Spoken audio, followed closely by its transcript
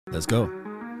Let's go.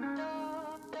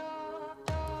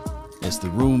 It's the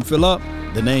room fill up.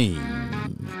 The name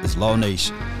is Law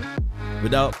Nation.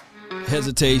 Without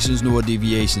hesitations nor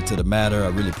deviations to the matter, I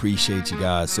really appreciate you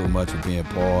guys so much for being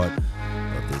part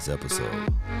of this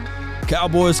episode.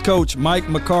 Cowboys coach Mike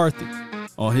McCarthy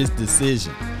on his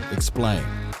decision. Explain.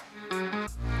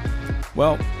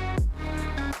 Well,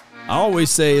 I always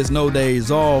say it's no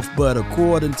days off, but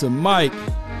according to Mike,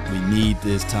 we need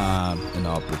this time and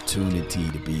opportunity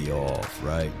to be off,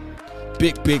 right?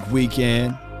 Big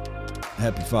weekend.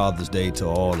 Happy Father's Day to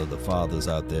all of the fathers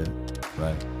out there,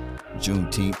 right?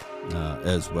 Juneteenth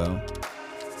as well.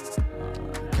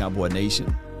 Cowboy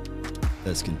Nation,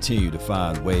 let's continue to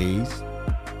find ways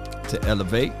to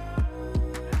elevate.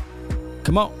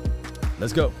 Come on,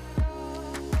 let's go.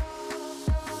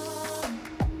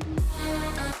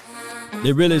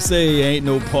 They really say ain't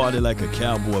no party like a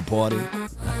cowboy party.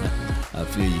 I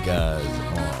feel you guys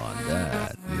on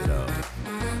that, you know.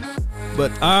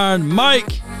 But Iron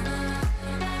Mike,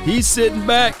 he's sitting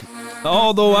back,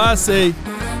 although I say,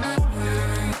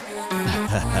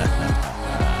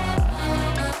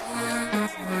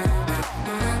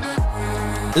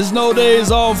 there's no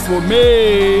days off for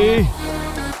me.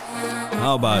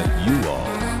 How about you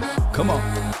all? Come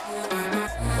on.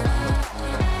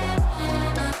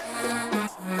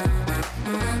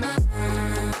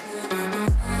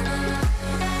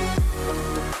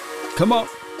 Come on.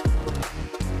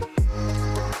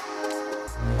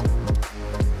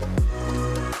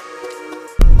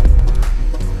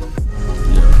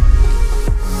 Yeah.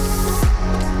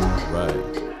 Right.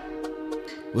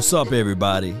 What's up,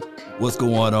 everybody? What's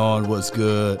going on? What's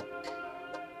good?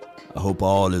 I hope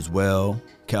all is well,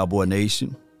 Cowboy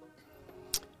Nation.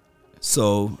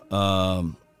 So,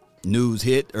 news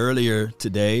hit earlier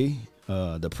today,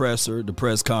 the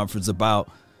press conference about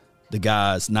the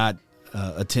guys not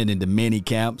attending the mini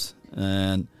camps,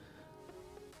 and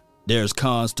there's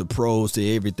cons to pros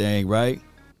to everything, right?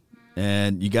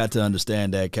 And you got to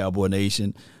understand that, Cowboy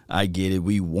Nation. I get it.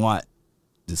 We want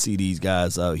to see these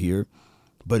guys out here,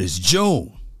 but it's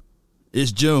June.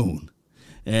 It's June,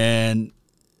 and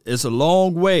it's a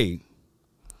long way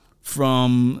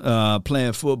from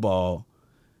playing football,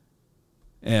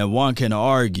 and one can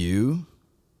argue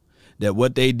that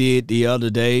what they did the other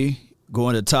day,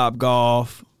 going to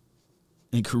Topgolf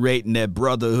and creating that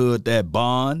brotherhood, that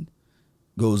bond,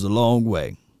 goes a long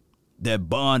way. That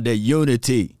bond, that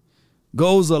unity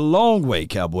goes a long way,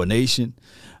 Cowboy Nation.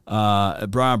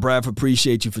 Brian Bradford,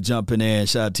 appreciate you for jumping in.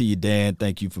 Shout out to you, Dan.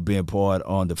 Thank you for being part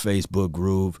on the Facebook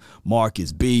groove.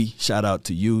 Marcus B, shout out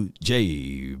to you.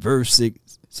 Jay Versick,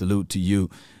 salute to you.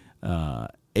 ATX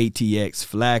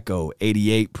Flacco,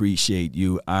 88, appreciate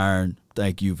you. Iron,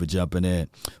 thank you for jumping in.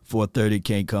 430,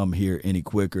 can't come here any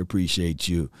quicker, appreciate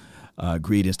you.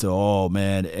 Greetings to all,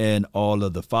 man, and all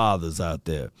of the fathers out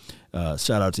there.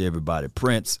 Shout out to everybody.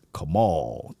 Prince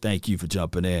Kamal, thank you for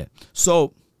jumping in.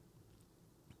 So,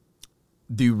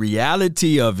 the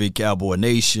reality of it, Cowboy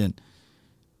Nation,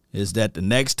 is that the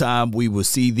next time we will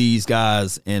see these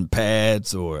guys in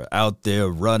pads or out there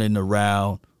running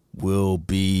around will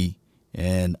be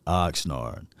in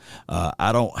Oxnard.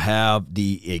 I don't have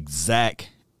the exact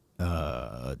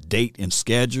date and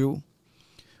schedule,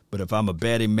 but if I'm a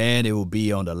betting man, it will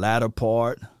be on the latter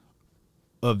part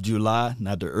of July,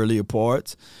 not the earlier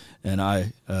parts. And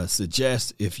I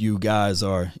suggest if you guys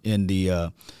are in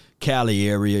the Cali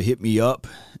area, hit me up,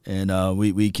 and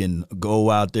we can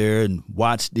go out there and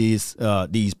watch these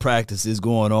practices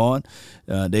going on.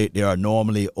 They are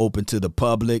normally open to the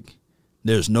public.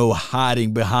 There's no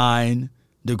hiding behind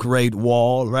the Great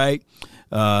Wall, right?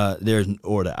 Or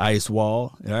the ice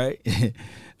wall, right?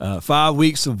 5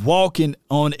 weeks of walking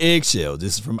on eggshells.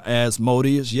 This is from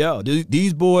Asmodeus. Yeah,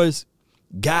 these boys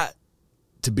got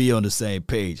to be on the same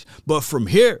page. But from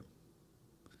here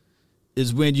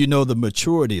is when you know the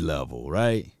maturity level,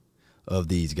 right, of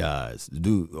these guys.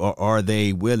 Are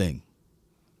they willing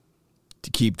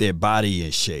to keep their body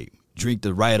in shape, drink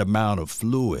the right amount of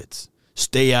fluids,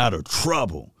 stay out of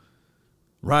trouble,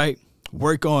 right?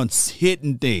 Work on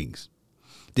hitting things.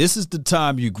 This is the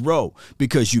time you grow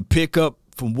because you pick up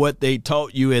from what they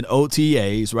taught you in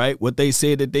OTAs, right? What they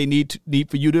said that they need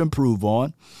for you to improve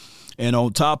on. And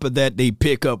on top of that, they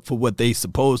pick up for what they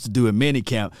supposed to do in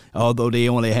minicamp, although they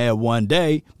only had 1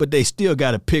 day, but they still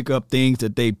got to pick up things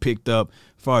that they picked up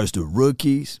as far as the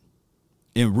rookies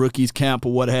in rookies camp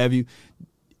or what have you.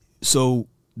 So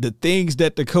the things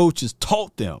that the coaches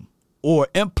taught them or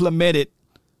implemented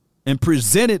and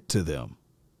presented to them,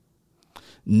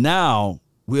 now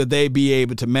will they be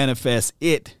able to manifest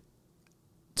it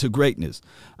to greatness?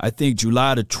 I think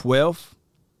July the 12th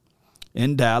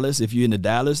in Dallas, if you're in the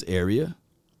Dallas area,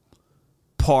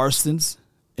 Parsons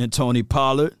and Tony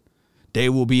Pollard, they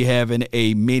will be having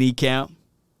a mini camp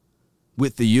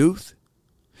with the youth.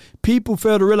 People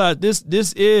fail to realize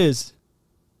this is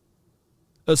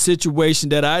a situation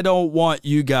that I don't want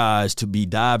you guys to be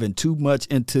diving too much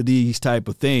into these type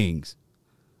of things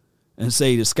and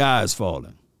say the sky is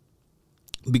falling,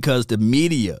 because the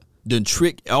media done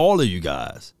trick all of you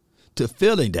guys to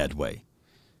feeling that way,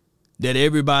 that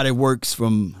everybody works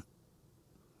from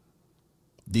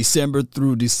December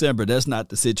through December. That's not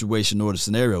the situation or the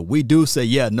scenario. We do say,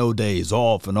 yeah, no days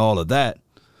off and all of that,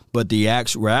 but the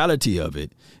actuality of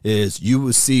it is you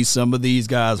will see some of these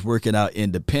guys working out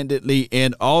independently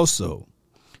and also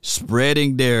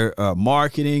spreading their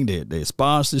marketing, their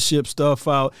sponsorship stuff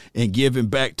out and giving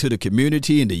back to the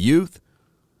community and the youth.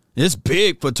 It's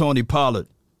big for Tony Pollard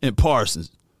and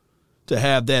Parsons to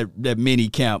have that mini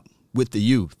camp with the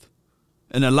youth.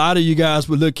 And a lot of you guys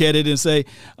would look at it and say,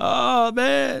 oh,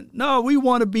 man, no, we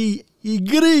want to be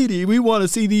greedy. We want to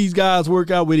see these guys work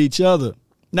out with each other,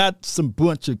 not some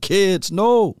bunch of kids.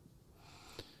 No.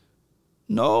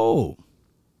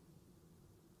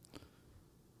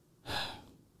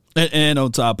 And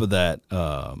on top of that,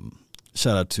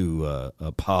 shout out to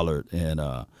Pollard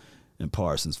and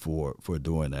Parsons for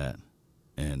doing that.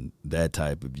 And that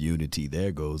type of unity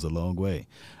there goes a long way.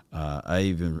 I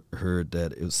even heard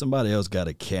that it was somebody else got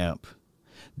a camp.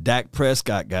 Dak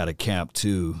Prescott got a camp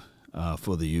too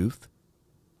for the youth.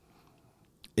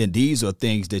 And these are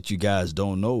things that you guys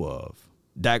don't know of.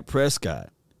 Dak Prescott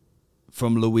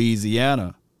from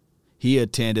Louisiana, he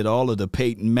attended all of the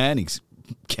Peyton Manning's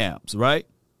camps, right?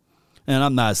 And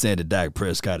I'm not saying that Dak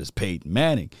Prescott is Peyton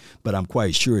Manning, but I'm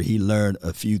quite sure he learned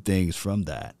a few things from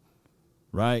that,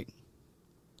 right?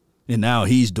 And now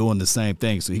he's doing the same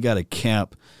thing. So he got a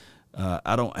camp.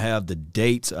 I don't have the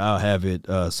dates. I'll have it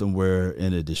somewhere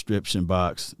in the description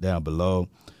box down below.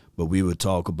 But we would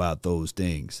talk about those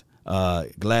things.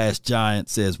 Glass Giant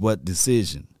says, what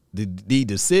decision? The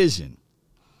decision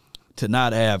to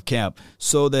not have camp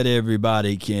so that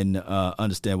everybody can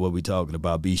understand what we're talking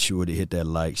about. Be sure to hit that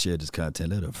like, share this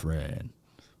content, let a friend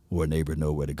or a neighbor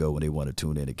know where to go when they want to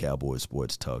tune in to Cowboys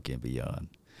Sports Talk and beyond.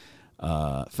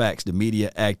 Facts, the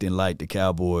media acting like the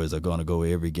Cowboys are going to go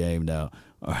every game now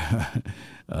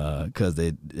because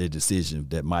their decision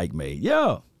that Mike made.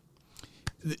 Yeah.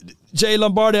 Jay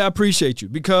Lombardi, I appreciate you,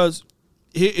 because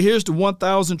here's the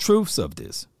 1,000 truths of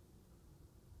this.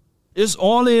 It's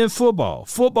only in football.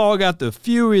 Football got the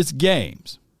fewest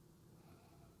games,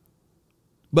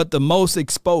 but the most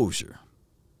exposure.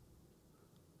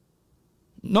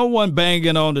 No one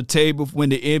banging on the table when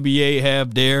the NBA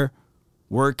have their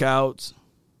workouts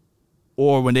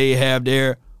or when they have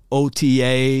their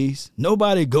OTAs.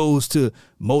 Nobody goes to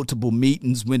multiple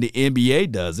meetings when the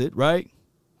NBA does it, right?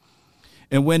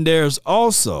 And when there's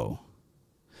also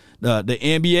the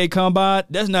NBA Combine,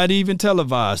 that's not even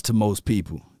televised to most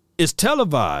people. It's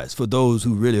televised for those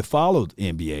who really followed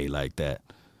NBA like that,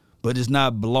 but it's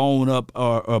not blown up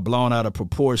or blown out of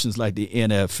proportions like the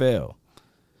NFL.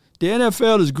 The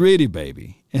NFL is greedy,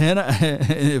 baby, and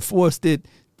it forced it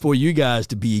for you guys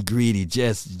to be greedy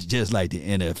just like the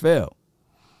NFL.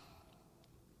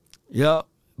 Yeah,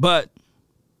 but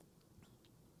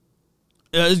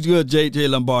it's good, J.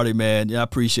 Lombardi, man. Yeah, I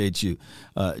appreciate you.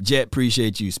 Jet,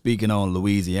 appreciate you speaking on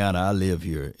Louisiana. I live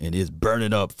here, and it's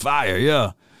burning up fire,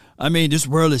 yeah. I mean, this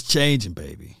world is changing,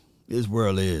 baby. This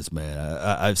world is, man.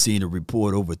 I've seen a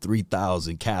report over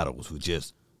 3,000 cattle were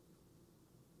just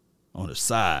on the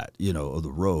side, of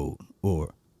the road,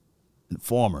 or the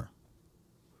farmer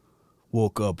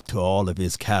woke up to all of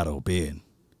his cattle being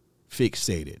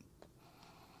fixated.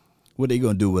 What are they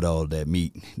going to do with all that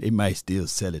meat? They might still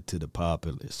sell it to the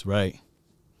populace, right?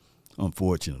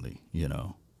 Unfortunately,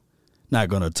 Not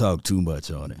going to talk too much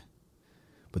on it.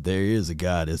 But there is a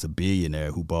guy that's a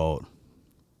billionaire who bought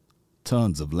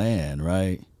tons of land,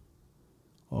 right?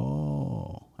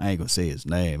 Oh, I ain't going to say his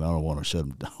name. I don't want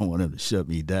him to shut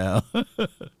me down.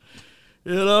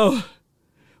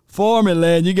 Farming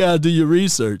land, you got to do your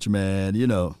research, man,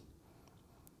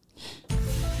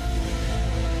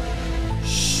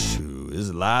 Shoot, there's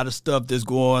a lot of stuff that's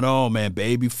going on, man.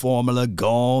 Baby formula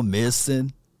gone,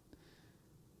 missing.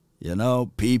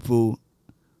 People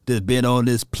that's been on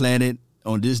this planet,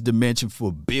 on this dimension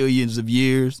for billions of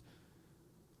years,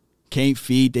 can't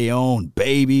feed their own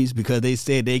babies because they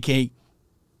said they can't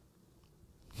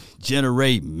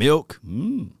generate milk.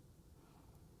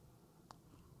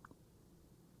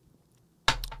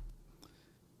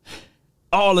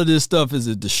 All of this stuff is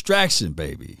a distraction,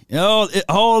 baby.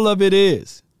 All of it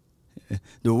is.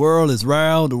 The world is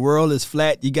round. The world is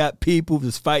flat. You got people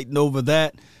that's fighting over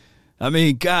that. I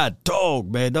mean, God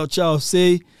dog, man. Don't y'all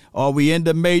see? Are we in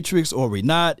the matrix or are we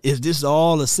not? Is this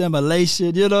all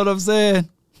assimilation? You know what I'm saying?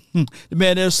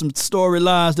 Man, there's some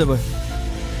storylines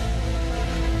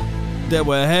that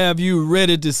will have you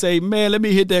ready to say, man, let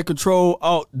me hit that Control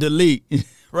Alt Delete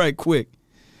right quick.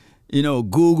 You know,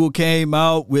 Google came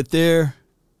out with their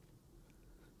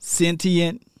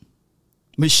sentient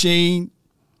machine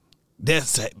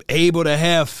that's able to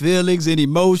have feelings and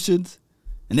emotions.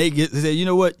 And they say, you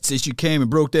know what? Since you came and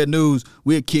broke that news,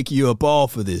 we'll kick you up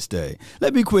off of this day.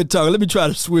 Let me quit talking. Let me try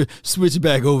to switch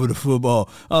back over to football.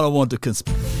 I don't want the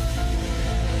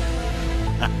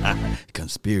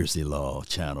conspiracy law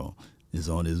channel is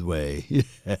on his way.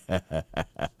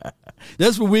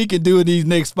 That's what we can do in these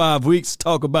next 5 weeks.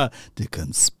 Talk about the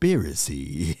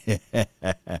conspiracy.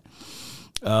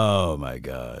 Oh, my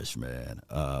gosh, man.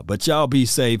 But y'all be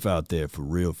safe out there, for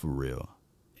real, for real.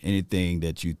 Anything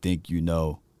that you think you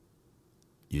know,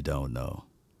 you don't know,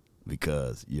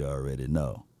 because you already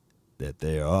know that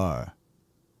there are.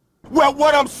 Well,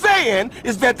 what I'm saying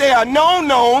is that there are known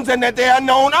knowns and that there are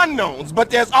known unknowns,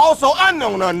 but there's also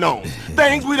unknown unknowns.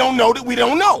 Things we don't know that we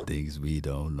don't know. Things we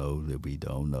don't know that we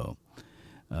don't know.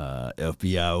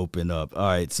 FBI open up. All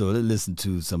right, so let's listen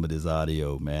to some of this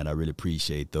audio, man. I really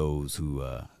appreciate those who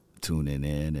tuning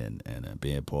in and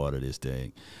being part of this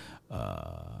thing.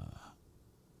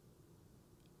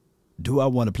 Do I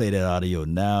want to play that audio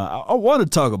now? I want to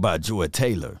talk about Joy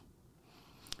Taylor.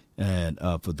 And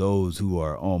for those who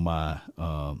are on my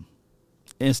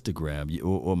Instagram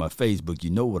or my Facebook,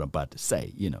 you know what I'm about to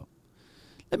say, you know.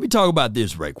 Let me talk about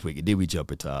this right quick, and then we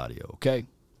jump into audio, okay?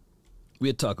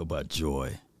 We'll talk about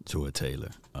Joy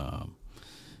Taylor.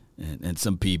 And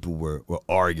some people were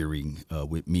arguing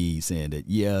with me, saying that,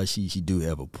 yeah, she do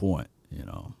have a point, you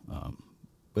know.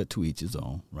 But to each his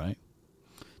own, right?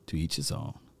 To each his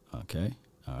own. Okay.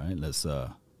 All right. Let's.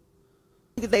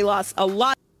 They lost a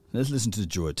lot. Let's listen to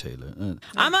Joy Taylor.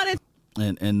 I'm on it.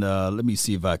 And let me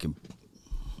see if I can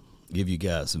give you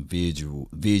guys some visuals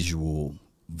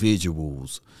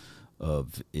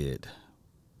of it.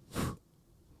 All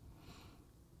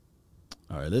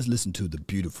right. Let's listen to the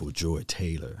beautiful Joy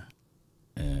Taylor,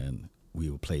 and we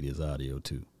will play this audio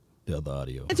too. The other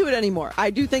audio. Into it anymore.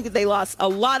 I do think that they lost a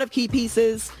lot of key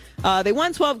pieces. They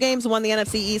won 12 games and won the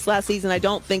NFC East last season. I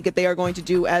don't think that they are going to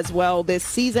do as well this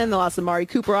season. They lost Amari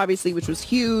Cooper, obviously, which was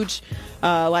huge.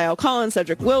 La'el Collins,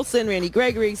 Cedric Wilson, Randy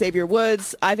Gregory, Xavier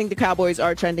Woods. I think the Cowboys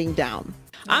are trending down.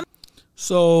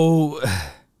 So,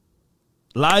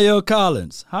 La'el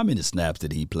Collins, how many snaps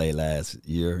did he play last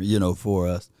year, you know, for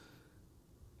us?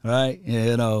 Right?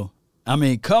 You know, I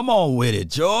mean, come on with it,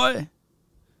 Joy.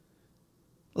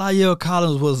 La'el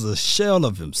Collins was a shell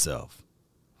of himself.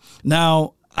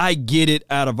 Now, I get it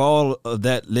out of all of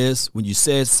that list. When you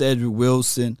said Cedric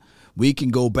Wilson, we can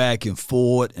go back and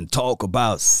forth and talk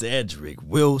about Cedric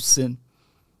Wilson,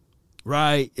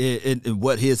 right? And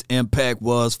what his impact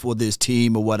was for this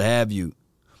team or what have you.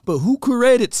 But who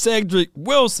created Cedric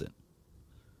Wilson?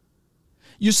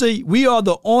 You see, we are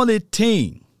the only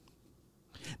team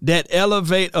that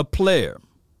elevate a player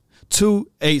to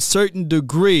a certain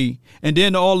degree, and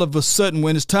then all of a sudden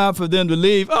when it's time for them to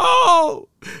leave, oh,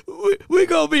 we're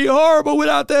going to be horrible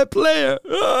without that player.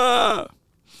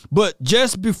 But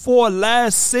just before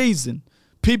last season,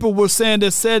 people were saying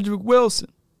that Cedric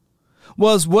Wilson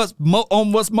was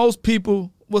most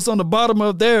people was on the bottom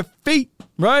of their feet,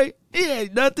 right? He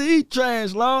ain't nothing. He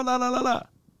trash, la. That's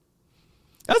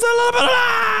a little bit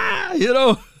of, you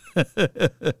know.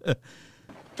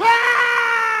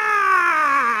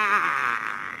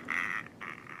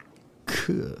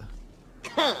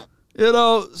 You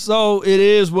know, so it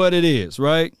is what it is,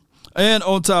 right? And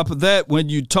on top of that, when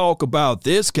you talk about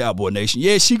this Cowboy Nation,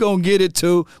 yeah, she gonna get it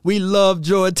too. We love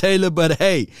Joy Taylor, but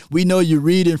hey, we know you're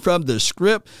reading from the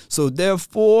script. So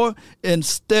therefore,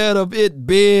 instead of it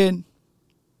being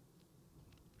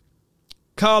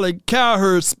Colin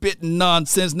Cowherd spitting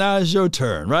nonsense, now it's your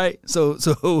turn, right? So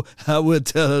I would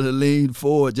tell her to lean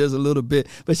forward just a little bit,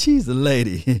 but she's a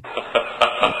lady.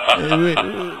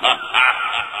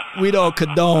 We don't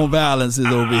condone violences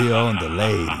over here on the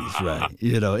ladies, right?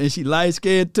 You know, and she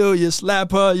light-skinned too. You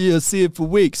slap her, you'll see it for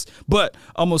weeks. But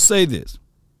I'm going to say this.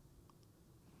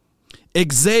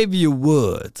 Xavier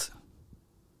Woods.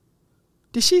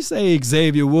 Did she say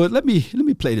Xavier Woods? Let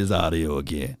me play this audio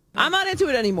again. I'm not into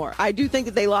it anymore. I do think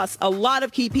that they lost a lot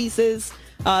of key pieces.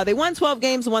 They won 12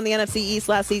 games and won the NFC East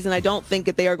last season. I don't think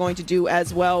that they are going to do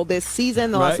as well this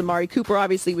season. They lost Amari Cooper,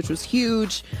 obviously, which was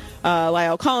huge.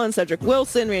 La'el Collins, Cedric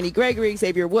Wilson, Randy Gregory,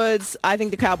 Xavier Woods. I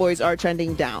think the Cowboys are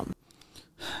trending down.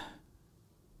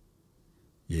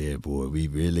 Yeah, boy, we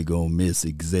really gonna miss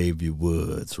Xavier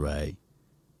Woods, right?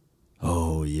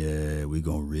 Oh, yeah, we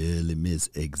gonna really miss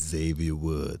Xavier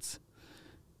Woods.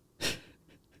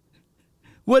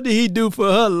 What did he do for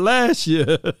her last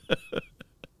year?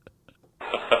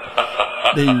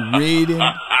 They read him.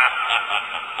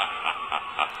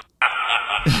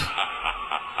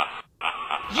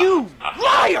 You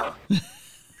liar!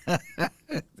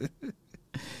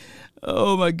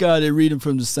 Oh my God, they're reading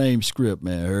from the same script,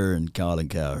 man. Her and Colin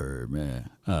Cowherd,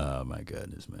 man. Oh my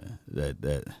goodness, man.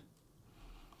 That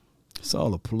it's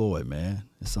all a ploy, man.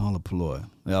 It's all a ploy.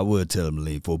 I would tell him to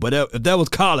lean forward, but if that was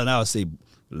Colin, I would say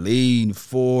lean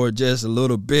forward just a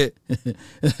little bit.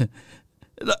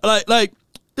 like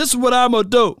this is what I'm gonna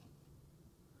do.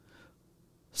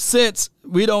 Since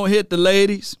we don't hit the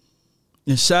ladies,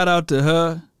 and shout out to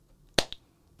her,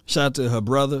 shout out to her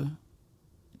brother.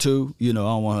 Too, I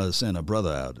don't want her to send her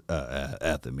brother out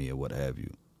after me or what have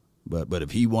you. But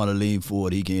if he want to lean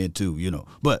forward, he can too,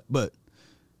 But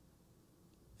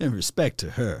in respect to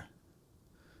her,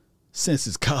 since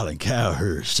it's Colin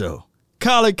Cowherd's show,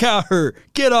 Colin Cowherd,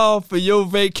 get off for your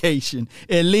vacation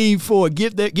and lean forward.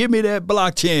 Give me that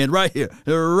blockchain right here,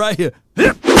 right here.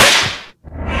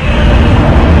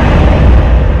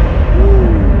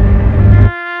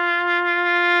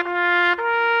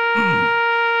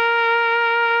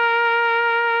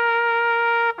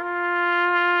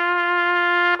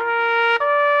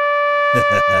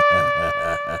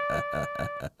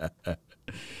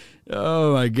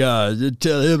 Oh my God! Just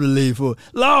tell him to leave for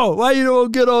Law. Why you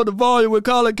don't get on the volume with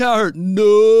Colin Cowherd? No,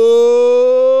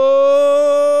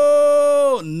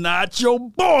 not your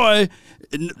boy.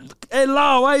 Hey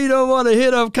Law, why you don't want to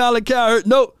hit up Colin Cowherd?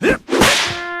 No.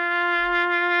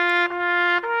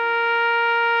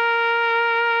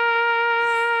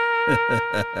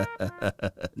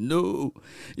 No.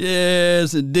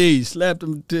 Yes, indeed. Slapped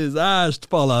him to his eyes to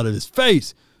fall out of his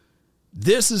face.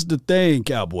 This is the thing,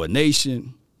 Cowboy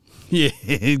Nation.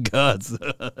 Yeah, God's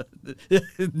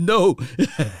no.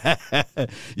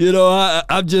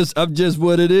 I'm just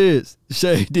what it is.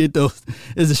 Shay did those.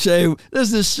 It's a shame.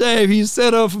 This is a shame. He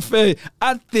set up for fame.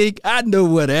 I think I know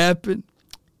what happened.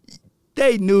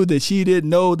 They knew that she didn't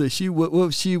know that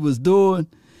what she was doing,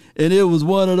 and it was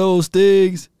one of those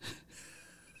things.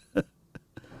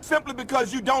 Simply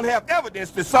because you don't have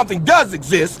evidence that something does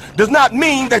exist does not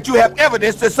mean that you have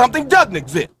evidence that something doesn't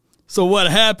exist. So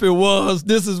what happened was,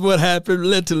 this is what happened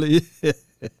literally.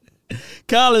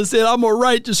 Colin said, I'm going to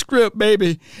write the script,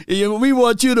 baby. We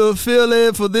want you to fill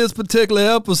in for this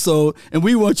particular episode, and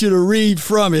we want you to read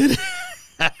from it.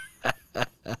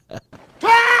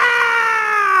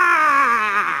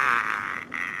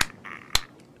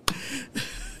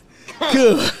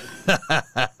 Good.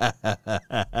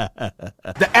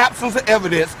 The absence of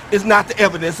evidence is not the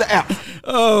evidence of absence.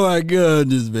 Oh my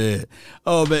goodness, man.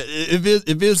 Oh man, if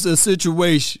it's a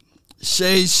situation,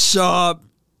 Shay Sharp,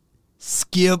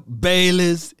 Skip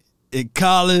Bayless, and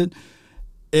Colin,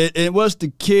 and what's the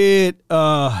kid?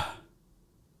 I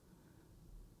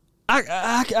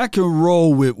can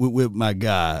roll with my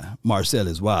guy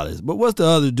Marcellus Wallace, but what's the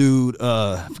other dude?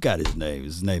 I forgot his name.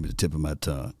 His name is the tip of my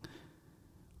tongue.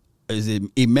 Is it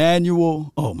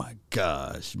Emmanuel? Oh my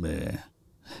gosh, man.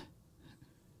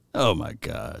 Oh my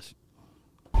gosh.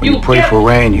 When you pray for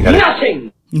rain, you gotta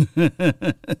nothing.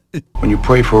 When you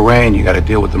pray for rain, you gotta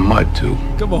deal with the mud too.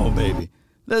 Come on, baby.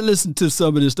 Let's listen to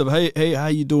some of this stuff. Hey, how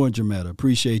you doing, Jametta?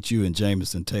 Appreciate you and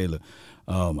Jameson Taylor.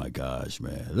 Oh my gosh,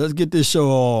 man. Let's get this show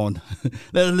on.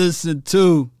 Let's listen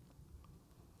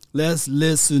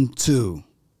to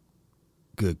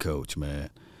good coach, man.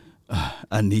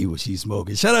 I need what she's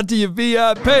smoking. Shout out to your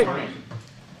VIP.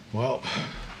 Well,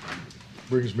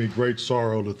 brings me great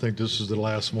sorrow to think this is the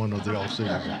last one of the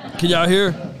offseason. Can y'all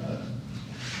hear?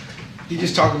 You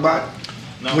just talk about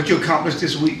what you accomplished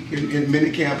this week in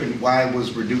minicamp and why it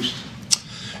was reduced.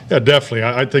 Yeah, definitely.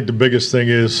 I think the biggest thing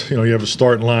is, you have a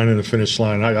starting line and a finish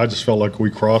line. I just felt like we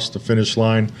crossed the finish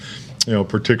line,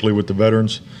 particularly with the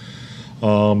veterans.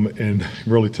 And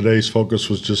really today's focus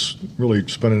was just really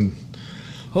spending.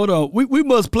 Hold on. We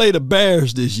must play the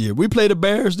Bears this year. We play the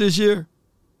Bears this year?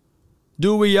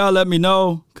 Do we? Y'all let me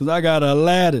know, because I got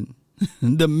Aladdin.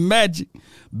 The Magic.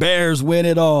 Bears win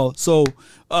it all. So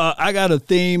I got a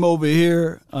theme over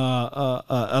here,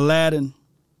 Aladdin.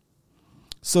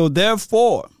 So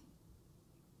therefore,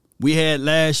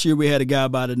 last year we had a guy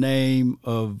by the name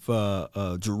of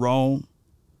Jerome,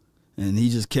 and he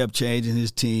just kept changing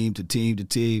his team to team to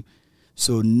team.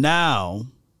 So now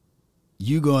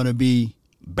you're going to be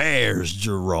Bears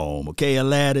Jerome. Okay,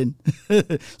 Aladdin.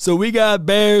 So we got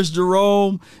Bears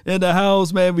Jerome in the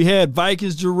house, man. We had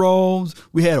Vikings Jeromes.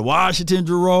 We had Washington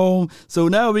Jerome. So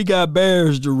now we got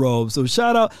Bears Jerome. So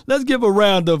shout out. Let's give a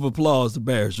round of applause to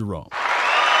Bears Jerome.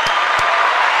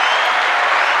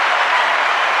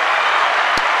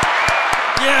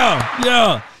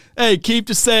 Yeah. Hey, keep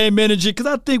the same energy, because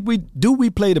I think we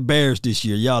play the Bears this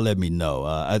year? Y'all let me know.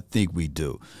 I think we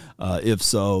do. If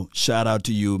so, shout out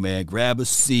to you, man. Grab a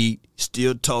seat.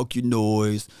 Still talk your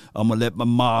noise. I'm going to let my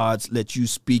mods let you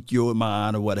speak your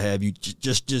mind or what have you.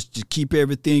 Just keep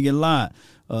everything in line.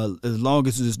 As long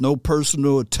as there's no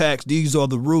personal attacks, these are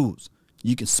the rules.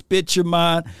 You can spit your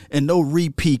mind and no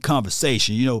repeat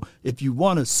conversation. You know, if you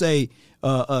want to say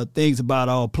things about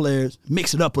our players,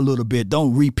 mix it up a little bit.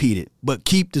 Don't repeat it, but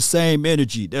keep the same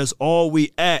energy. That's all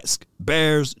we ask.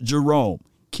 Bears Jerome,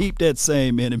 keep that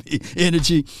same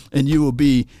energy, and you will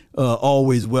be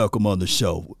always welcome on the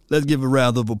show. Let's give a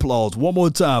round of applause one more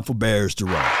time for Bears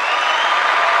Jerome.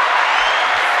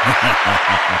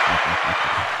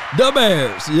 The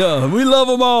Bears, yeah, we love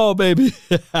them all, baby.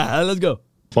 Let's go.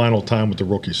 Final time with the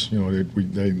rookies. You know,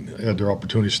 they had their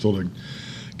opportunity still to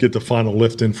get the final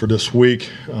lift in for this week,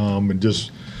 and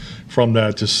just from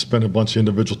that, just spend a bunch of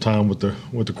individual time with the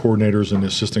coordinators and the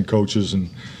assistant coaches, and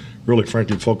really,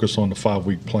 frankly, focus on the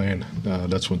 5-week plan.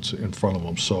 That's what's in front of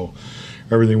them. So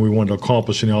everything we wanted to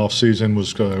accomplish in the offseason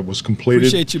was completed.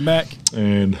 Appreciate you, Mac.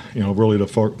 And you know, really, the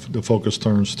focus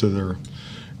turns to their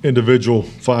individual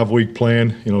 5-week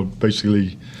plan. You know,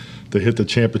 basically, to hit the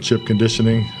championship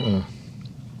conditioning.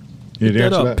 Pick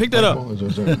that up. Pick that up.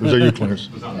 Was that you, Clarence?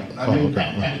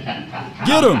 Okay.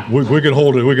 Get him. We can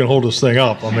hold it. We can hold this thing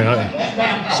up. I mean,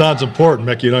 sounds important,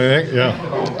 Mickey. You know,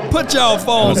 yeah. Put y'all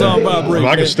phones on vibrate.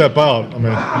 I can step out. I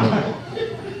mean,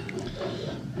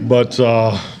 but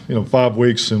you know, 5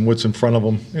 weeks and what's in front of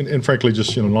them, and frankly,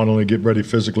 just not only get ready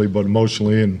physically but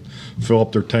emotionally and fill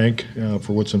up their tank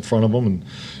for what's in front of them,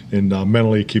 and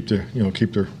mentally keep their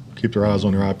eyes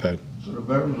on their iPad. So the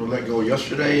veterans were let go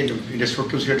yesterday, and just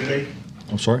rookies here today?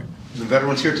 I'm sorry? The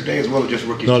veterans here today as well, or just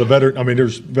rookies? No,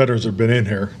 there's veterans that have been in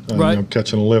here, right,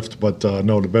 catching a lift, but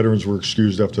no, the veterans were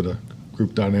excused after the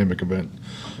group dynamic event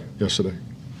yesterday.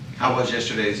 How was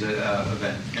yesterday's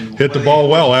event? And hit the ball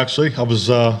well, actually.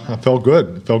 I felt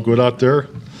good. It felt good out there.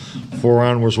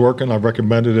 4-iron was working. I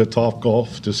recommended it at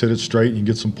Topgolf. Just hit it straight and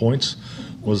get some points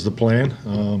was the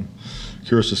plan.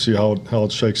 Curious to see how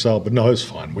it shakes out, but no, it's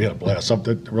fun. We had a blast. I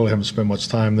really haven't spent much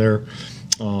time there,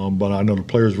 but I know the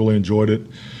players really enjoyed it,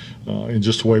 and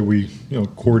just the way we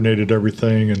coordinated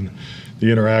everything and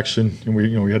the interaction. And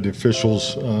we had the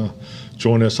officials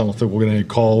join us. I don't think we'll get any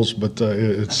calls, but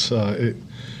it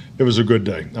was a good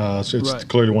day. It's right,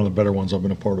 clearly one of the better ones I've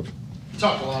been a part of. You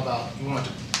talked a lot about you wanted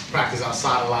to practice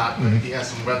outside a lot, but you had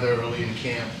some weather early in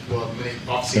camp,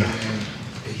 off season, and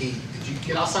the heat. Did you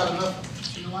get outside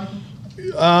enough? Do you like it?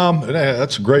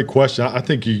 That's a great question. I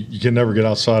think you can never get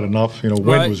outside enough.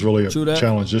 Wind was really a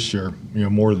challenge this year.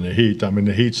 More than the heat. I mean,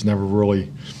 the heat's never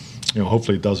really,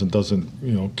 hopefully it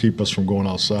doesn't keep us from going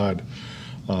outside.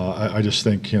 I just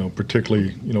think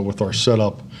particularly with our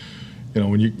setup,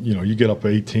 when you get up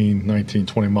 18, 19,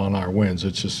 20 mile an hour winds,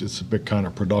 it's a bit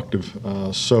counterproductive.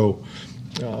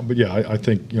 But yeah, I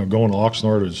think going to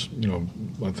Oxnard is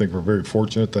I think we're very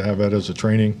fortunate to have that as a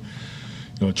training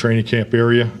camp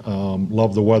area.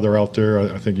 Love the weather out there.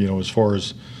 I think as far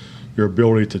as your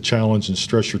ability to challenge and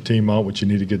stress your team out, what you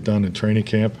need to get done in training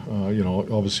camp.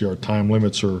 Obviously our time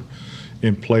limits are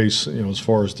in place, as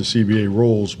far as the CBA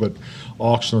rules, but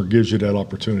Oxnard gives you that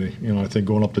opportunity. I think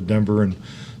going up to Denver and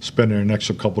spending an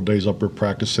extra couple of days up there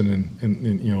practicing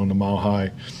in the Mile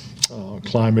High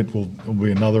climate will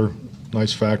be another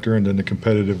nice factor, and then the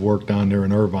competitive work down there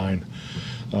in Irvine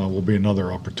will be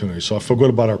another opportunity. So I feel good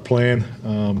about our plan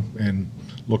and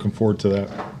looking forward to that.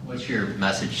 What's your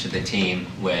message to the team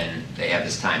when they have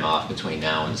this time off between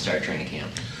now and the start of training camp?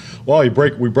 Well, we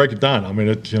break it down. I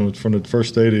mean, from the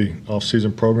first day of the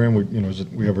off-season program,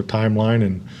 we have a timeline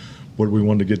and what we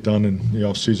want to get done in the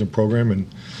off-season program, and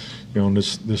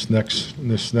this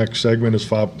next segment is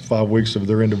five weeks of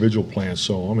their individual plans.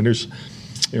 So I mean, there's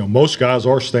most guys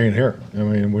are staying here. I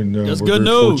mean, we're very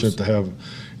fortunate to have an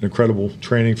incredible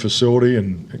training facility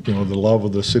and the love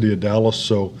of the city of Dallas.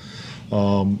 So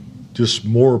just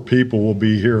more people will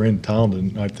be here in town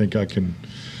than I think I can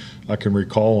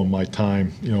recall in my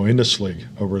time in this league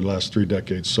over the last 3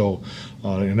 decades. So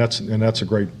and that's a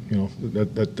great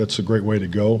that's a great way to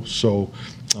go. So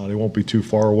they won't be too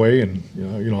far away, and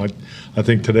I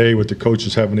think today with the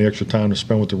coaches having the extra time to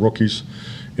spend with the rookies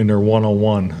in their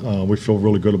one-on-one, we feel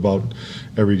really good about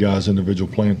every guy's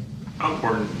individual plan. How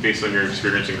important, based on your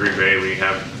experience in Green Bay, when you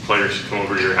have players come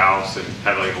over to your house and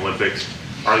have like Olympics,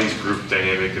 are these group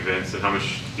dynamic events, and how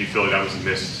much do you feel like that was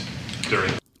missed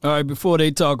during? All right, before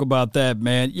they talk about that,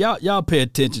 man, y'all pay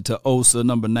attention to OSA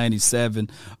number 97.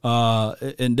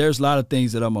 And there's a lot of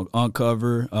things that I'm going to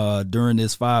uncover during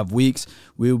this 5 weeks.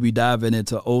 We'll be diving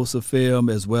into OSA film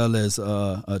as well as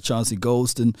Chauncey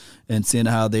Golston and seeing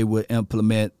how they would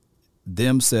implement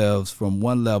themselves from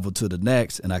one level to the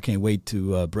next. And I can't wait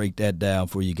to break that down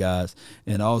for you guys.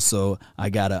 And also,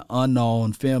 I got an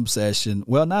unknown film session.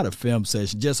 Well, not a film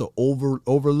session, just an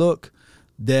overlook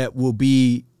that will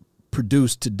be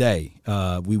produced today.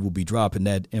 We will be dropping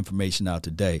that information out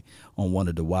today on one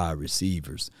of the wide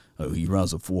receivers. He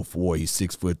runs a 4.4. He's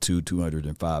 6'2",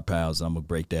 205 pounds. I'm gonna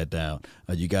break that down.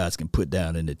 You guys can put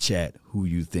down in the chat who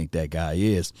you think that guy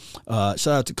is. Shout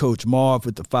out to Coach Marv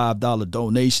with the $5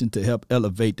 donation to help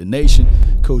elevate the nation.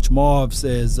 Coach Marv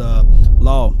says,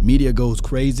 "Law media goes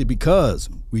crazy because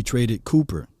we traded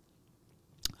Cooper,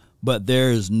 but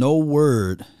there is no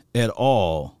word at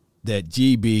all that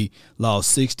GB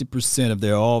lost 60% of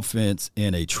their offense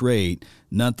in a trade.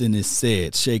 Nothing is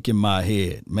said." Shaking my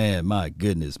head. Man, my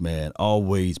goodness, man.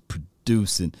 Always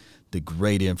producing the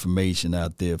great information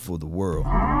out there for the world.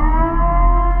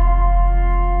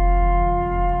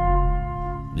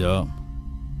 Yeah.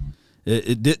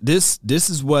 This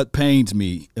is what pains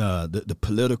me, the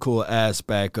political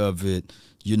aspect of it.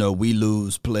 You know, we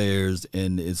lose players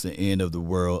and it's the end of the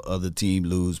world. Other team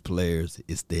lose players.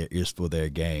 It's for their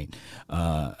gain.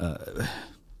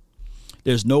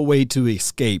 There's no way to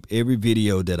escape. Every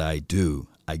video that I do,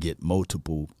 I get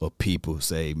multiple of people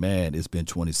say, man, it's been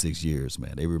 26 years,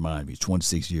 man. They remind me,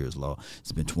 26 years, Law.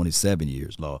 It's been 27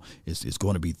 years, Law. It's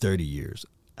going to be 30 years.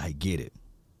 I get it.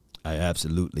 I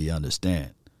absolutely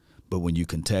understand. But when you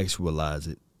contextualize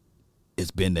it, it's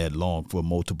been that long for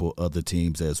multiple other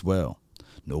teams as well.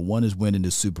 No one is winning the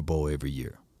Super Bowl every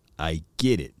year. I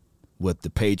get it. What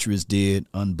the Patriots did,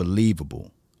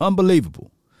 unbelievable. Unbelievable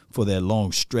for that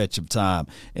long stretch of time.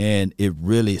 And it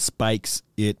really spikes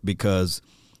it because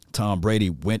Tom Brady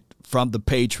went from the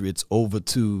Patriots over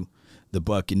to the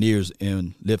Buccaneers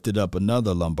and lifted up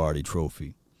another Lombardi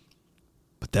trophy.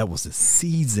 But that was a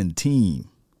seasoned team.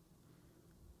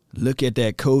 Look at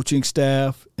that coaching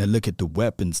staff and look at the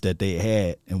weapons that they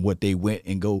had and what they went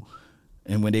and go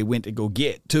and when they went to go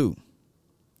get too.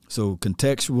 So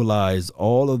contextualize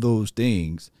all of those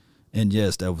things. And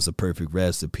yes, that was a perfect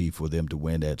recipe for them to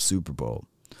win that Super Bowl.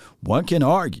 One can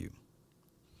argue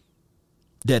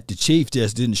that the Chiefs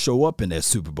just didn't show up in that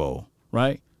Super Bowl,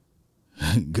 right?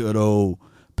 Good old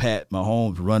Pat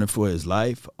Mahomes running for his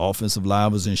life. Offensive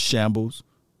line was in shambles.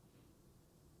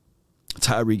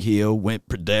 Tyreek Hill went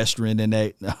pedestrian in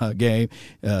that game.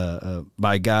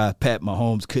 My guy, Pat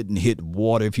Mahomes, couldn't hit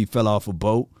water if he fell off a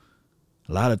boat.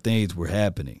 A lot of things were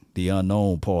happening, the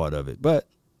unknown part of it. But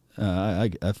I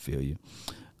feel you.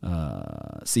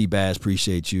 Seabass,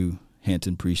 appreciate you.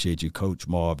 Hinton, appreciate you. Coach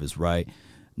Marv is right.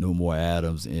 No more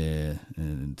Adams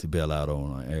and to bail out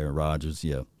on Aaron Rodgers.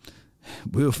 Yeah.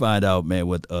 We'll find out, man,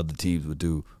 what the other teams would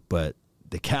do. But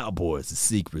the Cowboys, the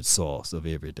secret sauce of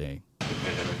everything.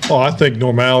 Well, I think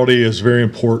normality is very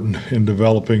important in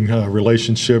developing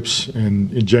relationships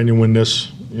and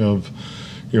genuineness of,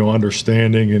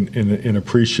 understanding and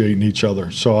appreciating each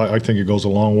other. So I think it goes a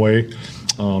long way.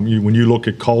 When you look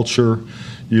at culture,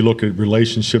 you look at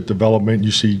relationship development,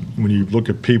 you see when you look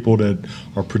at people that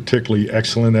are particularly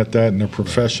excellent at that in their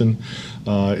profession,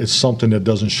 it's something that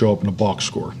doesn't show up in a box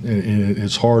score. And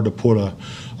it's hard to put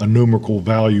a numerical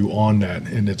value on that.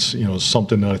 And it's,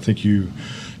 something that I think you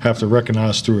have to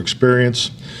recognize through experience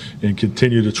and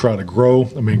continue to try to grow.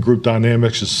 I mean, group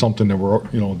dynamics is something that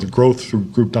the growth through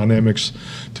group dynamics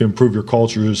to improve your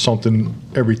culture is something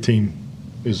every team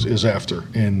is after,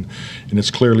 and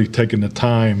it's clearly taken the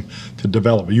time to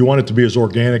develop it. You want it to be as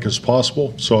organic as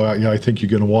possible. So I think you're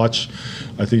going to watch.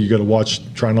 I think you got to watch.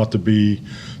 Try not to be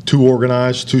too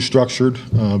organized, too structured,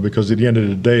 because at the end of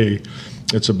the day,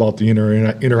 it's about the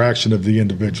interaction of the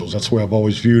individuals. That's the way I've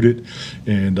always viewed it,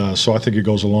 and so I think it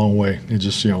goes a long way. And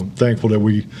just thankful that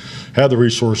we have the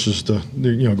resources to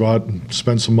go out and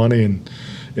spend some money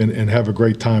and have a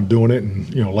great time doing it,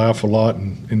 and laugh a lot,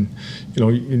 and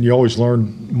you always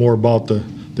learn more about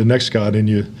the next guy than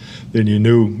you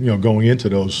knew going into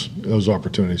those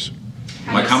opportunities.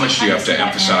 Mike, how much do you have to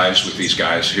emphasize with these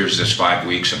guys? Here's this 5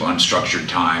 weeks of unstructured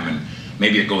time, and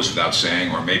maybe it goes without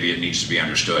saying, or maybe it needs to be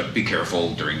understood. Be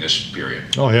careful during this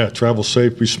period. Oh yeah, travel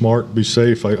safe, be smart, be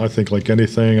safe. I think like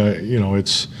anything,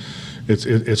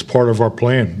 it's part of our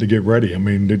plan to get ready. I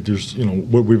mean, there's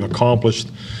what we've accomplished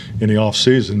in the off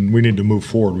season. We need to move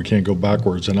forward. We can't go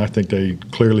backwards, and I think they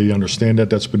clearly understand that.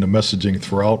 That's been the messaging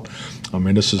throughout. I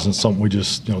mean, this isn't something we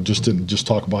just didn't just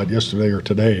talk about yesterday or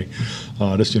today.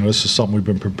 This is something we've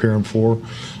been preparing for.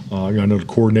 I know the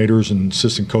coordinators and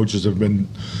assistant coaches have been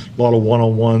a lot of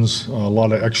one-on-ones, a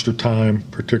lot of extra time,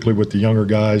 particularly with the younger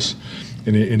guys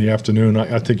in the afternoon.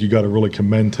 I think you got to really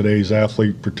commend today's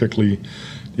athlete, particularly,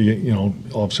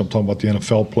 obviously I'm talking about the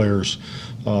NFL players.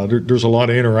 There's a lot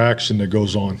of interaction that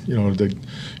goes on.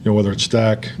 Whether it's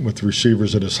Dak with the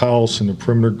receivers at his house and the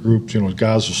perimeter groups,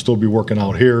 guys will still be working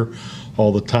out here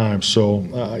all the time. So,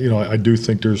 I do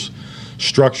think there's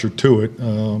structure to it,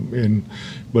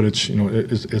 but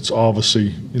it's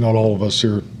obviously not all of us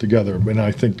here together. And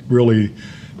I think really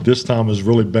this time is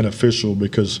really beneficial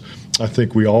because I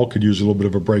think we all could use a little bit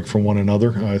of a break from one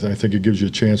another. I think it gives you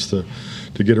a chance to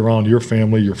get around your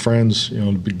family, your friends,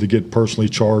 to get personally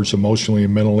charged emotionally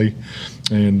and mentally.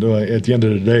 And at the end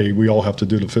of the day, we all have to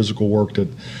do the physical work that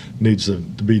needs to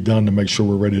be done to make sure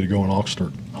we're ready to go in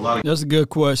Oxnard. That's a good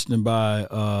question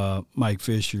by Mike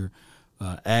Fisher,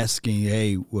 asking,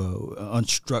 hey,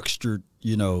 unstructured,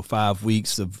 5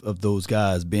 weeks of those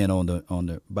guys being on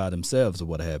the by themselves or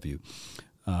what have you.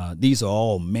 These are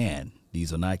all men.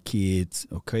 These are not kids,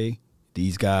 okay?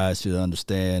 These guys should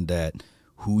understand that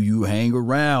who you hang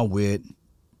around with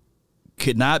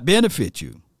could not benefit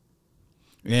you.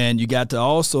 And you got to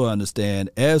also understand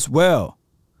as well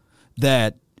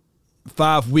that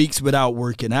 5 weeks without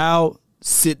working out,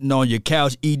 sitting on your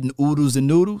couch eating oodles and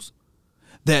noodles,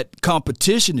 that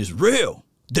competition is real.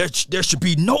 There should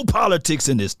be no politics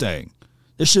in this thing.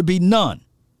 There should be none,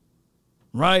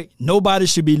 right? Nobody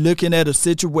should be looking at a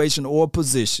situation or a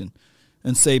position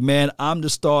and say, man, I'm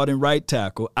the starting right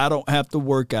tackle. I don't have to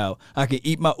work out. I can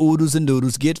eat my oodles and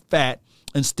noodles, get fat,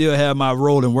 and still have my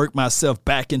role and work myself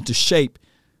back into shape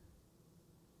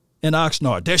in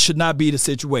Oxnard. That should not be the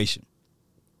situation.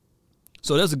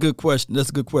 So that's a good question. That's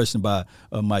a good question by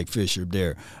Mike Fisher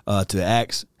there to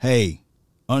ask, hey,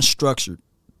 unstructured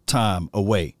time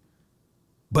away.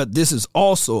 But this is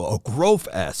also a growth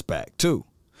aspect too.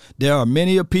 There are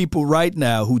many people right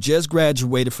now who just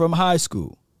graduated from high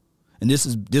school, and this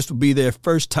will be their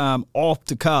first time off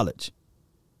to college.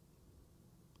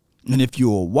 And if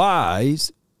you're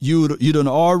wise, you done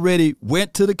already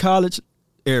went to the college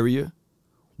area,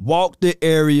 walked the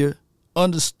area,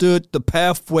 understood the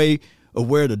pathway of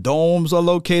where the domes are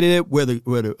located, where the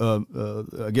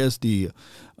I guess the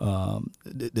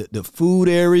food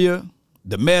area,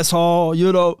 the mess hall.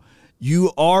 You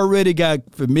already got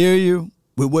familiar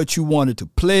with what you wanted to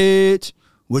pledge,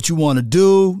 what you want to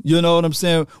do, you know what I'm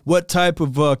saying? What type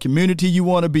of community you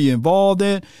want to be involved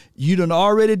in. You done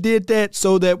already did that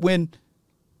so that when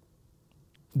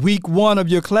week one of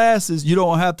your classes, you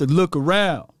don't have to look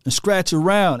around and scratch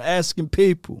around asking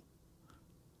people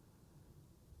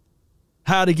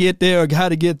how to get there or how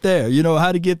to get there,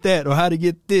 how to get that or how to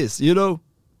get this,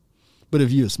 But if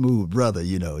you're a smooth brother,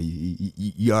 you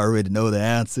already know the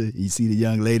answer. You see the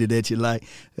young lady that you like.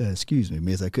 Excuse me,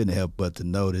 miss, I couldn't help but to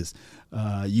notice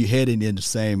you heading in the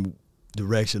same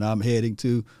direction I'm heading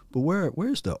to. But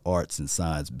where's the arts and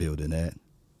science building at?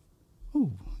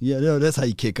 Ooh, yeah, that's how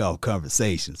you kick off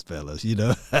conversations, fellas,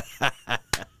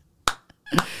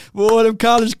 Boy, them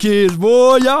college kids,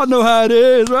 boy, y'all know how it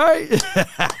is, right?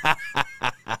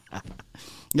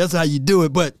 That's how you do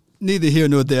it, but neither here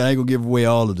nor there. I ain't gonna give away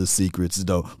all of the secrets,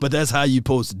 though. But that's how you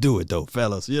supposed to do it, though,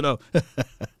 fellas,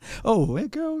 Oh, hey,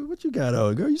 girl, what you got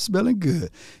on? Girl, you smelling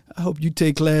good. I hope you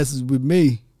take classes with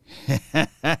me.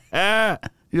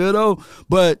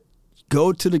 But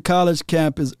go to the college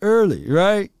campus early,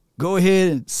 right? Go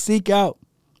ahead and seek out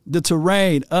the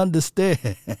terrain,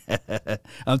 understand.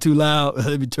 I'm too loud.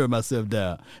 Let me turn myself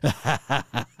down.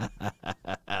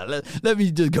 Let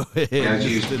me just go ahead. As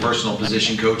you use personal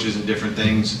position coaches and different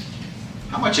things,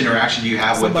 how much interaction do you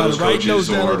have with those coaches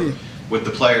or with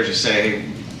the players to say,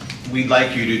 hey, we'd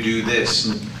like you to do this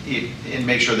and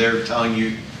make sure they're telling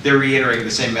you, they're reiterating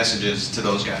the same messages to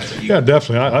those guys? Yeah,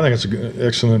 definitely. I think it's an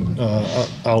excellent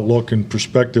outlook and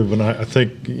perspective, and I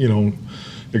think,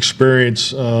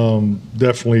 experience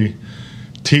definitely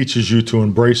teaches you to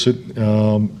embrace it.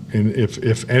 And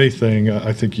if anything,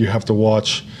 I think you have to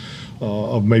watch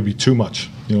of maybe too much.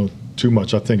 Too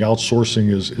much. I think outsourcing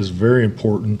is very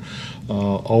important.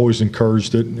 Always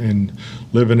encouraged it. And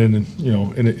living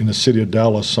in the city of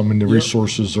Dallas, the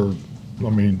resources are.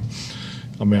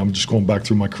 I'm just going back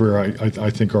through my career. I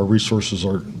think our resources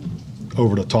are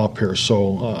over the top here.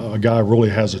 So a guy really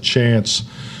has a chance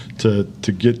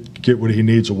to get what he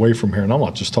needs away from here. And I'm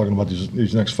not just talking about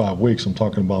these next 5 weeks. I'm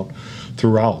talking about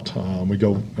throughout.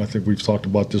 I think we've talked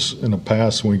about this in the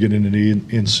past when we get into the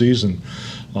in season.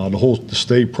 The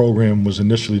state program was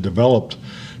initially developed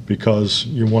because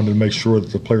you wanted to make sure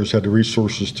that the players had the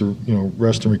resources to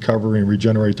rest and recover and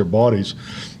regenerate their bodies.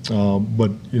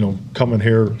 But coming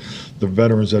here, the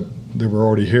veterans that they were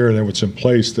already here and what's in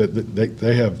place, that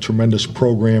they have tremendous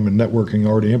program and networking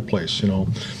already in place.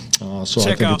 So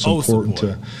I think it's important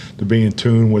to be in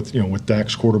tune with with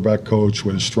Dak's quarterback coach,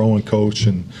 with his throwing coach,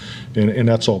 and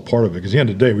that's all part of it. Because at the end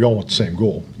of the day, we all want the same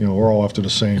goal. We're all after the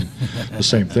same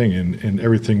thing, and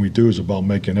everything we do is about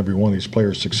making every one of these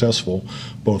players successful,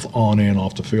 both on and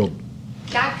off the field.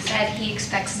 Dak said he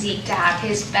expects Zeke to have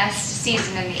his best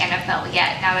season in the NFL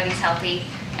yet, now that he's healthy.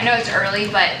 I know it's early,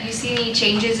 but you see any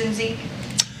changes in Zeke?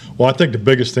 Well, I think the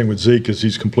biggest thing with Zeke is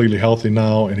he's completely healthy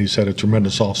now, and he's had a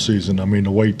tremendous offseason. I mean,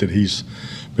 the weight that he's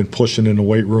been pushing in the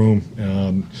weight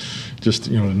room, just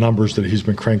the numbers that he's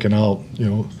been cranking out,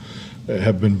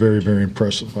 have been very, very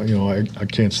impressive. I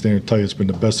can't stand to tell you it's been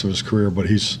the best of his career, but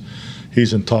he's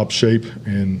in top shape,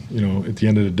 and at the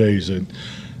end of the day, he's an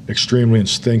extremely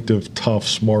instinctive, tough,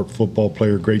 smart football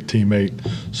player, great teammate.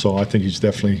 So I think he's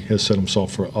definitely has set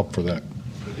himself up for that.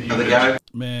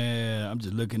 Man, I'm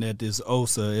just looking at this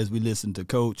Osa as we listen to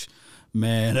Coach.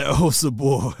 Man, that Osa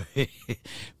boy,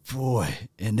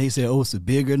 and they say Osa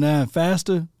bigger now and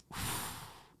faster.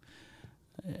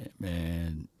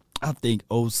 Man, I think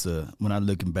Osa, when I'm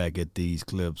looking back at these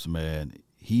clips, man,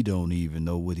 he don't even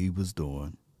know what he was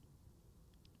doing.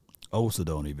 Osa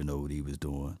don't even know what he was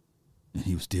doing. And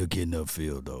he was still getting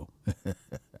upfield, though.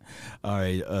 All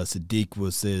right,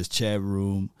 Sadiq says, chat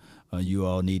room, you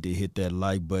all need to hit that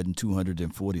like button.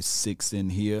 246 in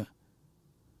here.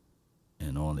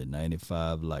 And only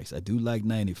 95 likes. I do like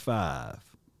 95.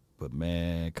 But,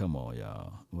 man, come on,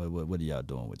 y'all. What are y'all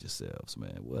doing with yourselves,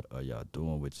 man? What are y'all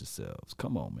doing with yourselves?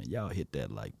 Come on, man. Y'all hit that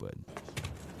like button.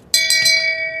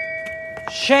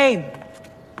 Shame.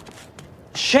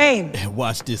 Shame. And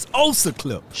watch this Osa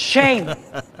clip. Shame.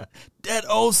 That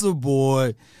Osa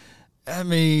boy, I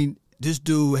mean, this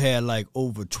dude had like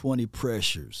over 20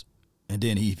 pressures. And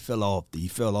then he fell off. He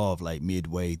fell off like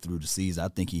midway through the season. I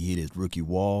think he hit his rookie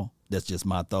wall. That's just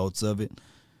my thoughts of it.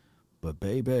 But,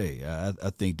 baby, I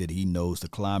think that he knows the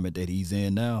climate that he's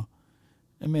in now.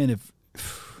 And, man, if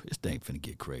this thing finna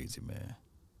get crazy, man.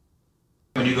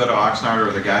 When you go to Oxnard,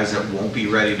 or the guys that won't be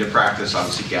ready to practice,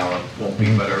 obviously Gallup won't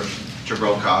be, but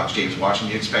Jabril Cox, James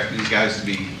Washington, you expect these guys to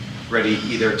be ready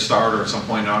either at start or at some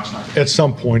point in Oxnard? At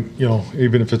some point,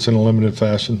 even if it's in a limited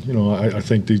fashion, I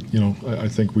think I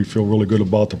think we feel really good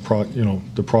about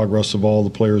the progress of all the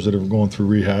players that have gone through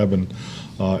rehab, and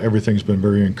everything's been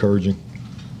very encouraging.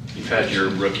 You've had your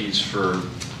rookies for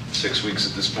 6 weeks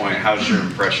at this point. How's your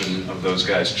impression of those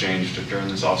guys changed during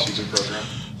this offseason program?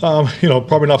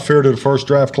 Probably not fair to the first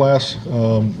draft class,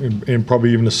 and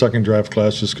probably even the second draft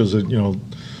class, just because of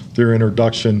their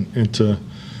introduction into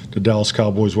the Dallas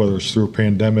Cowboys, whether it's through a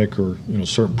pandemic or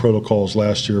certain protocols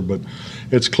last year. But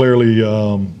it's clearly,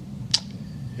 and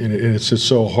it's just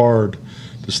so hard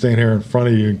to stand here in front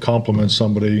of you and compliment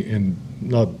somebody and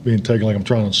not being taken like I'm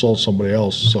trying to insult somebody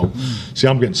else. So, see,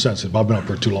 I'm getting sensitive. I've been up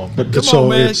here too long. But it's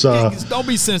don't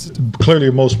be sensitive. Clearly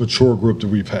the most mature group that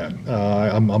we've had.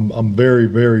 I'm very,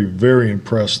 very, very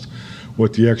impressed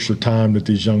with the extra time that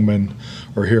these young men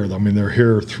are here. I mean, they're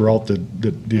here throughout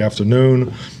the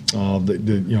afternoon.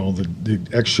 The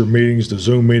extra meetings, the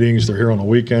Zoom meetings. They're here on the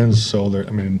weekends. So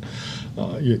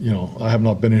I have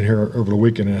not been in here over the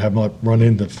weekend and have not run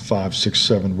into 5, 6,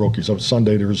 7 rookies. On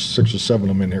Sunday, there's 6 or 7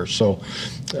 of them in here. So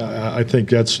I think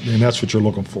that's what you're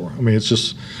looking for. I mean, it's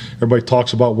just everybody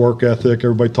talks about work ethic.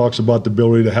 Everybody talks about the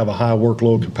ability to have a high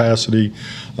workload capacity.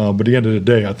 But at the end of the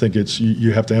day, I think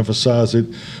you have to emphasize it,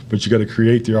 but you got to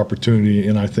create the opportunity.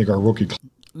 And I think our rookie.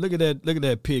 Look at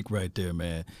that pick right there,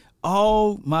 man.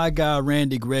 All my guy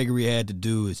Randy Gregory had to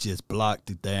do is just block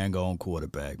the dang on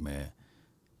quarterback, man.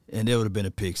 And there would have been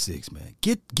a pick 6, man.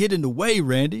 Get in the way,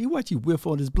 Randy. You watch you whiff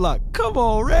on his block. Come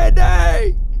on,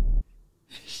 Randy.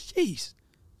 Jeez.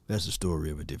 That's the story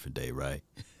of a different day, right?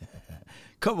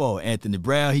 Come on, Anthony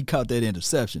Brown. He caught that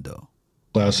interception, though.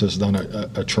 Class has done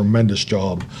a tremendous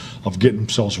job of getting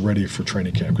themselves ready for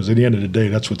training camp, because at the end of the day,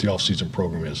 that's what the off-season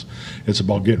program is. It's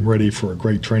about getting ready for a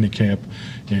great training camp,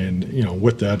 and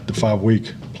with that, the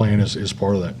 5-week plan is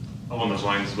part of that. Along those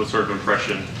lines, what sort of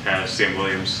impression has Sam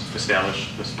Williams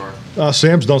established thus far?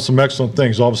 Sam's done some excellent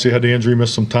things. Obviously had the injury,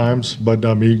 missed some times, but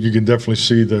you can definitely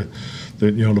see the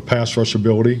the pass rush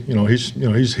ability.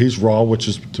 He's raw, which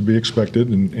is to be expected,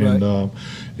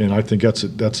 and I think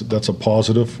that's a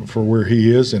positive for where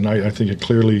he is, and I think it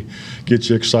clearly gets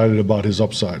you excited about his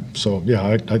upside. So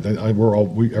yeah,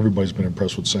 everybody's been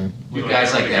impressed with Sam. With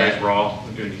guys like that, he's raw.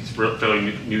 He's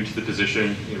fairly new to the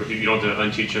position. You don't have to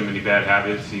unteach him any bad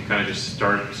habits. You kind of just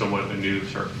start somewhat anew,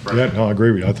 start fresh. Yeah, no, I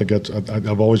agree with you. I think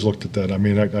I've always looked at that. I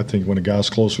mean, I think when a guy's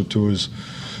closer to his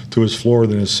floor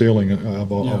than his ceiling,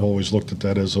 I've always looked at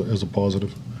that as a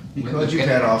positive. Because you've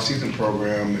had an off-season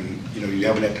program and you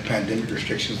haven't had the pandemic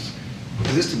restrictions,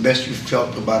 is this the best you've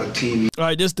felt about a team? All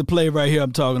right, this is the play right here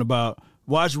I'm talking about.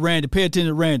 Watch Randy. Pay attention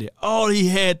to Randy. All he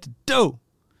had to do,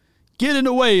 get in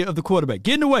the way of the quarterback.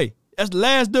 Get in the way. That's the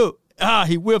last do.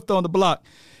 He whiffed on the block.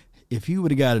 If he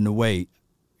would have got in the way,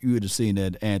 you would have seen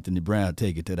that Anthony Brown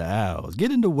take it to the Owls.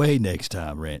 Get in the way next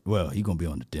time, Randy. Well, he's going to be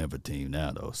on the Denver team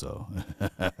now, though, so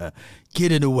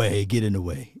get in the way. Get in the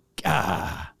way.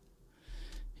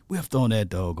 Whiffed on that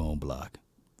doggone block.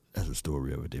 That's a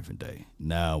story of a different day.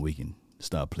 Now we can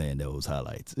start playing those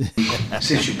highlights.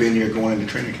 Since you've been here going into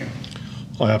training camp?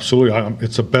 Oh, absolutely.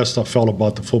 It's the best I felt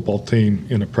about the football team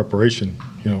in the preparation,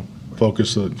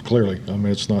 focus clearly. I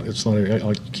mean, it's not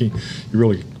you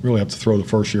really have to throw the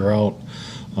first year out,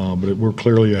 but we're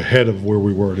clearly ahead of where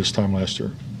we were this time last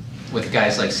year. With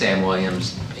guys like Sam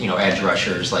Williams, edge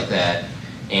rushers like that,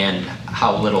 and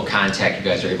how little contact you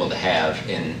guys are able to have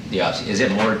in the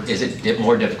offseason, is it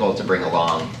more difficult to bring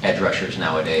along edge rushers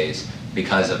nowadays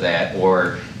because of that,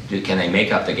 or can they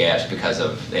make up the gaps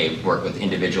because they work with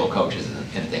individual coaches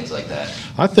and things like that?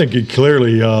 I think it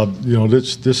clearly,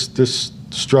 this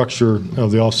structure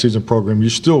of the off-season program, you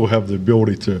still have the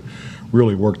ability to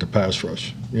really work the pass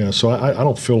rush. Yeah, so I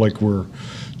don't feel like we're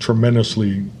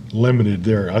tremendously limited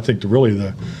there. I think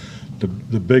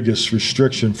the biggest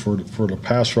restriction for the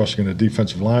pass rushing and the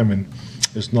defensive lineman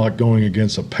is not going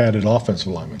against a padded offensive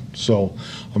lineman. So,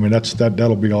 I mean,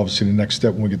 that'll be obviously the next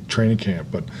step when we get to training camp.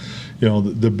 But,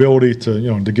 the ability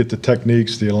to get the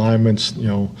techniques, the alignments,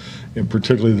 and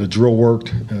particularly the drill work,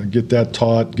 get that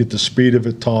taught, get the speed of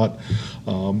it taught,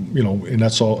 and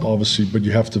that's all obviously. But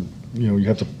you have to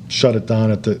shut it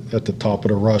down at the top of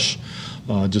the rush.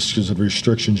 Just because of the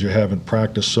restrictions you have in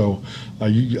practice. So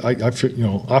I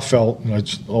felt, and I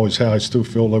always have, I still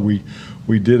feel like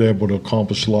we did able to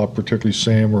accomplish a lot, particularly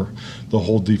Sam or the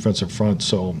whole defensive front.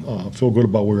 So I feel good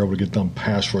about what we were able to get done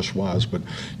pass rush wise. But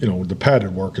the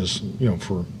padded work is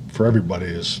for everybody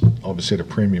is obviously at a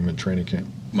premium in training camp.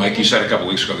 Mike, you said a couple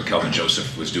weeks ago that Kelvin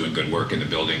Joseph was doing good work in the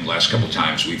building. Last couple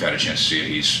times we've had a chance to see it.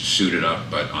 He's suited up,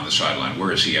 but on the sideline,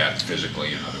 where is he at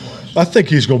physically and otherwise? I think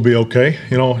he's going to be okay.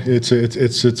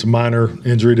 It's a minor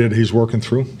injury that he's working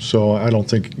through. So I don't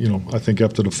think, I think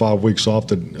after the 5 weeks off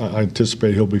that I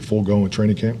anticipate he'll be full go in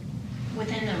training camp.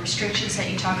 Within the restrictions that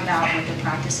you talk about with the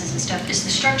practices and stuff, is the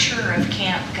structure of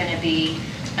camp going to be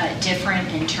different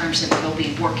in terms of they'll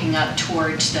be working up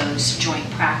towards those joint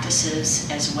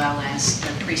practices as well as the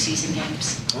preseason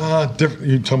games?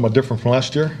 You talking about different from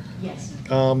last year? Yes.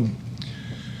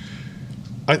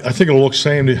 I think it'll look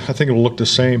same. I think it'll look the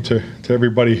same to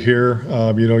everybody here.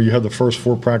 You have the first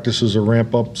 4 practices a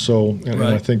ramp up. So, and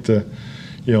I think the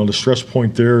stress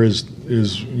point there is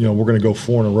we're going to go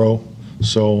 4 in a row.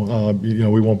 So,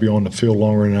 we won't be on the field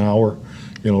longer than an hour.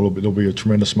 There'll be a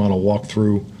tremendous amount of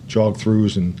jog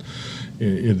throughs, and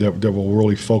that will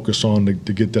really focus on to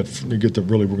get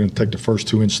really. We're going to take the first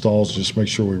 2 installs, just make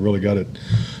sure we really got it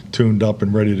tuned up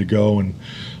and ready to go, and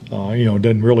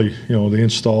then really the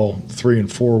install 3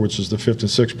 and 4, which is the 5th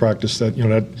and 6th practice.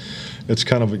 It's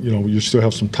kind of you still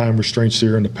have some time restraints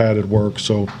here in the padded work.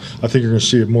 So I think you're going to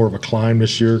see it more of a climb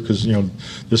this year because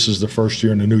this is the first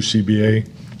year in the new CBA,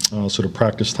 so the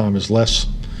practice time is less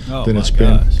than it's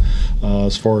been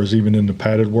as far as even in the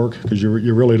padded work, because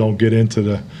you really don't get into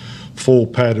the full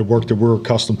padded work that we're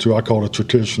accustomed to. I call it a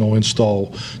traditional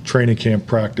install training camp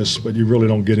practice, but you really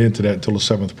don't get into that until the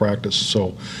 7th practice.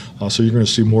 So you're going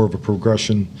to see more of a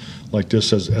progression like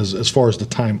this as far as the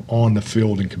time on the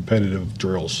field in competitive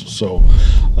drills. So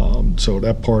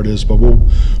that part is, but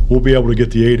we'll be able to get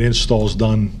the 8 installs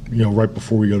done, right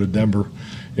before we go to Denver.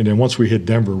 And then once we hit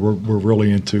Denver, we're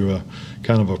really into a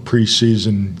kind of a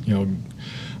preseason,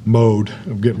 mode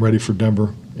of getting ready for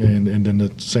Denver. And then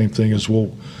the same thing is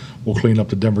we'll clean up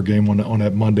the Denver game on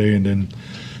that Monday, and then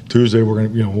Tuesday we're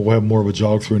gonna we'll have more of a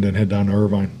jog through and then head down to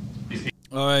Irvine.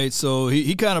 All right, so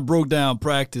he kind of broke down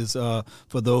practice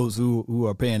for those who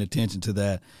are paying attention to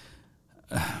that.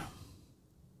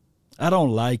 I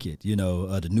don't like it,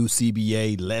 the new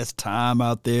CBA, less time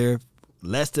out there,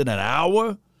 less than an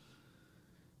hour.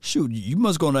 shoot, you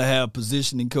must going to have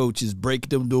positioning coaches break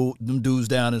them dudes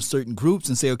down in certain groups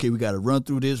and say, okay, we got to run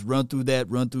through this, run through that,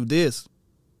 run through this.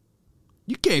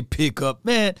 You can't pick up,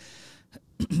 man.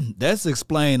 That's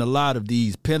explain a lot of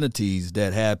these penalties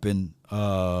that happened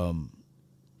a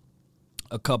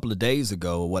couple of days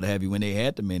ago or what have you when they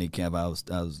had the mini camp. I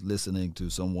was listening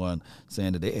to someone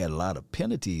saying that they had a lot of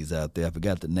penalties out there. I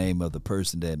forgot the name of the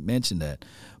person that mentioned that,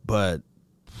 but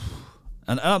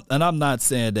and I'm not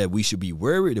saying that we should be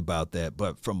worried about that,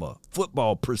 but from a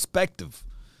football perspective,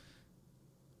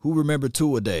 who remember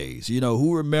two-a-days? You know,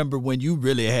 who remember when you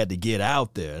really had to get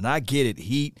out there? And I get it.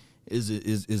 Heat is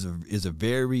a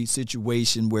very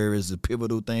situation where it's a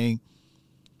pivotal thing.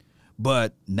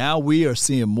 But now we are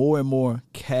seeing more and more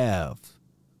calf,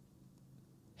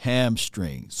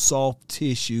 hamstring, soft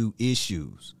tissue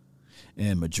issues.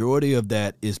 And majority of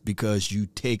that is because you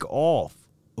take off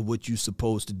of what you're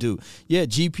supposed to do. Yeah,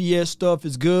 GPS stuff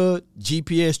is good.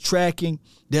 GPS tracking,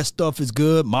 that stuff is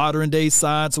good. Modern day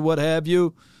science or what have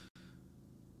you.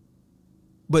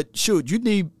 But shoot, you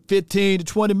need 15 to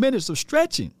 20 minutes of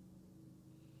stretching.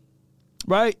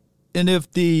 Right? And if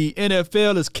the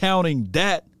NFL is counting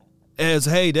that as,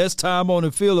 hey, that's time on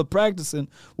the field of practicing,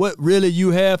 what really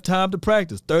you have time to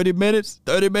practice? 30 minutes?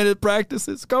 30-minute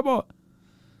practices? Come on.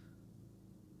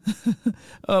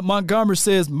 Montgomery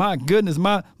says, my goodness,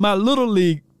 my little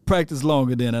league practice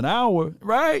longer than an hour,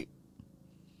 right?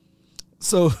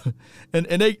 So, and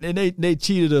they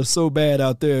cheated us so bad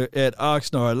out there at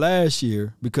Oxnard last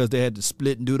year because they had to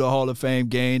split and do the Hall of Fame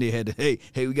game. They had to, hey,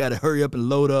 we got to hurry up and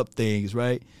load up things,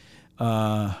 right?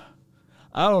 I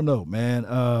don't know,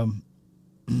 man.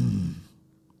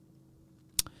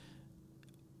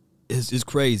 It's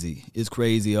crazy. It's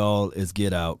crazy. All is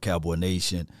get out, Cowboy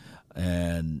Nation.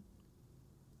 And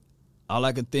all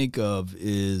I can think of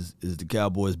is the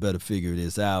Cowboys better figure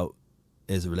this out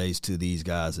as it relates to these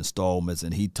guys' installments,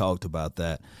 and he talked about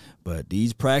that. But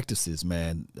these practices,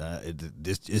 man,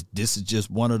 this is just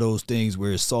one of those things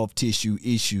where soft tissue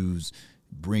issues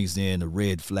brings in a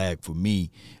red flag for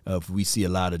me. If we see a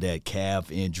lot of that,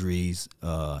 calf injuries,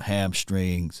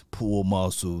 hamstrings, pull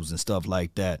muscles, and stuff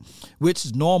like that, which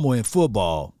is normal in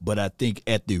football, but I think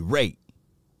at the rate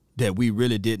that we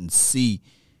really didn't see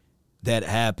that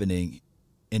happening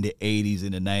in the 80s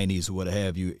and the 90s or what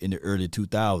have you in the early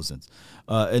 2000s.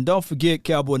 And don't forget,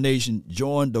 Cowboy Nation,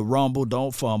 join the Rumble.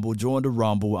 Don't fumble. Join the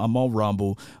Rumble. I'm on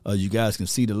Rumble. You guys can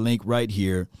see the link right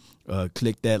here.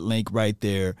 Click that link right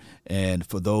there. And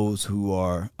for those who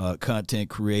are content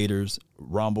creators,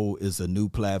 Rumble is a new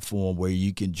platform where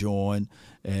you can join.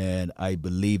 And I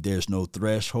believe there's no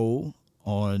threshold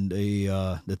on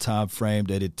the time frame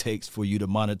that it takes for you to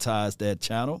monetize that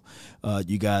channel.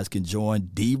 You guys can join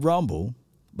the Rumble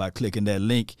by clicking that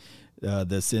link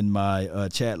that's in my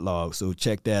chat log. So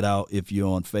check that out if you're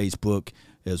on Facebook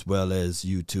as well as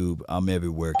YouTube. I'm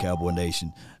everywhere, Cowboy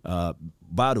Nation.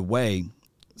 By the way,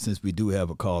 since we do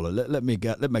have a caller, let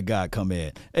my guy come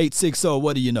in. 860,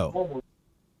 what do you know?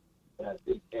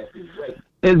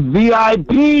 It's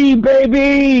VIP,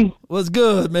 baby. What's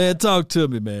good, man? Talk to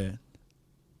me, man.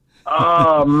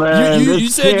 Oh man! You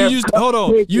said you used to, hold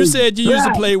on. You said you used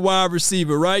to play wide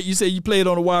receiver, right? You said you played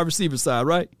on the wide receiver side,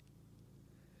 right?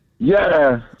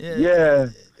 Yeah.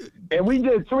 And we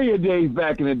did 3-a-days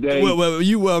back in the day. Well,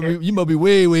 you must be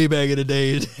way back in the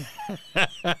days.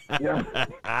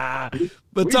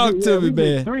 But talk to me,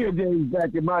 man. 3-a-days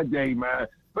back in my day, man.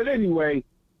 But anyway,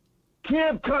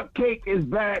 Camp Cupcake is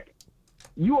back.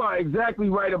 You are exactly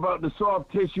right about the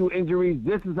soft tissue injuries.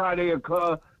 This is how they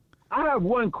occur. I have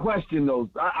one question, though.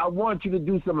 I want you to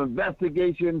do some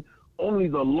investigation, only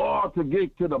the law to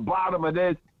get to the bottom of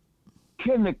this.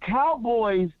 Can the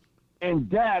Cowboys and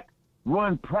Dak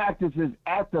run practices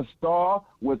at the Star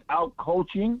without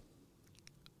coaching?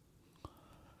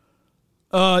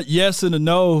 Yes and a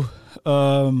no.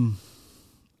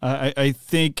 I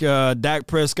think Dak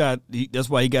Prescott, that's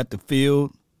why he got the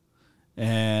field.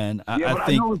 And I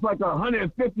think I know it's like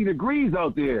 150 degrees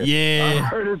out there. Yeah. I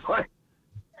heard it's like...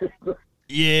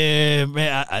 Yeah,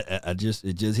 man, it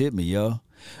just hit me, yo.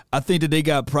 I think that they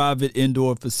got private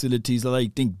indoor facilities. I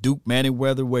think Duke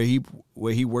Manyweather,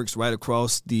 where he works right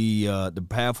across the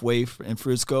pathway in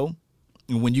Frisco.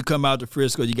 And when you come out to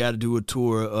Frisco, you got to do a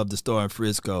tour of the Star in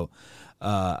Frisco.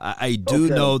 I do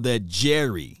know that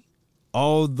Jerry,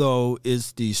 although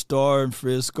it's the Star in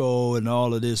Frisco and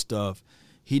all of this stuff,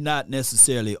 he not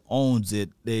necessarily owns it.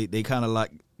 They kind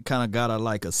of got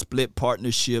a split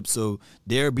partnership, so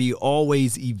there be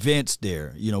always events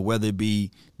there, whether it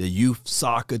be the youth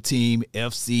soccer team,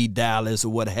 FC Dallas,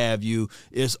 or what have you.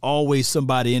 It's always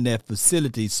somebody in that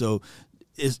facility, so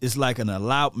it's like an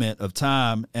allotment of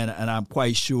time, and I'm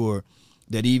quite sure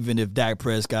that even if Dak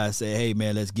Prescott say, hey,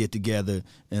 man, let's get together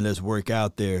and let's work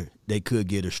out there, they could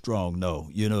get a strong no,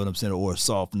 you know what I'm saying, or a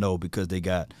soft no, because they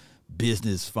got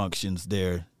business functions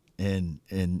there and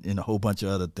a whole bunch of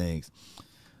other things.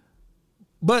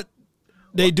 But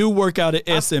they do work out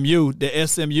at SMU. The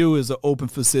SMU is an open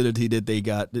facility that they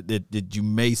got that you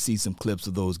may see some clips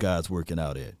of those guys working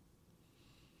out at.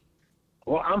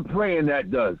 Well, I'm praying that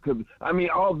does. 'Cause, I mean,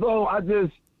 although I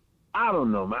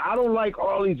don't know, man. I don't like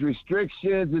all these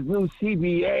restrictions, this new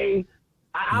CBA.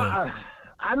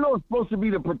 I know it's supposed to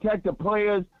be to protect the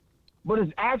players, but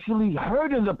it's actually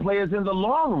hurting the players in the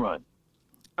long run.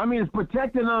 I mean, it's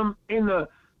protecting them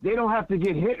they don't have to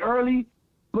get hit early,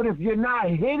 but if you're not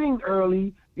hitting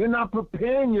early, you're not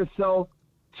preparing yourself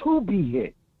to be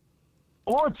hit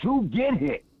or to get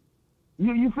hit.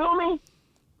 You feel me?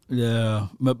 Yeah,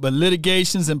 but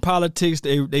litigations and politics,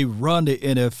 they run the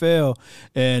NFL.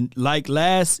 And like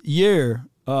last year,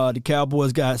 the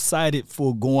Cowboys got cited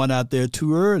for going out there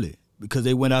too early because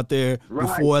they went out there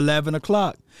before 11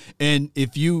 o'clock. And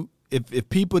if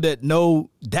people that know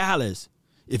Dallas,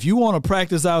 if you want to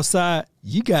practice outside,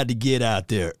 you got to get out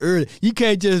there early. You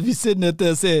can't just be sitting up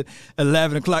there saying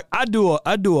 11 o'clock. I do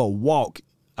a walk.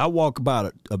 I walk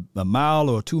about a mile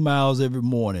or 2 miles every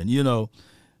morning, you know.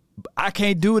 I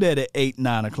can't do that at 8,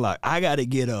 9 o'clock. I got to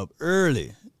get up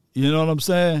early. You know what I'm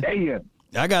saying?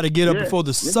 I got to get up before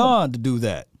the sun to do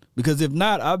that. Because if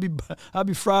not, I'll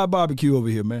be fried barbecue over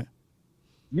here, man.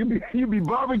 You be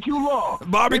barbecue law.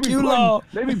 Barbecue law.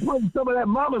 They be putting some of that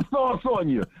mama sauce on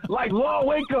you. Like, Law,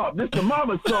 wake up. This the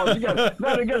mama sauce.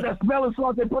 Now they got that smelling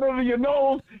sauce. They put it in your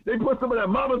nose. They put some of that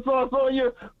mama sauce on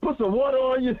you. Put some water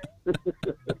on you.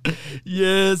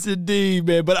 Yes, indeed,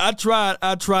 man. But I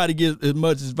try to get as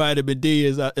much as vitamin D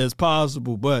as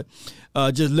possible. But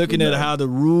just looking at how the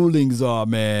rulings are,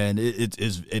 man,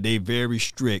 they very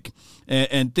strict.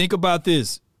 And think about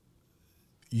this.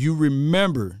 You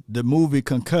remember the movie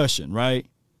Concussion, right?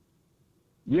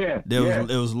 Yeah. There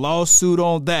was a lawsuit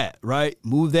on that, right?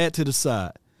 Move that to the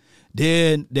side.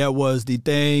 Then there was the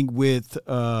thing with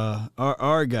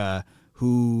our guy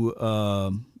who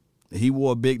he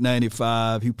wore a big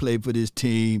 95. He played for this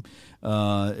team,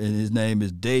 and his name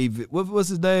is David. What's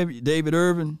his name? David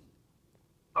Irvin.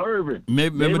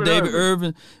 Remember David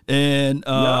Irvin and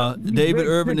David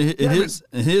Irvin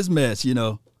and his mess, you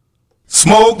know.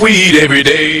 Smoke weed every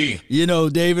day. You know,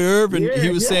 David Irvin, he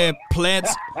was saying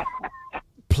plants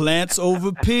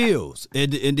over pills. In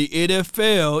the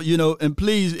NFL, you know, and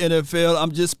please, NFL,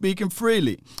 I'm just speaking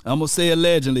freely. I'm going to say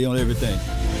allegedly on everything.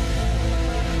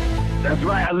 That's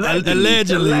right,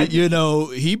 allegedly, you know,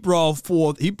 he brought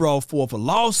forth a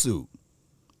lawsuit.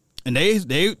 And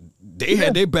they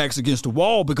had their backs against the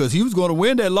wall because he was going to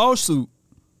win that lawsuit.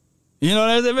 You know what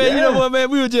I'm saying, man? You know what, man?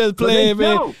 We were just playing,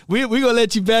 man. We gonna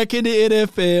let you back in the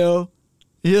NFL,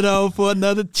 you know, for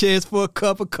another chance for a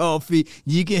cup of coffee.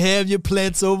 You can have your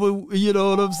plants over, you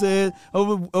know what I'm saying,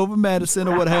 over Madison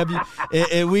or what have you,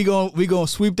 and we gonna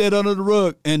sweep that under the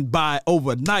rug. And by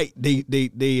overnight,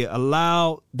 they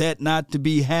allow that not to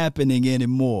be happening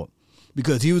anymore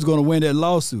because he was gonna win that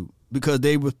lawsuit because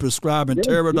they was prescribing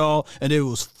Toradol and they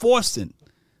was forcing,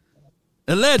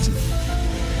 allegedly.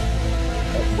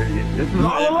 This is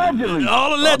all allegedly.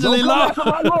 All allegedly,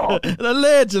 law.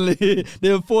 Allegedly,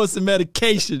 they were forcing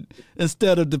medication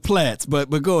instead of the plants. But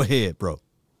go ahead, bro.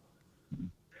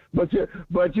 But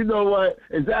you know what?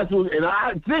 It's absolutely, and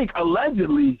I think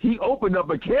allegedly he opened up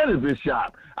a cannabis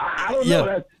shop. I don't know.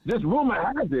 That this rumor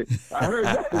has it. I heard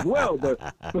that as well.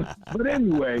 But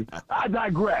anyway, I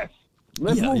digress.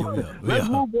 Let's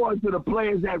move on to the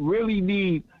players that really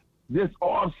need this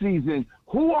off season.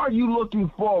 Who are you looking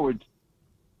forward to?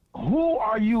 Who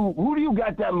do you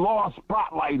got that lost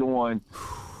spotlight on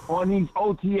these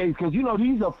OTAs? Because, you know,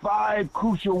 these are 5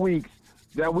 crucial weeks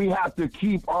that we have to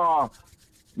keep our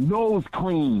nose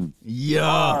clean.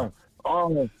 Yeah.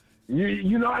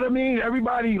 You know what I mean?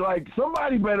 Everybody, like,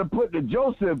 somebody better put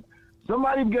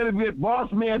somebody better get Boss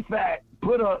Man Fat,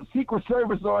 put a Secret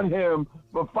Service on him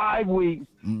for 5 weeks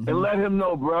and let him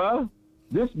know, bruh,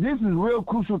 this is real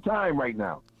crucial time right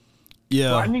now.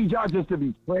 Yeah. So I need y'all just to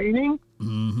be training,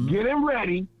 getting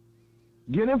ready,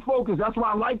 getting focused. That's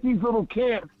why I like these little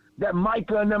camps that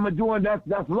Micah and them are doing.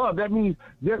 That's love. That means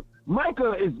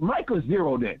Micah's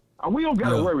zeroed in. And we don't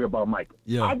got to worry about Micah.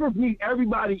 Yeah. I just need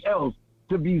everybody else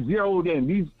to be zeroed in.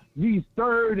 These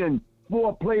 3rd and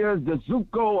 4th players, the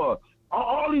Zuko,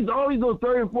 all these little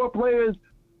 3rd and 4th players.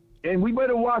 And we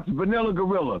better watch Vanilla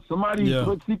Gorilla. Somebody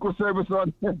put Secret Service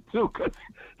on him too, because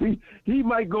he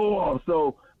might go off.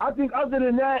 So I think other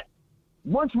than that,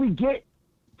 once we get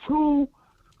to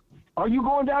Are you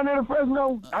going down there to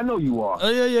Fresno? I know you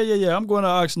are. Yeah. I'm going to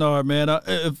Oxnard, man.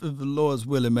 If the Lord's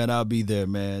willing, man, I'll be there,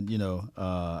 man.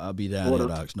 I'll be down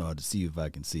there at Oxnard to see if I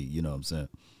can see. You know what I'm saying?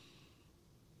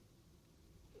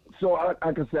 So,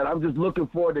 like I said, I'm just looking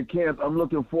forward to camp. I'm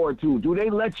looking forward to. Do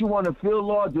they let you on the field,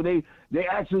 Lord? Do they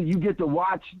actually, you get to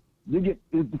watch? The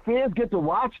fans get to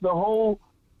watch the whole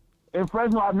in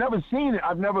Fresno? I've never seen it.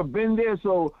 I've never been there.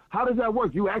 So how does that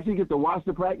work? You actually get to watch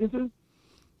the practices?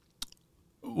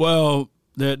 Well,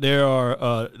 there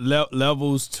are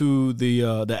levels to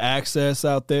the access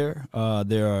out there.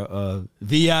 There are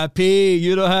VIP.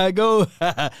 You know how it goes.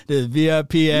 There's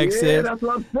VIP access. Yeah, that's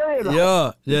what I'm saying.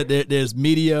 Yeah, there's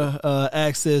media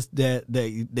access that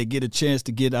they get a chance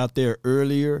to get out there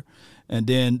earlier, and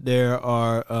then there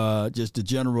are just the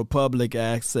general public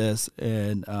access.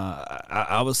 And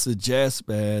I would suggest,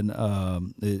 man,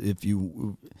 if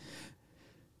you.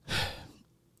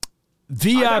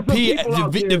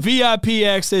 The VIP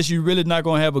access, you're really not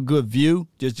going to have a good view.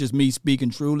 Just me speaking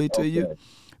truly to you.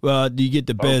 Well, you get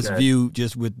the best view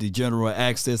just with the general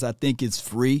access. I think it's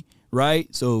free,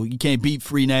 right? So you can't beat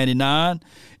free 99,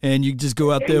 and you just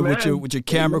go out there with your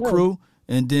camera crew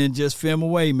and then just film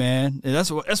away, man. And that's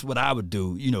what I would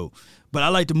do, But I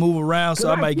like to move around,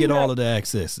 so I might get all of the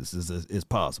accesses as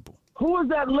possible. Who is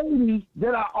that lady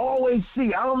that I always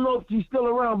see? I don't know if she's still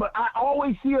around, but I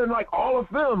always see her in like all the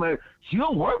film. And she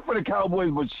don't work for the Cowboys,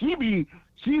 but she's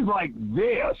like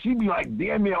there. She be like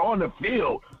damn near on the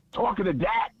field talking to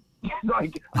Dak.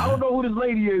 Like I don't know who this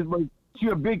lady is, but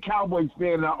she's a big Cowboys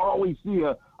fan, and I always see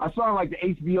her. I saw her like the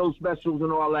HBO specials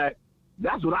and all that.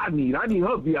 That's what I need. I need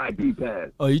her VIP pass.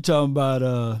 Oh, you talking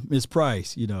about Miss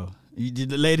Price? You did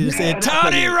the lady that said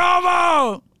Tony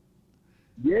Romo.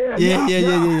 Yeah.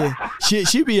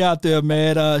 She be out there,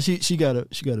 man. She got a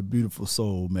beautiful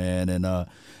soul, man, and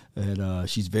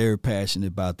she's very passionate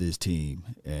about this team,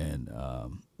 and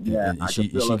she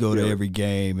go to every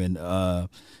game, and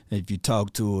if you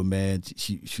talk to her, man,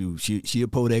 she'll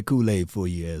pour that Kool-Aid for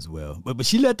you as well. But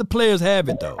she let the players have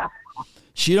it though.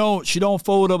 She don't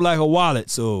fold up like a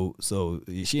wallet, so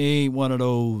she ain't one of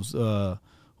those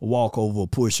walkover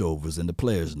pushovers, and the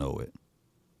players know it.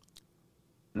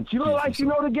 And she look like she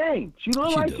know the game. She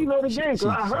look like she know the game because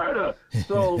I heard her.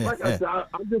 So, like I said,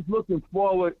 I'm just looking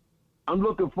forward. I'm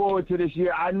looking forward to this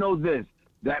year. I know that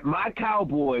my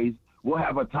Cowboys will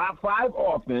have a top 5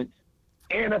 offense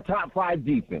and a top 5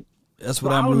 defense. That's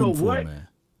what I'm rooting for, man.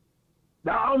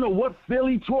 Now, I don't know what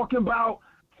Philly talking about.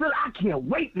 Philly, I can't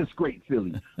wait to scrape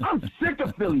Philly. I'm sick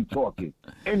of Philly talking.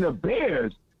 And the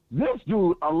Bears, this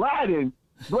dude, Aladdin,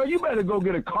 bro, you better go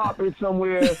get a carpet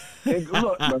somewhere. And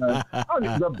look, man,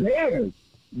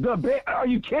 the Bears, are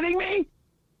you kidding me?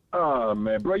 Oh,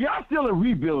 man, bro, y'all still in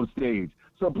rebuild stage.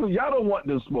 So, please, y'all don't want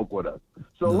to smoke with us.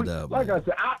 So, like I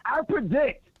said, I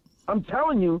predict, I'm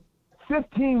telling you,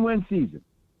 15-win season.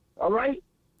 All right?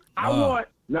 I want,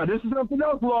 now this is something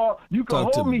else, Law. You can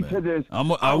hold me to this.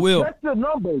 I will. Check the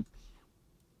numbers.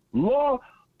 Law,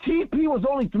 TP was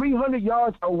only 300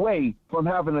 yards away from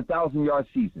having a 1,000-yard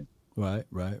season. Right.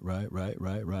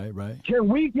 Can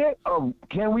we get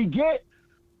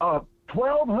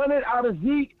 1,200 out of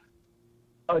Zeke,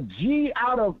 a G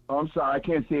out of? Oh, I'm sorry, I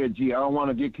can't say a G. I don't want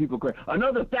to get people crazy.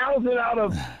 Another 1,000 out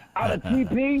of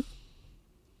TP.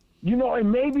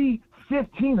 And maybe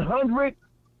 1,500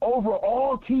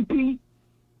 overall TP.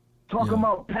 Talking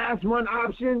about pass run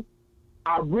option.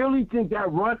 I really think that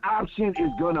run option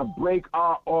is gonna break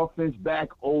our offense back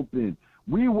open.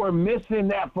 We were missing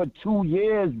that for 2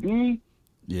 years, B.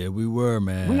 Yeah, we were,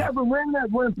 man. We haven't ran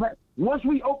that run back. Once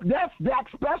we open, that's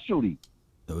Dak's specialty.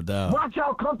 No doubt. Watch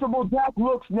how comfortable Dak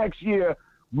looks next year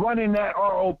running that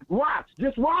RO.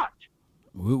 Just watch.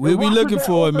 We'll be looking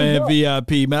for it, man,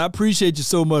 VIP. Man, I appreciate you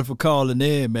so much for calling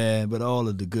in, man, with all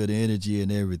of the good energy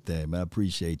and everything, man. I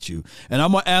appreciate you. And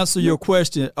I'm going to answer your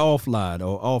question offline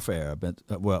or off air.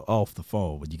 Well, off the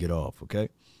phone when you get off, okay?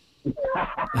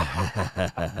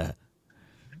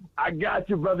 I got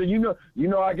you, brother. You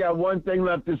know, I got one thing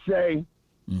left to say.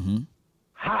 Mm-hmm.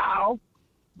 How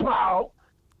about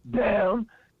them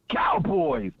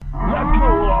Cowboys? Let's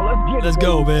go, Let's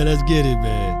go, man. Let's get it,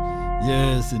 man.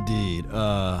 Yes, indeed.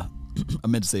 I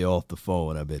meant to say off the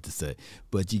phone, I meant to say.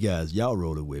 But you guys, y'all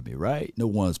rolling with me, right? No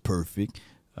one's perfect.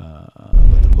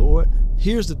 But the Lord.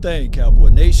 Here's the thing, Cowboy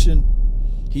Nation.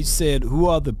 He said, who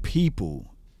are the people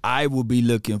I will be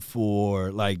looking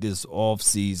for like this off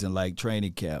season, like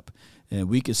training camp? And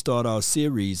we can start our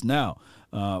series now.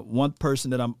 One person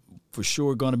that I'm for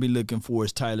sure going to be looking for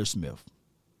is Tyler Smith.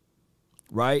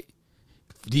 Right?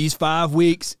 These 5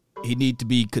 weeks, He need to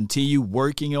be continue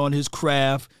working on his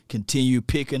craft, continue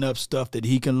picking up stuff that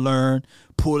he can learn,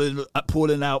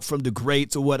 pulling out from the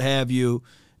greats or what have you,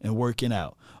 and working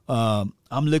out. I'm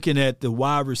looking at the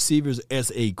wide receivers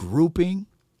as a grouping.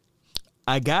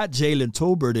 I got Jalen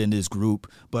Tolbert in this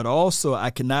group, but also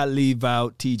I cannot leave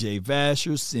out T.J.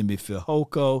 Vasher, Simi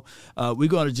Fehoko. We're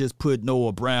going to just put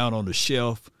Noah Brown on the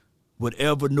shelf.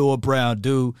 Whatever Noah Brown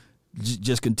do,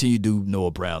 just continue to do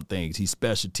Noah Brown things. He's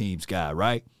special teams guy,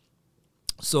 right?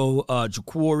 So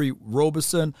Jaquari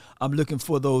Roberson, I'm looking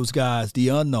for those guys, the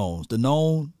unknowns, the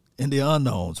known and the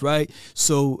unknowns, right?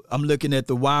 So I'm looking at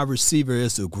the wide receiver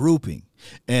as a grouping.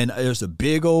 And there's a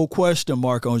big old question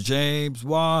mark on James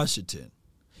Washington.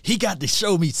 He got to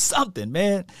show me something,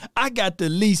 man. I got to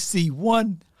at least see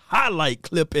one highlight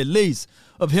clip at least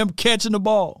of him catching the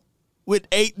ball with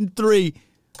 8 and 3,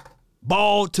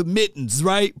 ball to mittens,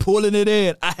 right? Pulling it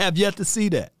in. I have yet to see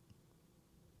that.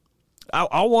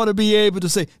 I want to be able to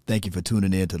say, thank you for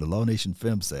tuning in to the Law Nation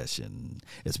Film Session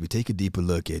as we take a deeper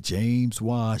look at James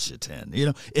Washington,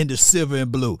 in the silver and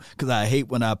blue. Because I hate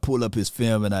when I pull up his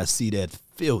film and I see that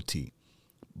filthy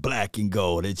black and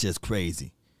gold. It's just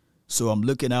crazy. So I'm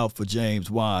looking out for James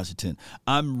Washington.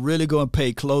 I'm really going to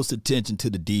pay close attention to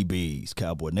the DBs,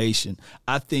 Cowboy Nation.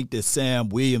 I think that Sam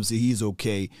Williams, he's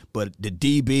okay. But the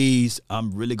DBs,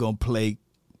 I'm really going to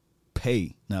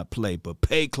pay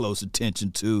close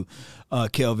attention to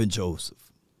Kelvin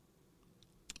Joseph.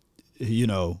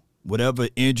 Whatever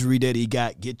injury that he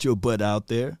got, get your butt out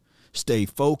there. Stay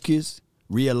focused.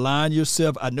 Realign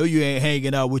yourself. I know you ain't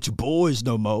hanging out with your boys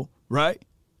no more, right?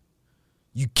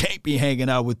 You can't be hanging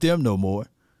out with them no more.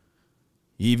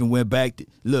 He even went back and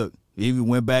look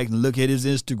at his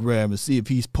Instagram and see if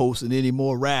he's posting any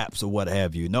more raps or what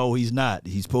have you. No, he's not.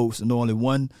 He's posting only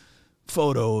one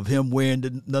photo of him wearing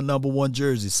the number 1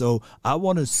 jersey. So I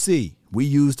want to see. We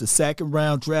used the 2nd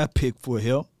round draft pick for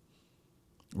him,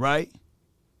 right?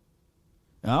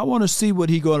 And I want to see what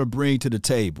he's going to bring to the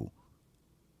table.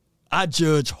 I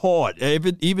judge hard.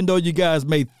 Even though you guys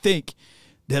may think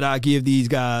that I give these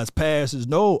guys passes,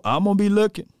 no, I'm going to be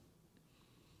looking.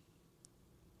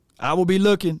 I will be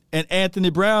looking. And Anthony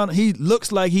Brown, he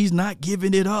looks like he's not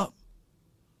giving it up.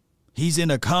 He's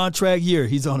in a contract year.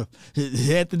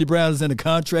 Anthony Brown is in a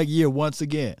contract year once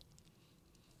again.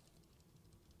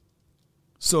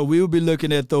 So we will be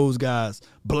looking at those guys.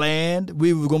 Bland,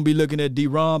 we were going to be looking at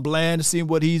DeRon Bland to see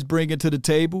what he's bringing to the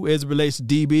table as it relates to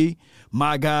DB.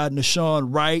 My guy,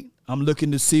 Nashawn Wright, I'm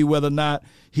looking to see whether or not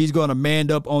he's going to man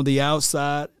up on the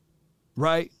outside,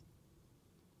 right?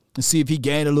 And see if he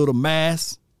gained a little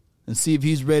mass and see if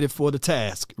he's ready for the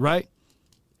task, right?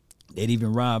 They'd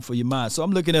even rhyme for your mind. So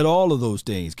I'm looking at all of those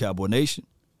things, Cowboy Nation.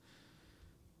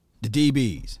 The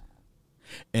DBs.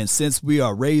 And since we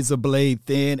are razor blade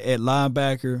thin at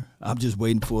linebacker, I'm just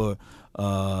waiting for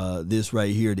this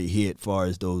right here to hit as far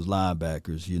as those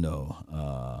linebackers,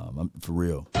 for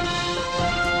real.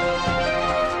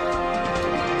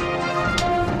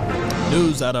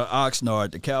 News out of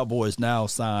Oxnard, the Cowboys now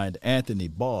signed Anthony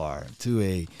Barr to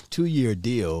a 2-year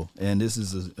deal, and this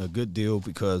is a good deal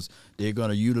because they're going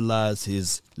to utilize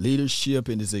his leadership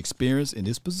and his experience in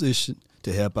this position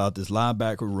to help out this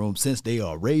linebacker room. Since they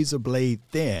are razor blade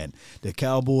thin, the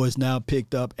Cowboys now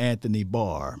picked up Anthony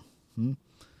Barr.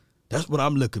 That's what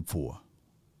I'm looking for.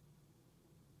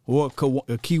 Or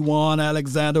Kewan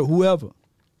Alexander, whoever.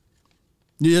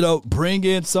 Bring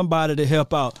in somebody to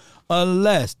help out.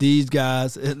 Unless these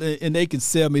guys, and they can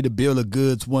sell me the bill of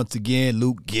goods once again,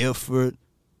 Luke Gifford,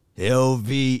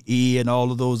 LVE, and all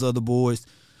of those other boys.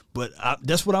 But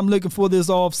that's what I'm looking for this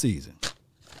offseason.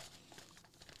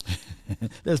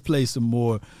 Let's play some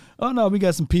more. Oh, no, we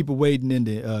got some people waiting in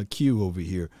the queue over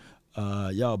here.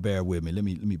 Y'all bear with me. Let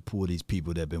me pull these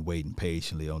people that have been waiting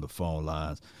patiently on the phone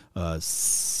lines.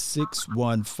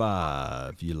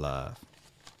 615, you live.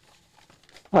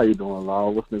 How you doing, Law?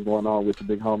 What's been going on with your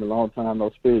big homie? Long time no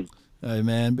speak. Hey,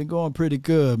 man, been going pretty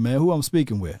good, man. Who I'm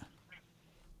speaking with?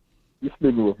 You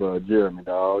speaking with Jeremy,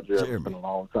 dog. Jeremy. It's been a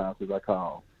long time since I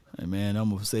called. Hey, man,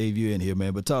 I'm going to save you in here,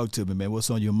 man. But talk to me, man. What's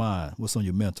on your mind? What's on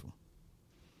your mental?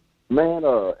 Man,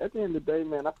 at the end of the day,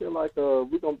 man, I feel like we're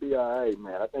going to be all right,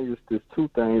 man. I think it's just 2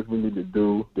 things we need to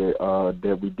do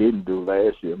that we didn't do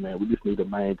last year, man. We just need to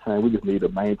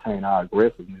maintain our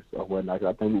aggressiveness or whatnot.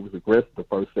 I think we was aggressive the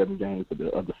first 7 games of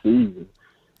the season.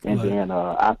 And then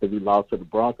after we lost to the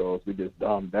Broncos, we just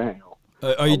dumbed down.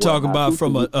 Are you talking about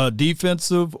from a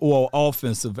defensive or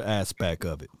offensive aspect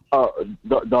of it?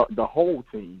 The whole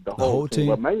team. The whole team?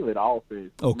 But mainly the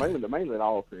offense. Okay. Mainly the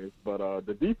offense. But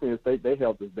the defense, they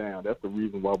helped us down. That's the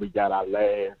reason why we got our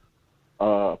last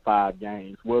 5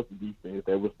 games was the defense.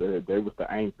 They was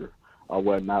the anchor. or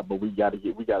whatnot. But we got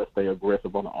to stay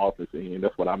aggressive on the offensive end.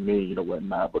 That's what I mean, or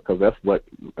whatnot, because that's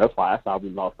how we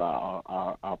lost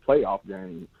our playoff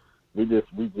game. We just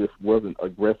wasn't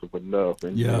aggressive enough,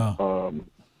 and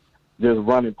just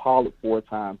running Pollard 4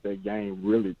 times that game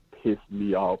really pissed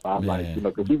me off.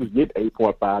 Because he was getting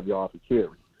 8.5 yards a carry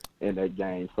in that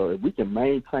game. So if we can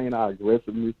maintain our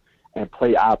aggressiveness and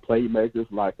play our playmakers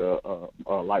like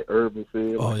like Irvin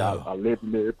said, our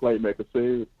legendary playmaker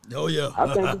said,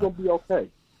 I think we're gonna be okay.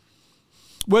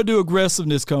 Where do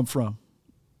aggressiveness come from?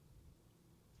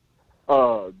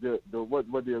 Where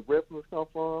the aggressiveness come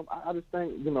from? I just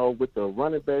think, with the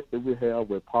running backs that we have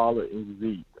with Pollard and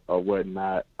Zeke or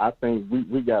whatnot, I think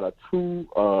we got a 2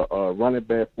 running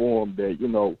back form that,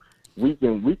 we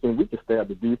can stab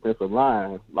the defensive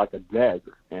line like a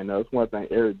dagger. And that's one thing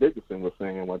Eric Dickerson was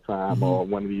saying one time on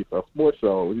one of these sports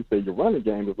shows. He said your running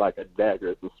game is like a dagger,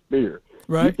 it's a spear.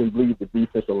 Right. You can bleed the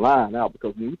defensive line out,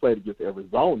 because when we played against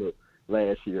Arizona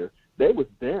last year, they was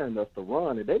daring us to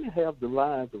run, and they didn't have the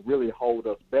line to really hold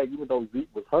us back. Even though Zeke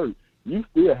was hurt, you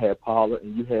still had Pollard,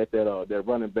 and you had that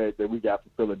running back that we got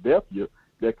from Philadelphia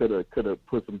that could have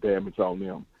put some damage on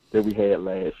them that we had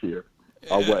last year.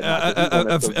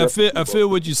 I feel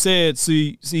what you said.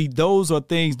 See, those are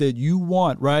things that you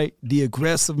want, right? The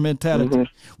aggressive mentality.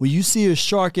 When you see a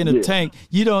shark in a tank,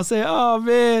 you don't say, "Oh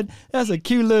man, that's a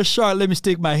cute little shark. Let me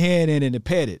stick my hand in it and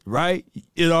pet it." Right?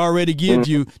 It already gives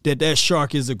you that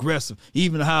shark is aggressive,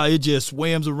 even how it just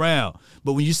swims around.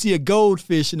 But when you see a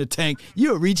goldfish in the tank,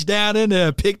 you'll reach down in there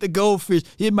and pick the goldfish.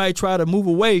 It might try to move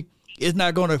away. It's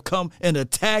not going to come and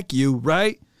attack you,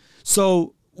 right?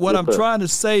 So what I'm trying to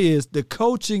say is the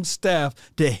coaching staff,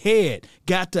 the head,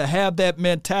 got to have that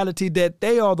mentality that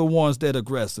they are the ones that are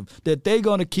aggressive, that they're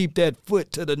going to keep that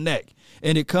foot to the neck.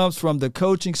 And it comes from the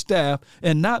coaching staff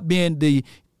and not being the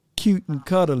cute and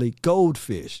cuddly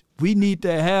goldfish. We need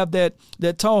to have that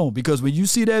tone, because when you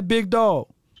see that big dog,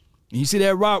 and you see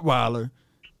that Rottweiler,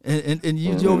 and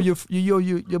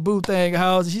your boo thing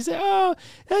house, she said, "Oh,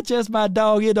 that's just my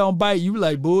dog. It don't bite." You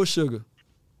like bull sugar.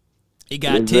 He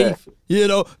got teeth,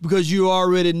 because you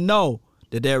already know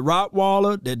that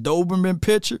Rottweiler, that Doberman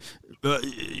picture,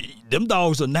 them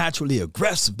dogs are naturally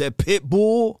aggressive. That pit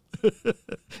bull,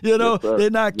 they're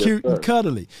not cute and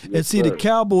cuddly. And see, the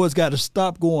Cowboys got to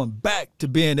stop going back to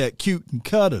being that cute and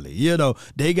cuddly.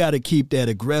 They got to keep that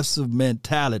aggressive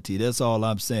mentality. That's all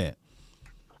I'm saying.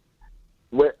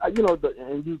 Well,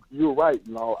 and you're right.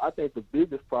 I think the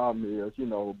biggest problem is,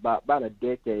 about a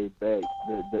decade back,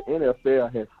 the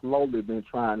NFL has slowly been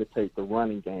trying to take the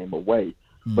running game away.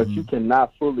 But you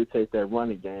cannot fully take that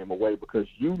running game away, because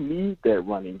you need that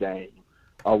running game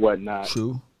or whatnot.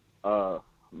 True.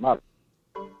 Caller,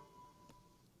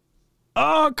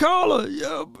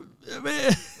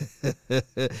 man.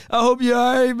 I hope you're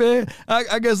all right, man.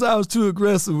 I guess I was too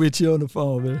aggressive with you on the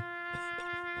phone, man.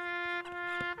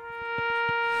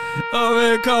 Oh,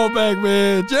 man, call back,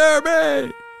 man.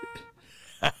 Jeremy!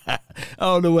 I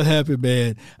don't know what happened,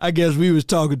 man. I guess we was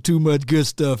talking too much good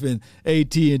stuff, and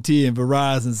AT&T and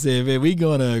Verizon said, man, we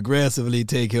going to aggressively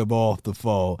take him off the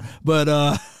phone. But,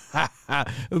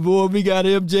 boy, we got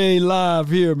MJ live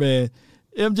here, man.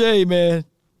 MJ, man,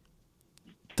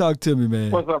 talk to me,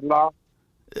 man. What's up, Law?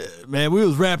 Man, we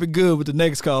was rapping good with the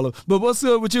next caller. But what's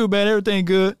up with you, man? Everything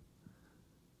good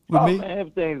with me? Man,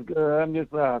 everything's good. I'm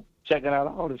just checking out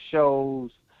all the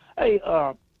shows. Hey,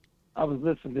 I was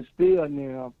listening to Steel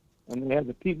now, and they had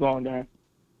the people on there,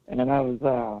 and I was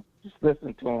just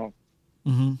listening to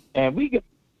them. And we get,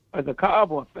 as a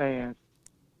Cowboy fans,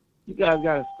 you guys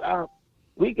got to stop.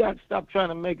 We got to stop trying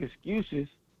to make excuses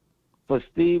for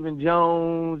Stephen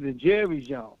Jones and Jerry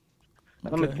Jones.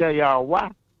 Okay. I'm going to tell y'all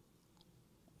why.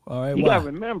 All right, you got to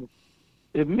remember,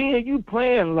 if me and you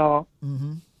playing, Law,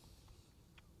 and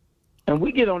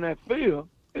we get on that field,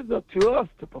 it's up to us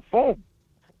to perform.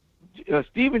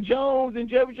 Stephen Jones and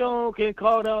Jerry Jones can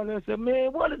call down there and say,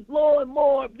 man, what is Lord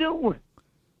Moore doing?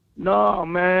 No,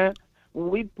 man. When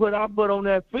we put our butt on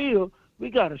that field, we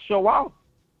got to show off.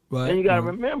 Right. And you got to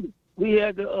remember, we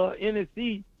had the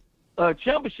NFC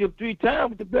championship 3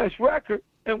 times with the best record,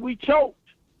 and we choked.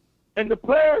 And the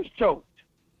players choked.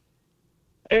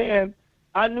 And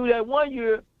I knew that one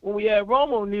year when we had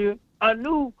Romo near, I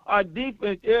knew our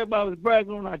defense, everybody was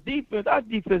bragging on our defense. Our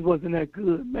defense wasn't that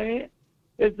good, man.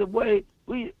 It's the way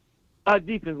our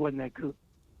defense wasn't that good.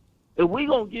 If we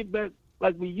going to get back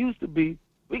like we used to be,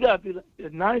 we got to be like the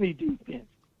 90 defense.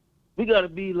 We got to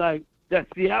be like that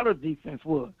Seattle defense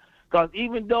was. Because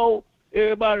even though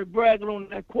everybody bragging on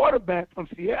that quarterback from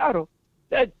Seattle,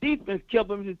 that defense kept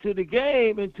him into the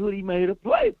game until he made a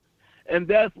play. And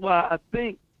that's why I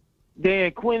think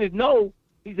Dan Quinn knows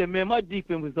He said, man, my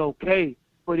defense was okay,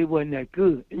 but it wasn't that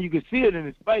good. And you could see it in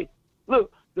his face.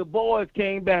 Look, the boys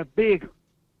came back big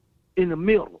in the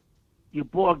middle. Your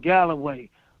boy Galloway,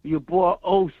 your boy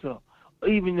Osa,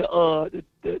 even the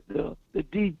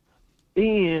deep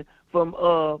end from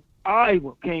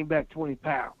Iowa came back 20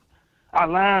 pounds. Our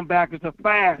linebackers are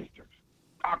faster.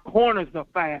 Our corners are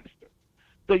faster.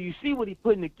 So you see what he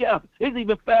putting together. It's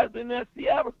even faster than that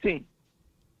Seattle team.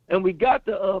 And we got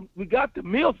the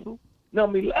Milsel,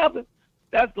 number 11.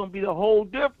 That's gonna be the whole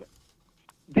difference.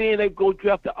 Then they go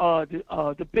draft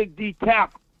the big D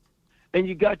tackle, and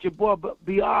you got your boy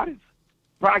Biotis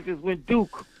practice with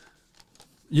Duke.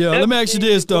 Yeah, let me ask you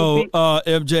this though,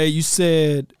 MJ. You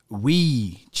said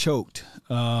we choked.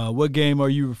 What game are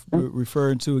you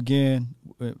referring to again,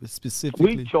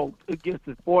 specifically? We choked against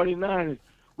the 49ers.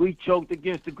 We choked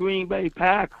against the Green Bay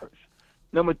Packers.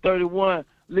 Number 31,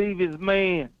 leave his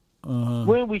man.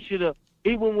 When we should have,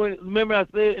 even when, remember I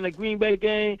said in the Green Bay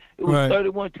game, it was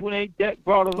 31-28. Dak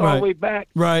brought us all the way back.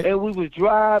 And we was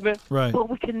driving. But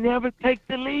we can never take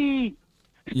the lead.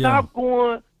 Stop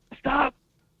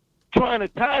trying to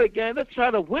tie the game. Let's try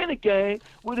to win a game.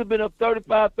 We'd have been up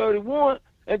 35-31,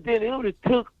 and then it would have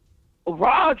took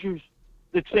Rodgers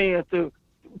the chance to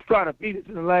try to beat us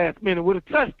in the last minute with a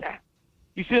touchdown.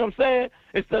 You see what I'm saying?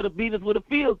 Instead of beating us with a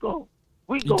field goal.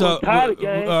 We go tie the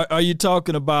game. Are you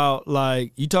talking about,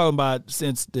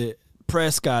 since the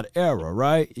Prescott era,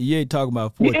 right? You ain't talking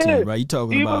about 14, right? You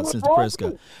talking about since the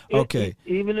Prescott. Okay.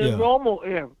 Even in the Romo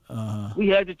era. We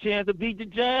had the chance to beat the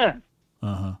Giants.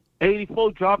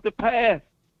 84 dropped the pass.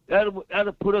 That'll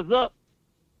put us up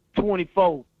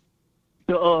 24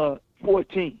 to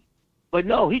 14. But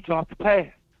no, he dropped the pass.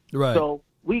 Right. So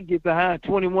we get behind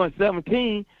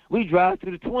 21-17. We drive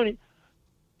to the 20.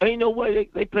 Ain't no way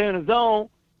they play in the zone.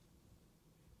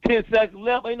 10 seconds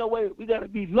left. Ain't no way. We got to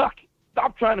be lucky.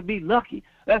 Stop trying to be lucky.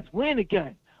 Let's win the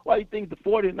game. Why do you think the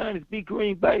 49ers beat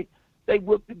Green Bay? They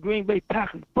whipped the Green Bay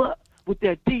Packers' butt with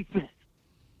their defense.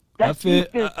 I feel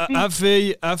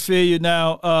you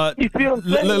now. You feel what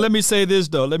I'm saying? Let me say this,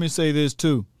 though. Let me say this,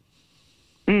 too.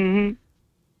 In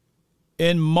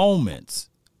moments,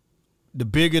 the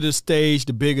bigger the stage,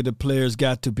 the bigger the players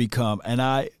got to become. And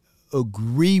I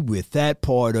agree with that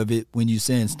part of it when you're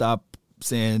saying stop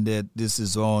saying that this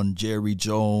is on Jerry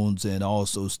Jones and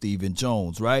also Stephen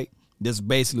Jones, right? That's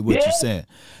basically what you're saying.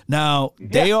 Now,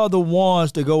 they are the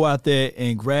ones to go out there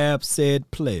and grab said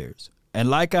players. And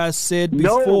like I said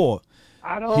before,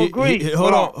 I don't agree.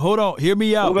 Hold on. Hear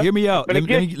me out. Let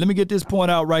me get this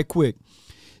point out right quick.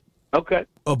 Okay.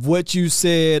 Of what you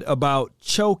said about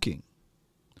choking.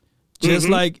 Just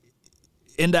like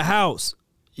in the house,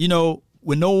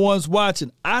 when no one's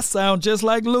watching, I sound just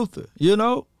like Luther,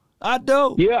 I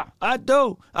do. Yeah. I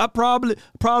do. I probably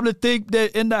think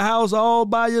that in the house all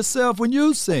by yourself when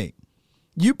you sing,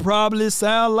 you probably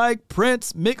sound like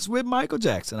Prince mixed with Michael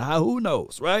Jackson. Who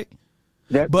knows, right?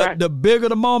 But the bigger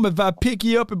the moment, if I pick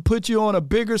you up and put you on a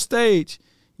bigger stage,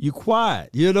 you quiet.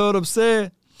 You know what I'm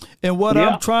saying? And what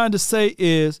I'm trying to say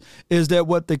is that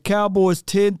what the Cowboys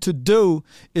tend to do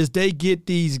is they get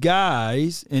these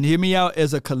guys, and hear me out,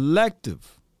 as a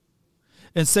collective,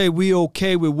 and say we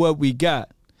okay with what we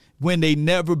got when they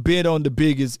never been on the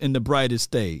biggest and the brightest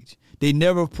stage. They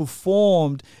never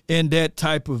performed in that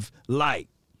type of light.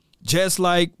 Just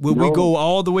like when we go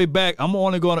all the way back, I'm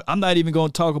not even going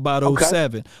to talk about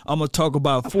 07. I'm going to talk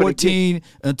about 14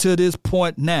 until this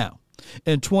point now.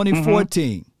 In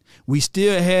 2014, we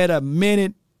still had a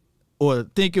minute, or I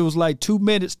think it was like 2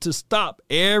 minutes, to stop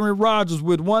Aaron Rodgers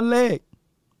with one leg.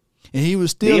 And he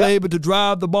was still able to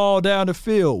drive the ball down the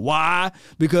field. Why?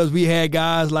 Because we had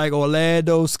guys like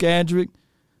Orlando Scandrick.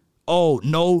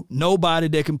 Nobody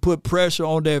that can put pressure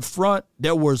on that front.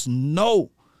 There was no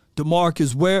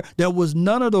DeMarcus Ware. There was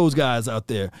none of those guys out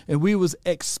there. And we was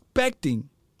expecting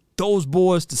those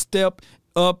boys to step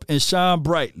up and shine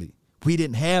brightly. We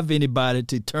didn't have anybody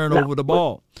to turn over the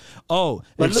ball.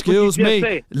 Excuse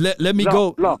me. Let me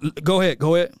go. Go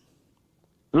ahead.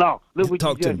 Law, look what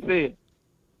you just said.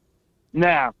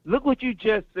 Now, look what you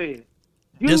just said.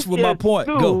 This was my point.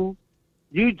 Go.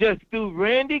 You just threw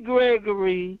Randy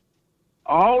Gregory,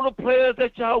 all the players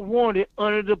that y'all wanted,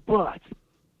 under the bus.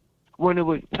 When it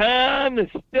was time to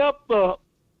step up,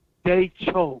 they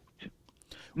choked.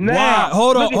 Now, why?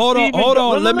 Hold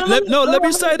on. Let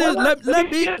me say this.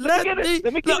 Let me.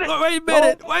 Wait a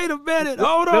minute.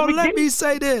 Hold on. Let me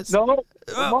say this.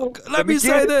 Let me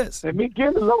say this. Let me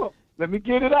get it, Lord. Let me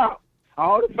get it out.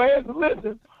 All the fans are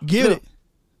listening. Get it.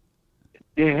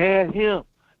 They had him.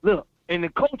 Look, and the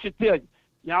coach will tell you,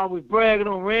 Y'all was bragging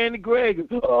on Randy Gregory.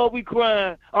 Oh, we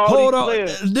crying. Hold on.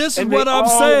 This is what I'm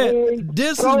saying.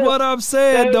 This is what I'm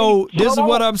saying, though. This is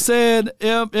what I'm saying,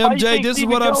 MJ. This is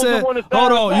what I'm saying.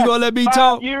 Hold on. You going to let me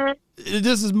talk?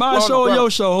 This is my show or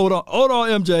your show. Hold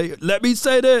on, MJ. Let me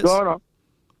say this. Hold on.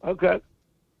 Okay.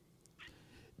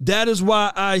 That is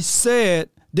why I said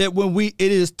that when it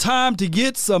is time to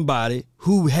get somebody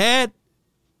who had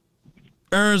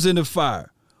irons in the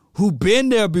fire, who been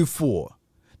there before,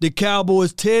 the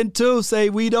Cowboys tend to say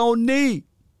we don't need.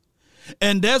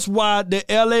 And that's why the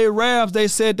L.A. Rams, they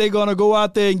said they're going to go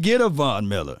out there and get a Von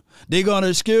Miller. They're going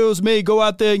to, go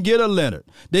out there and get a Leonard.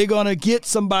 They're going to get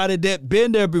somebody that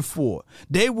been there before.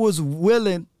 They was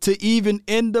willing to even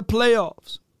end the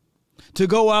playoffs to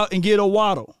go out and get a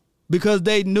Waddle because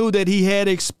they knew that he had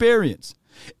experience.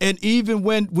 And even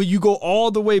when you go all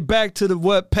the way back to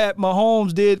what Pat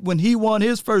Mahomes did when he won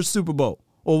his first Super Bowl,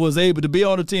 or was able to be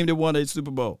on a team that won a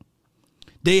Super Bowl.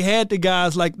 They had the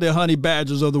guys like the Honey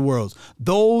Badgers of the world.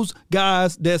 Those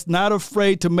guys that's not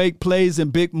afraid to make plays in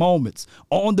big moments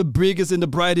on the biggest and the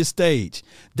brightest stage.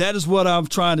 That is what I'm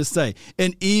trying to say.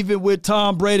 And even with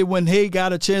Tom Brady, when he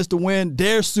got a chance to win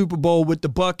their Super Bowl with the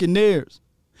Buccaneers,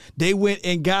 they went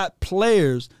and got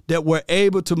players that were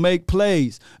able to make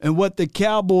plays. And what the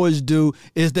Cowboys do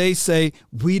is they say,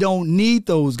 we don't need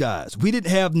those guys. We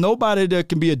didn't have nobody that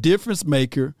can be a difference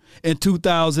maker in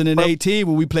 2018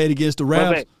 when we played against the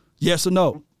Rams. Yes or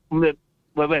no? Only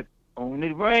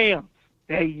the Rams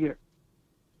that year.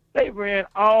 They ran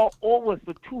all over us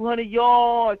for 200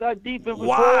 yards. Our defense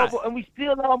was horrible, and we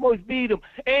still almost beat them.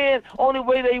 And only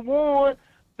way they won,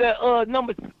 that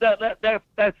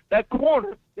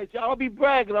corner that y'all be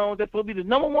bragging on, that's supposed to be the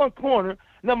number one corner,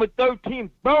 number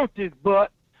 13 burnt his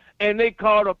butt, and they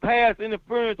called a pass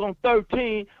interference on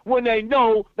 13 when they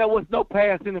know there was no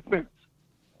pass interference.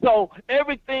 So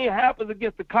everything happens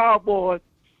against the Cowboys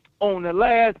on the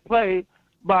last play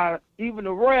by even the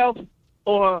refs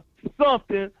or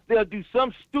something. They'll do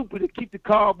something stupid to keep the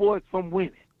Cowboys from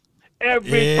winning.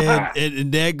 Every time.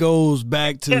 And that goes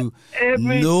back to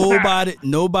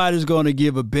nobody's going to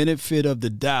give a benefit of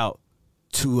the doubt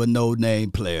to a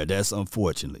no-name player. That's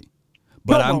unfortunately.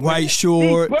 But I'm quite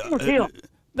sure.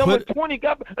 Number 20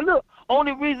 got. Look,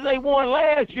 only reason they won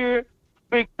last year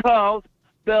because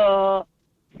the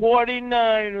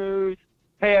 49ers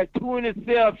had 2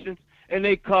 interceptions and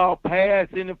they called pass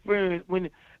interference.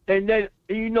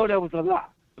 You know that was a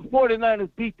lot. The 49ers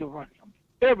beat the running.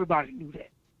 Everybody knew that.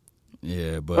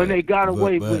 Yeah, but they got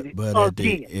away with it. But at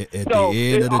the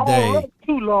end of the day,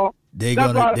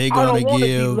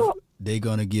 they're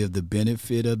gonna give the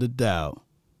benefit of the doubt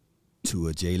to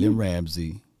a Jalen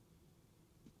Ramsey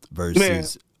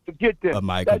versus a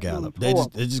Michael Gallup. They're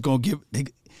just gonna give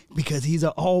because he's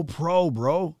an All-Pro,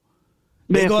 bro.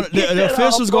 The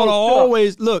officials gonna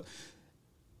always look.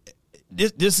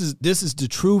 This is the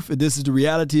truth, and this is the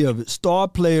reality of it. Star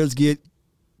players get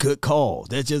good calls.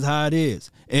 That's just how it is.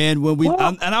 And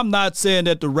I'm not saying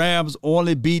that the Rams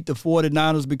only beat the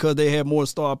 49ers because they had more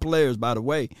star players, by the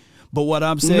way. But what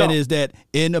I'm saying is that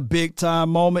in a big-time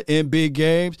moment, in big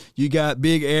games, you got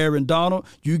big Aaron Donald.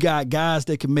 You got guys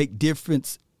that can make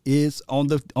differences on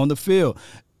the field.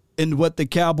 And what the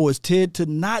Cowboys tend to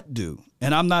not do,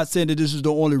 and I'm not saying that this is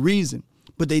the only reason,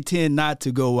 but they tend not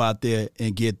to go out there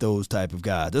and get those type of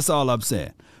guys. That's all I'm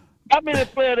saying. How many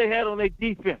players they had on their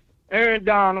defense? Aaron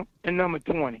Donald and number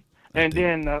 20. And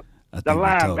then the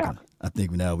linebacker. I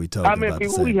think now we're talking about the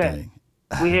same thing.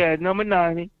 We had number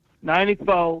 90,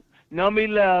 94, number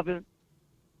 11,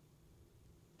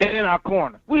 and in our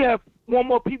corner. We have one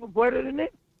more people better than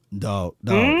that. Dog.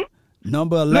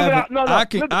 Number 11.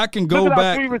 I can go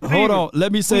back. Hold on.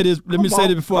 Let me say this. Let me say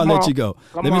this before I let you go.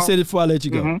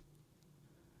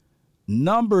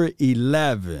 Number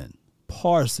 11,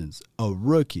 Parsons, a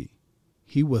rookie.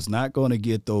 He was not going to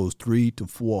get those 3 to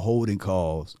 4 holding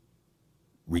calls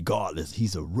regardless.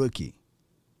 He's a rookie.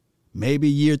 Maybe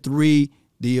year 3,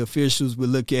 the officials will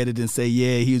look at it and say,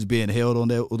 yeah, he was being held on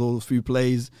those few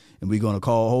plays, and we're going to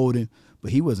call holding.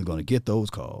 But he wasn't going to get those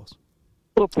calls.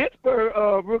 Well,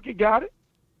 Pittsburgh rookie got it.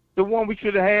 The one we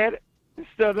should have had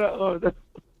instead of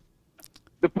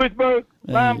the Pittsburgh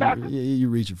linebacker. Yeah, you're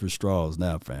reaching for straws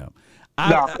now, fam.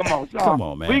 Come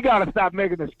on, man. We got to stop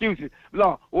making excuses.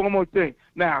 Law, one more thing.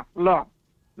 Now, Law,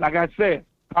 like I said,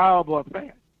 Cowboy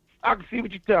fans, I can see what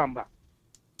you're talking about.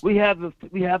 We have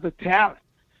the talent.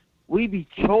 We be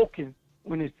choking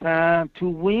when it's time to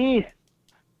win.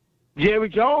 Jerry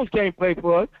Jones can't play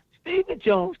for us. Stephen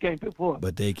Jones can't play for us.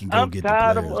 But they can go get the players,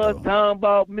 I'm tired of us talking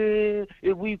about, man,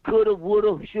 if we coulda,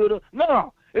 woulda, shoulda.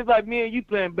 No, it's like me and you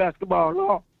playing basketball,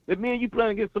 Law. If me and you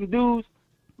playing against some dudes,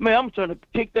 man, I'm trying to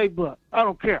kick their butt. I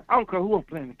don't care. I don't care who I'm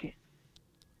playing against.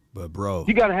 But bro,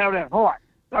 you got to have that heart.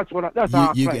 That's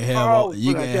how you I can play. have all,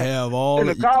 you can have all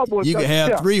you can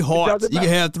have 3 hearts. You can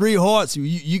have 3 hearts.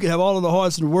 You can have all of the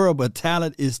hearts in the world, but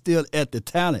talent is still at the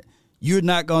talent. You're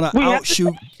not gonna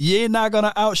outshoot. You're not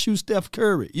gonna outshoot Steph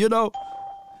Curry. You know.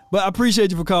 But I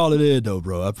appreciate you for calling in, though,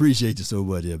 bro. I appreciate you so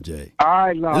much, MJ. All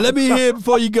right, Lord. Let me hear it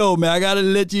before you go, man. I gotta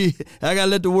let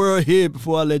the world hear it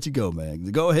before I let you go,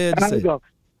 man. Go ahead and say. Go.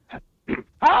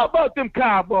 How about them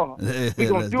Cowboys? We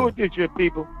gonna do it this year,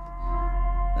 people.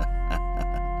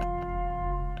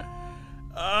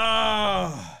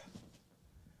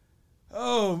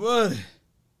 Oh, buddy.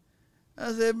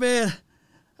 I said, man,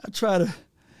 I try to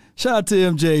shout out to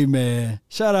MJ, man.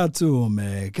 Shout out to him,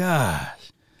 man. Gosh.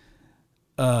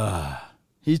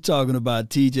 He's talking about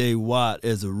TJ Watt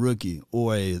as a rookie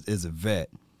or as a vet.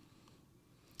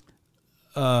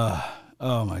 Oh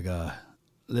my God.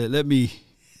 Let me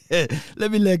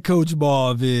let Coach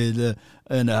Marv in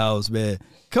the house, man.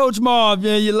 Coach Marv,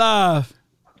 man, you live.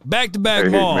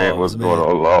 Back-to-back Marv. Man, what's going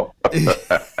on, Law?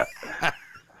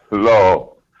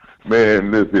 Law,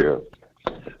 man, listen,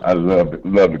 I love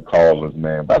the callers,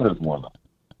 man, but I just want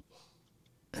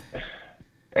to,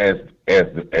 as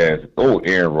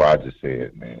Aaron Rodgers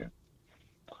said, man,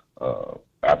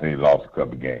 after he lost a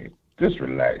couple games, just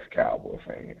relax, Cowboy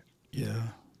fans. Yeah.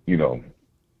 You know,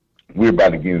 we're about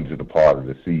to get into the part of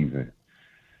the season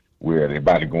where they're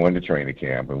about to go into training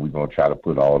camp, and we're going to try to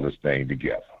put all this thing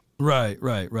together. Right.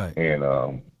 And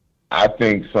I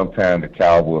think sometimes the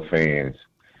Cowboy fans,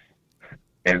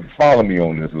 and follow me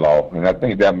on this, Law, and I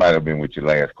think that might have been what your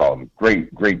last call.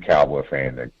 Great Cowboy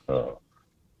fan. That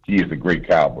he is a great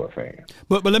Cowboy fan.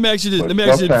 But let me ask you this. Let me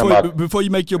ask you before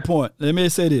you make your point. Let me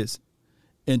say this.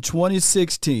 In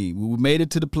 2016, when we made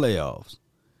it to the playoffs,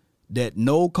 that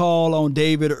no call on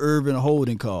David Irvin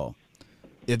holding call,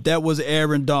 if that was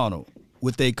Aaron Donald,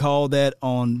 would they call that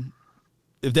on?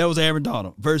 If that was Aaron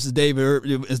Donald versus David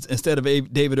Irvin, instead of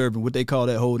David Irvin, would they call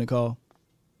that holding call?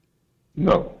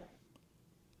 No.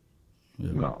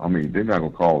 Yeah. No, I mean they're not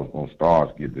gonna call on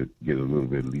Stars get a little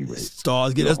bit of leeway.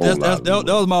 Stars get that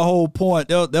was my whole point.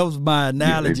 That was my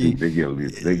analogy. Yeah, they get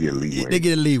leeway. They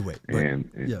get a leeway.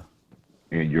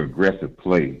 And your aggressive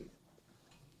play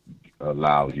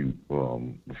allows you.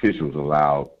 Officials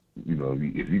allow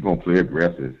if you're gonna play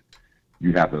aggressive,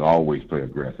 you have to always play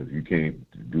aggressive. You can't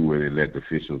do it and let the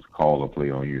officials call a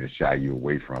play on you and shy you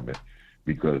away from it,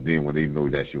 because then when they know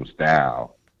that's your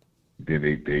style, then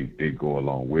they go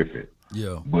along with it.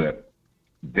 Yeah. But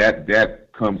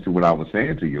that comes to what I was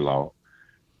saying to you, Law.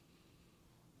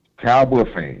 Cowboy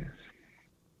fans,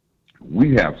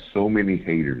 we have so many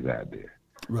haters out there.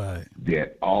 Right.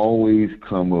 That always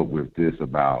come up with this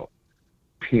about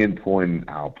pinpointing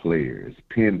our players,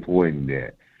 pinpointing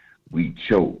that we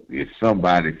choke. It's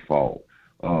somebody's fault.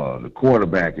 The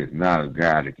quarterback is not a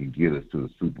guy that can get us to the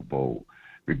Super Bowl,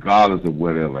 regardless of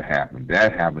whatever happened.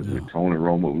 That happens with Tony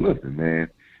Romo. Listen, man,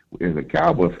 as a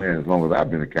Cowboy fan, as long as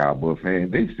I've been a Cowboy fan,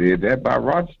 they said that by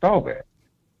Roger Staubach.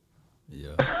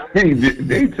 Yeah.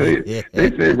 they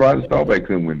said Roger Staubach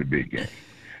couldn't win the big game.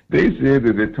 They said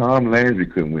that Tom Landry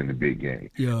couldn't win the big game.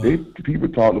 Yeah. People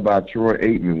talked about Troy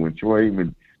Aikman when Troy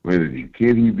Aikman, was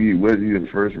he the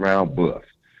first round bust?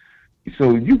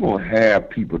 So you're going to have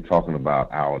people talking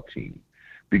about our team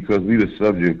because we're the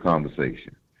subject of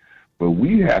conversation. But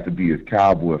we have to be as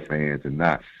Cowboy fans and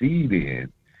not feed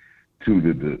in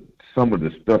to some of the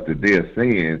stuff that they're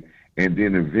saying, and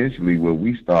then eventually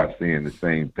we start saying the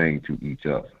same thing to each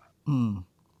other. Mm.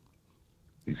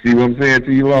 You see what I'm saying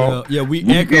to you, Law? Yeah, we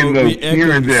end up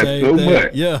hearing that so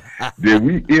much that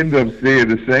we end up saying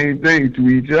the same thing to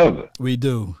each other. We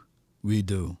do.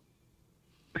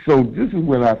 So this is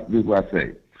what I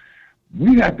say.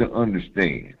 We have to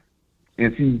understand,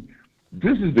 and see,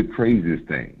 this is the craziest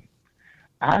thing.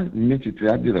 I mentioned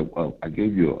I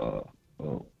gave you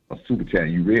a super chat.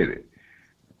 You read it.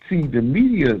 See, the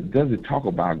media doesn't talk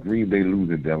about Green Bay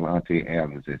losing Devontae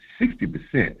Adams at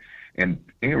 60%, and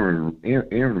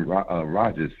Aaron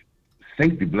Rodgers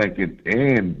safety blanket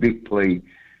and big play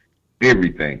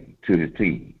everything to the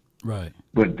team. Right.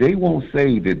 But they won't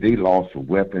say that they lost for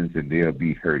weapons and they'll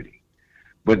be hurting.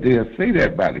 But they'll say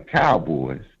that about the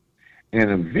Cowboys, and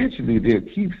eventually they'll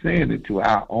keep saying it till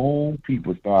our own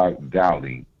people start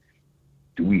doubting,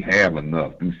 do we have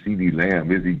enough? Do CeeDee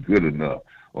Lamb, is he good enough?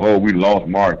 Oh, we lost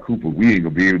Mark Cooper. We ain't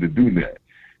going to be able to do that.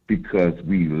 Because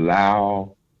we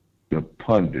allow the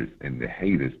pundits and the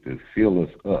haters to fill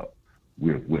us up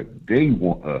with what they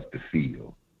want us to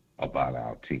feel about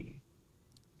our team.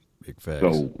 Big facts.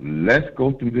 So let's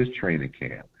go through this training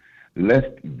camp. Let's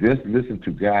just listen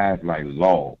to guys like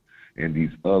Law and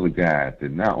these other guys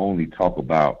that not only talk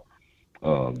about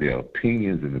their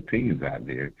opinions and opinions out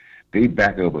there, they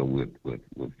back up with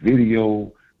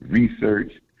video,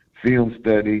 research, film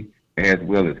study, as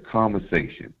well as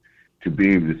conversation to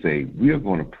be able to say, we are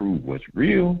going to prove what's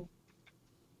real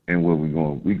and we're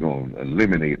going to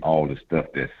eliminate all the stuff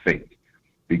that's fake.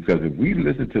 Because if we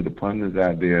listen to the pundits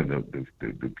out there,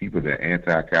 the people that are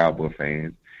anti-Cowboy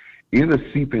fans, it'll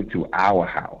seep into our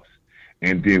house.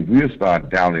 And then we'll start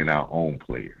doubting our own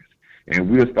players. And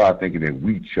we'll start thinking that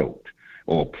we choked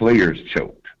or players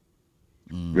choked.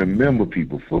 Remember,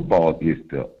 people, football is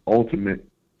the ultimate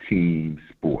team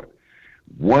sport.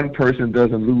 One person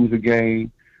doesn't lose a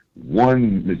game,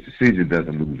 one decision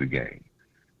doesn't lose a game.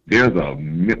 There's a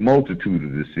multitude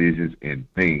of decisions and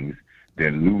things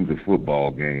that lose a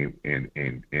football game and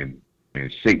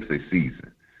shapes a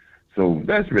season. So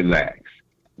let's relax.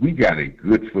 We got a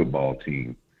good football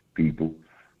team, people.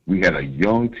 We had a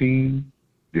young team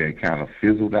that kind of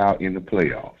fizzled out in the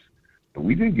playoffs, but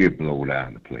we didn't get blown out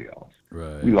in the playoffs.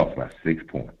 Right. We lost by 6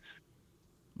 points.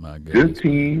 My goodness. This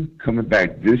team coming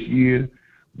back this year,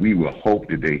 we will hope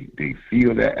that they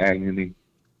feel that agony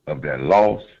of that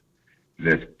loss.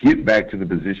 Let's get back to the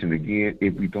position again.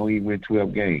 If we don't even win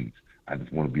 12 games, I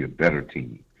just want to be a better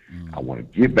team. I want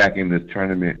to get back in this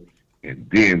tournament, and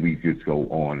then we just go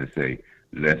on and say,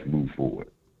 let's move forward.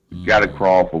 We got to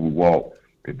crawl before we walk.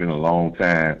 It's been a long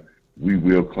time. We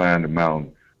will climb the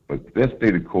mountain, but let's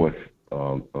stay the course,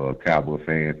 Cowboy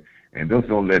fans, and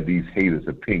don't let these haters'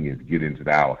 opinions get into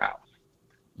our house.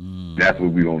 That's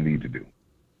what we don't need to do.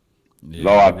 Yeah,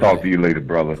 Lord, I'll talk to you later,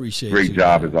 brother. Appreciate Great you,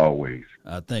 job man. as always.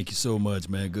 Thank you so much,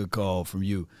 man. Good call from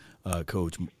you,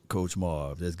 Coach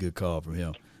Marv. That's a good call from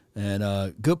him.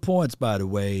 And good points, by the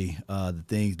way, the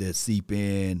things that seep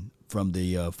in from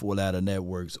the Four Ladder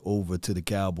Networks over to the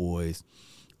Cowboys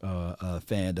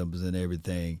fandoms and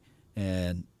everything.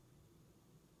 And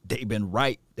they've been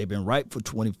right. They've been right for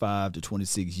 25 to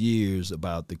 26 years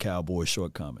about the Cowboys'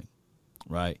 shortcoming,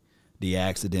 right? The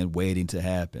accident waiting to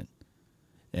happen.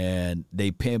 And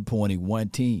they pinpointing one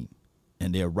team,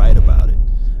 and they're right about it.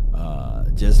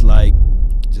 Just like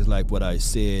what I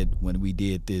said when we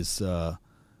did this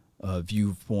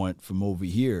viewpoint from over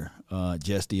here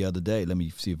just the other day. Let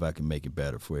me see if I can make it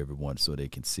better for everyone so they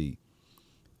can see.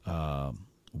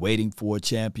 Waiting for a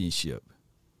championship.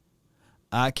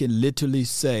 I can literally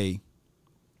say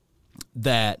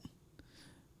that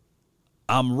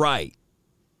I'm right.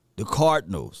 The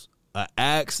Cardinals, an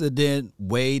accident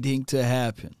waiting to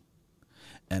happen.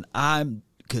 And I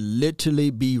could literally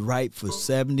be right for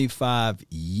 75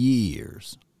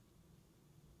 years.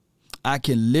 I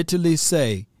can literally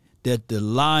say that the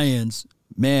Lions,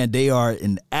 man, they are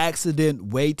an accident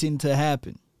waiting to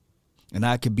happen. And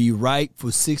I could be right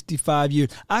for 65 years.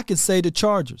 I could say the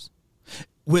Chargers,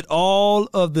 with all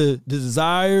of the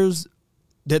desires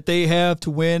that they have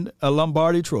to win a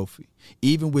Lombardi trophy,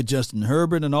 even with Justin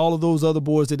Herbert and all of those other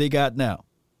boys that they got now,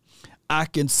 I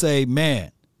can say,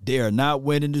 man, they are not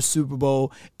winning the Super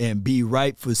Bowl and be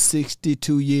right for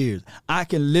 62 years. I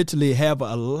can literally have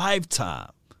a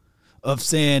lifetime of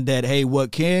saying that, hey,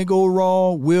 what can go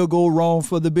wrong will go wrong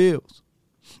for the Bills,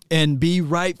 and be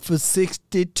right for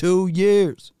 62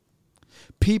 years.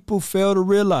 People fail to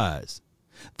realize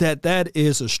that that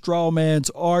is a straw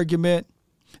man's argument.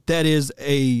 That is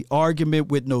a argument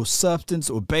with no substance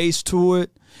or base to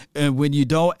it. And when you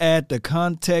don't add the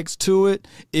context to it,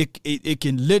 it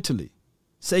can literally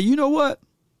say, you know what?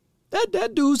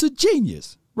 That dude's a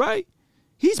genius, right?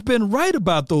 He's been right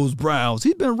about those Browns.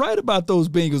 He's been right about those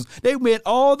Bengals. They went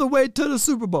all the way to the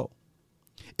Super Bowl.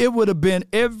 It would have been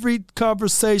every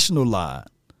conversational line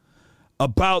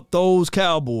about those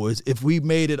Cowboys if we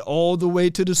made it all the way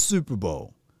to the Super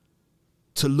Bowl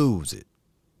to lose it.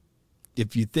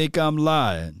 If you think I'm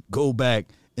lying, go back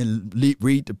and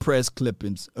read the press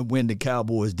clippings of when the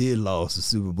Cowboys did lose the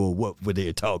Super Bowl, what were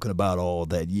they talking about all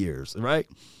that years, right?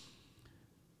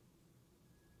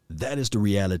 That is the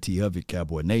reality of it,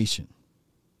 Cowboy Nation.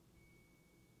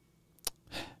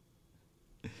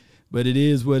 But it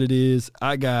is what it is.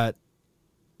 I got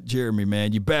Jeremy,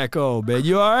 man. You back on, man.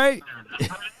 You all right?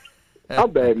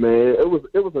 I'm bad, man. It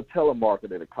was a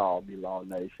telemarketer that called me, Law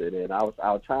Nation, and I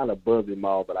was trying to buzz him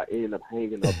off, but I ended up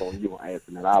hanging up on you on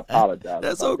accident. I apologize.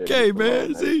 That's okay,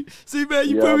 man. See, man,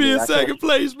 you put me in second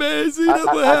place, man. See, that's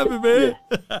what happened, man.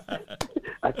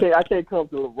 I can't come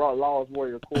to the Law's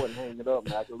Warrior Court and hang it up,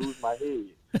 man. I can lose my head.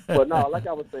 But no, like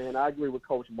I was saying, I agree with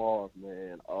Coach Marv,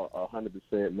 man,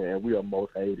 100%, man. We are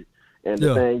most hated. And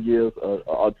the thing is,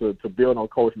 to build on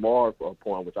Coach Marv's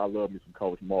point, which I love me some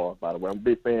Coach Marv, by the way. I'm a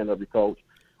big fan of you, Coach.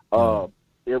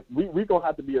 if we gonna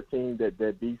have to be a team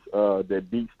that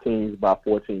beats teams by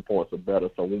 14 points or better.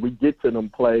 So when we get to them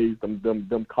plays,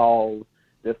 them calls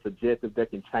that's subjective, that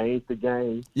can change the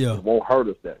game, it won't hurt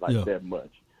us that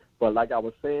much. But like I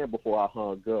was saying before I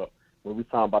hung up, when we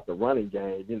talking about the running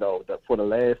game, for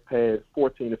the past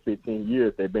 14 to 15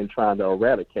 years, they've been trying to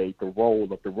eradicate the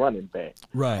role of the running back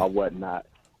or whatnot.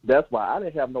 That's why I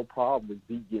didn't have no problem with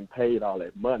Zeke getting paid all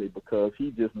that money, because he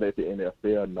just let the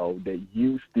NFL know that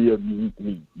you still need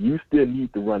me. You still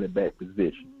need the running back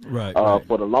position. Right.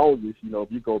 For the longest,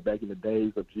 if you go back in the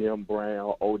days of Jim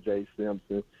Brown, O.J.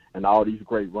 Simpson, and all these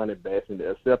great running backs, and the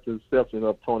exception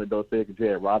of Tony Dorsett and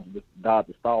Jared Rodgers dodged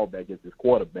the stall back as his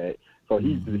quarterback. So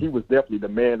he was definitely the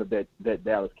man of that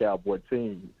Dallas Cowboy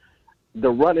team.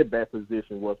 The running back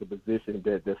position was a position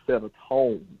that set a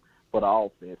tone for the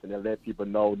offense, and then let people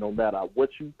know no matter what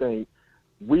you think,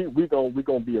 we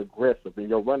gonna be aggressive, and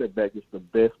your running back is the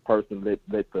best person. Let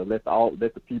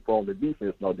the people on the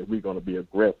defense know that we're gonna be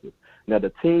aggressive. Now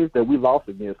the teams that we lost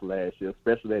against last year,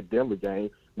 especially that Denver game,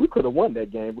 we could have won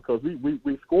that game because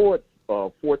we scored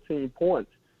 14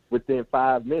 points within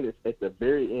 5 minutes at the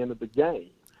very end of the game.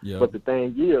 Yep. But the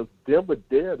thing is, Denver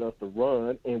dared us to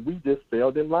run, and we just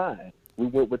failed in line. We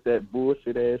went with that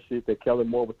bullshit ass shit that Kellen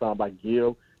Moore was talking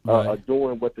about,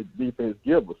 doing what the defense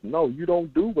gives us. No, you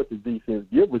don't do what the defense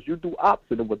gives us. You do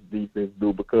opposite of what the defense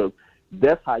do, because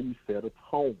that's how you set a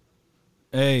tone.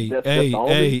 And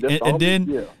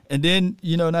then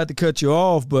not to cut you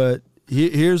off, but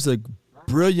here's a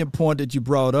brilliant point that you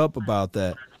brought up about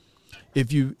that.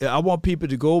 I want people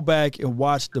to go back and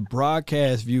watch the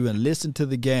broadcast view and listen to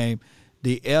the game,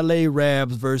 the LA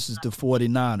Rams versus the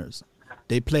 49ers.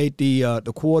 They played the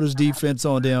quarters defense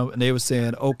on them, and they were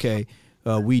saying, okay,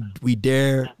 we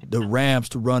dare the Rams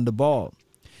to run the ball.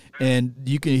 And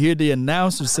you can hear the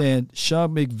announcer saying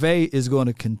Sean McVay is going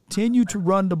to continue to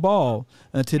run the ball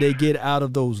until they get out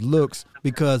of those looks,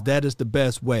 because that is the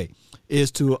best way,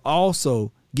 is to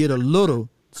also get a little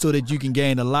so that you can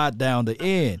gain a lot down the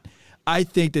end. I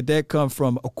think that comes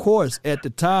from, of course, at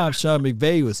the time, Sean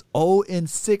McVay was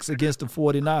 0-6 against the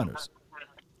 49ers.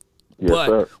 Yes, but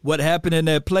sir. What happened in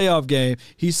that playoff game,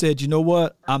 he said, you know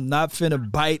what, I'm not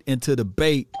finna bite into the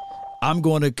bait. I'm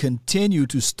going to continue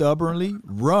to stubbornly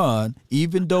run,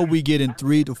 even though we get in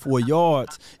 3 to 4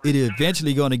 yards, it is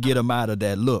eventually going to get them out of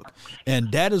that look.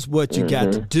 And that is what you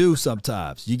got to do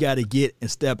sometimes. You got to get and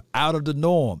step out of the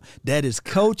norm. That is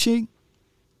coaching.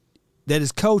 That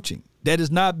is coaching. That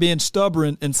is not being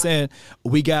stubborn and saying,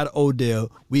 we got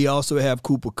Odell. We also have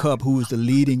Cooper Kupp, who is the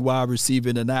leading wide receiver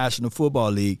in the National Football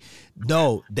League.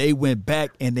 No, they went back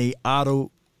and they out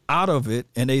of it,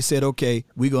 and they said, okay,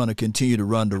 we're going to continue to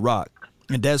run the rock.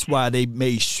 And that's why they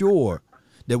made sure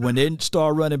that when their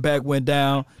star running back went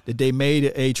down, that they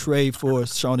made a trade for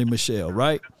Sony Michel,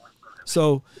 right?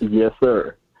 So yes,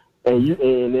 sir. And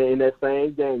in that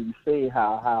same game, you seen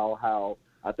how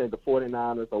I think the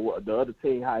 49ers or the other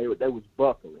team, how they was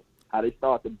buckling, how they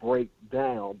started to break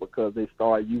down because they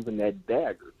started using that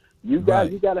dagger. You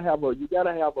got to have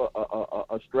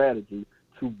a strategy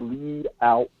to bleed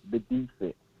out the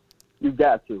defense. You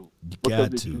got to.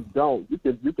 If you don't, you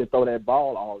can throw that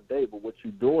ball all day, but what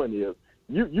you're doing is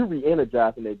you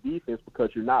re-energizing that defense because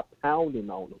you're not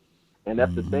pounding on them. And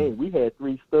that's the thing. We had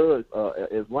 3 studs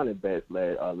as running backs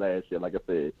last year. Like I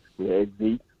said, we had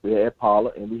Zeke, we had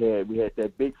Pollard, and we had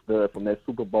that big stud from that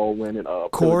Super Bowl winning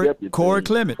Corey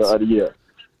Clements.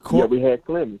 We had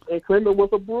Clements, and Clements was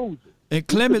a bruiser. And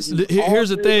Clements, here's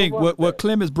the thing, what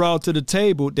Clements brought to the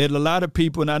table that a lot of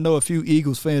people, and I know a few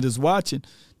Eagles fans is watching,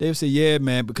 they say, yeah,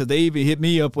 man, because they even hit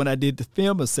me up when I did the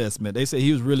film assessment. They say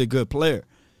he was a really good player.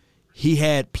 He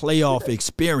had playoff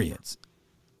experience.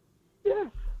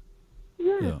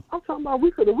 Yeah. I'm talking about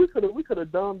we could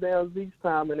have dumbed down Zeke's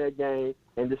time in that game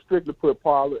and just strictly put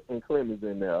Pollard and Clemens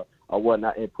in there or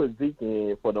whatnot and put Zeke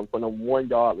in for them 1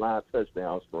 yard line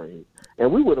touchdown screens.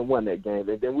 And we would have won that game.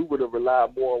 And then we would have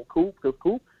relied more on Coop because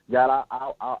Coop got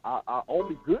our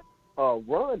only good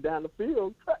run down the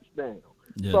field touchdown.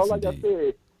 Yes, so like indeed. I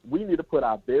said, we need to put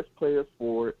our best players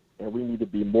forward, and we need to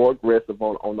be more aggressive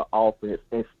on the offense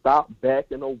and stop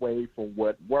backing away from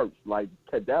what works. Like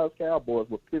Dallas Cowboys,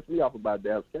 what pissed me off about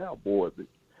Dallas Cowboys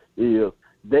is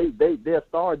they'll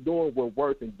start doing what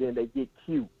works, and then they get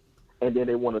cute, and then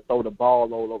they want to throw the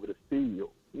ball all over the field.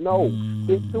 No,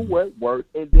 stick to what works,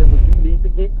 and then when you need to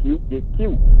get cute, get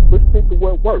cute. But stick to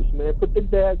what works, man. Put the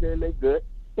dagger in their gut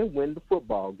and win the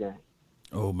football game.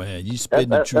 Oh, man, you spitting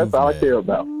the truth, That's all man. I care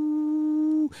about.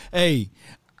 Hey,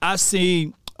 I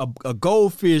seen a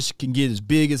goldfish can get as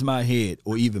big as my head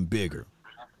or even bigger,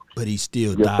 but he's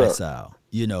still docile.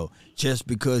 You know, just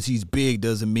because he's big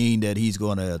doesn't mean that he's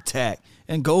going to attack.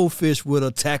 And goldfish would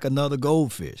attack another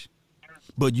goldfish.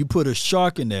 But you put a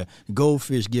shark in there,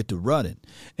 goldfish get to running.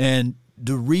 And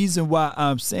the reason why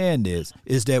I'm saying this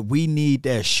is that we need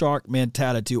that shark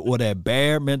mentality or that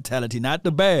bear mentality, not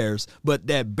the bears, but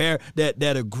that bear,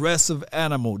 that aggressive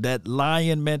animal, that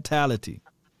lion mentality.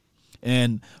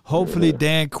 And hopefully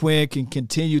Dan Quinn can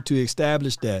continue to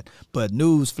establish that. But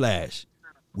newsflash,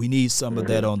 we need some of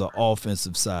that on the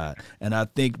offensive side. And I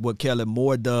think what Kellen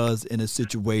Moore does in a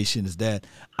situation is that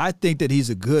I think that he's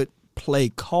a good play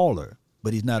caller,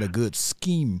 but he's not a good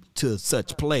scheme to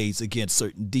such plays against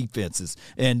certain defenses.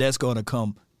 And that's going to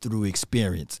come through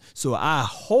experience. So I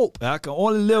hope, I can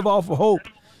only live off of hope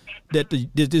that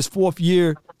this fourth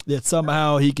year that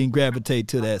somehow he can gravitate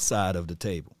to that side of the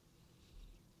table.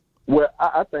 Well,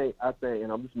 I think, and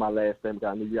this is my last statement,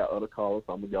 because I know you got other callers,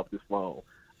 so I'm going to get off this phone.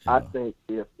 Yeah. I think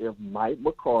if Mike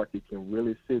McCarthy can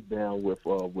really sit down with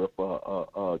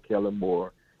Kellen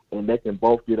Moore, and they can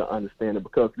both get an understanding,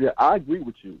 because I agree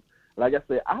with you. Like I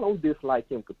said, I don't dislike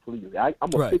him completely. I'm a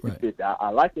 50-50. I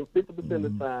like him 50% of the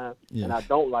time, and I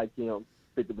don't like him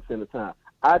 50% of the time.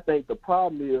 I think the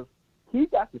problem is he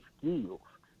got the skills,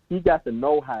 he got the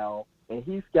know-how, and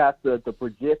he's got the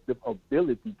projective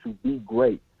ability to be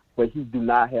great, but he do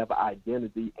not have an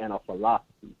identity and a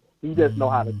philosophy. He just know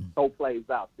how to throw plays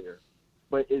out there.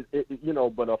 But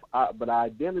but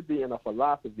identity and a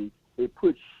philosophy, it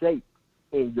puts shape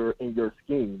in your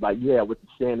scheme, like you have with the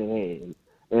Shanahan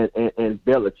and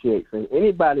Belichick and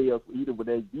anybody else, either with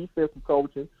their defensive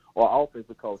coaching or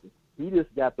offensive coaching. He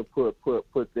just got to put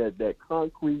that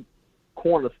concrete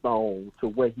cornerstone to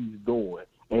what he's doing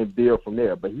and build from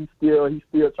there. But he's still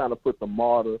trying to put the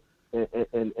mortar and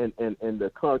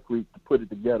the concrete to put it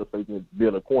together so he can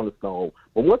build a cornerstone.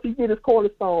 But once he get his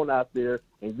cornerstone out there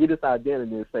and get his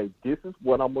identity and say, this is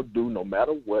what I'm going to do no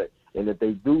matter what, and if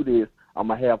they do this, I'm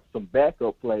going to have some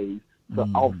backup plays to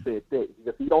offset that.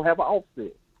 Because he don't have an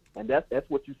offset. And that's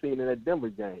what you seen in that Denver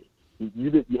game. You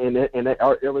did in that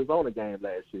Arizona game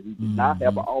last year. He did not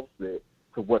have an offset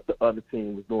to what the other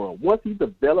team was doing. Once he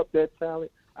developed that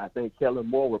talent, I think Kellen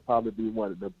Moore would probably be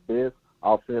one of the best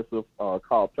offensive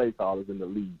play callers in the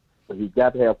league. But he's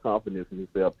got to have confidence in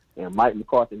himself, and Mike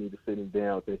McCarthy needs to sit him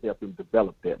down to help him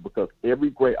develop that, because every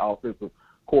great offensive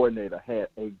coordinator had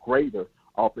a greater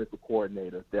offensive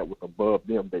coordinator that was above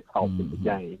them that taught him the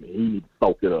game, and he needs to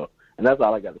soak it up. And that's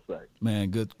all I got to say. Man,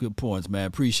 good points, man.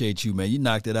 Appreciate you, man. You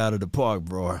knocked it out of the park,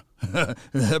 bro.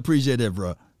 Appreciate that,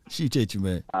 bro. Appreciate you,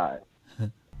 man. All right.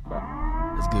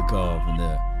 That's a good call from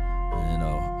there. You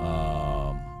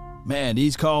know, man,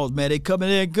 these calls, man, they coming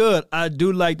in good. I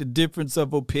do like the difference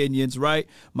of opinions, right?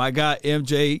 My guy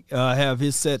MJ have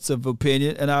his sets of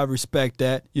opinion, and I respect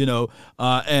that, you know.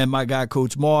 And my guy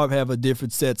Coach Marv have a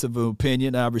different sets of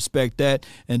opinion. I respect that.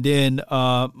 And then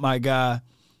my guy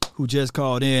who just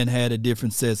called in had a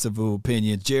different sets of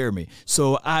opinions, Jeremy.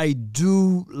 So I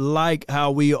do like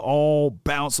how we all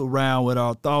bounce around with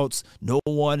our thoughts. No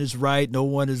one is right. No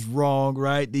one is wrong,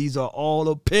 right? These are all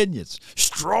opinions,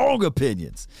 strong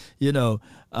opinions. You know,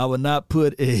 I would not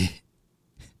put in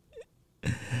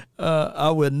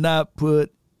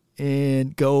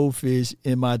goldfish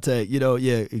in my tank. You know,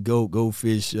 yeah,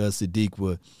 goldfish,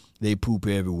 Sadiq, they poop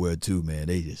everywhere too, man.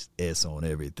 They just S on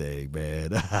everything,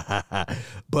 man.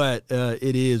 But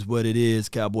it is what it is,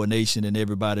 Cowboy Nation and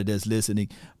everybody that's listening.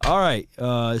 All right,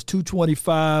 it's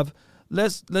 2:25.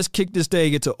 Let's kick this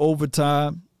thing into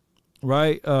overtime,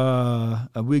 right?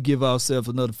 We'll give ourselves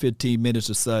another 15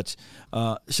 minutes or such.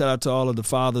 Shout out to all of the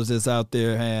fathers that's out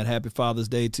there, and happy Father's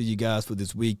Day to you guys for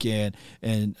this weekend.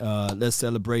 And let's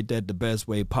celebrate that the best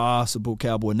way possible,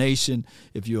 Cowboy Nation.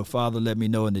 If you're a father, let me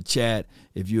know in the chat.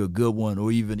 If you're a good one, or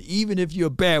even if you're a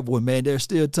bad one, man, there's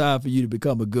still time for you to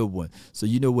become a good one. So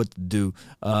you know what to do.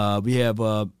 We have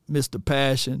Mr.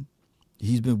 Passion.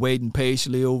 He's been waiting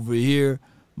patiently over here.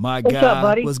 My What's guy, up,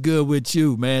 buddy? What's good with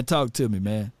you, man? Talk to me,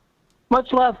 man.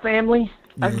 Much love, family.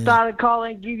 I just thought I'd call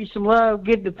in, give you some love,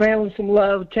 give the family some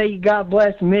love, tell you God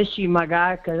bless and miss you, my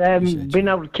guy, because I haven't been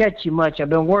able to catch you much. I've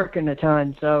been working a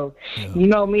ton, so you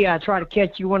know me, I try to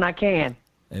catch you when I can.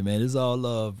 Hey, man, it's all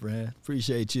love, man.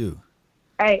 Appreciate you.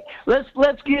 Hey,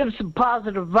 let's give some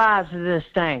positive vibes to this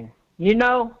thing. You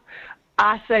know,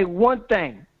 I say one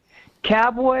thing.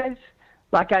 Cowboys,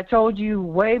 like I told you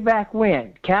way back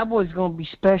when, Cowboys going to be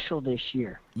special this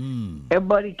year.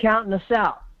 Everybody counting us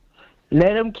out.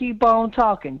 Let them keep on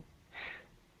talking.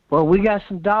 Well, we got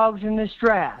some dogs in this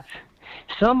draft.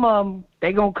 Some of them,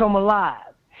 they going to come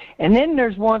alive. And then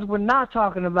there's ones we're not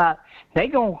talking about. They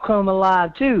going to come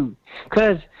alive too.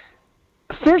 Because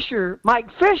Mike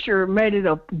Fisher made it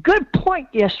a good point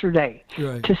yesterday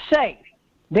to say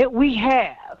that we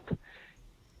have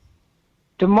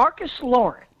DeMarcus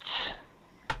Lawrence,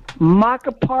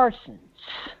 Micah Parsons,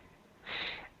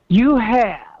 you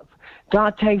have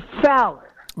Dante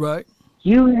Fowler, right?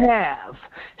 You have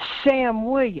Sam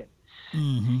Williams,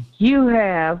 you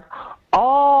have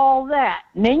all that,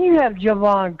 and then you have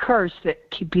Javon Curse that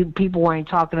people ain't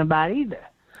talking about either,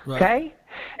 okay?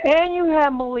 And you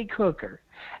have Malik Hooker,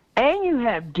 and you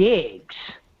have Diggs,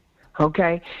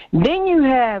 okay? Then you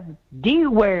have D.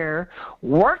 Ware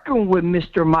working with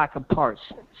Mr. Micah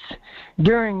Parsons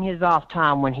during his off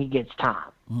time when he gets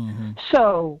time.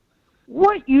 So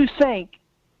what you think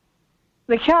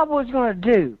the Cowboys going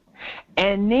to do?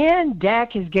 And then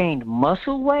Dak has gained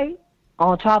muscle weight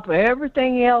on top of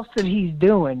everything else that he's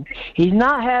doing. He's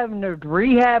not having to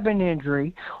rehab an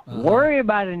injury, worry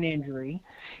about an injury.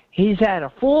 He's had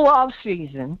a full off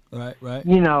season. Right.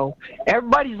 You know,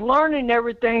 everybody's learning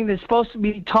everything that's supposed to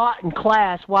be taught in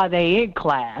class while they in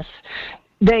class.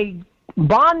 They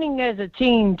bonding as a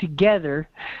team together.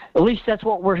 At least that's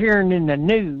what we're hearing in the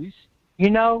news. You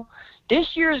know,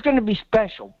 this year is going to be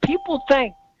special. People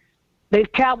think the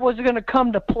Cowboys are going to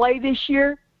come to play this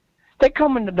year. They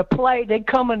coming to play. They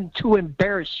coming to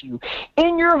embarrass you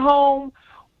in your home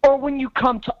or when you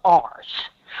come to ours.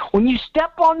 When you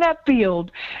step on that field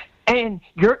and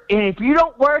if you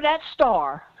don't wear that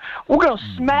star, we're going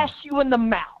to smash you in the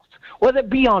mouth, whether it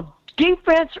be on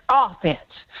defense or offense.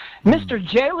 Mr.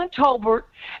 Jalen Tolbert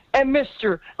and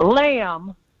Mr.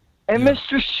 Lamb and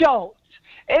Mr. Schultz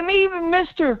and even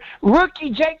Mr.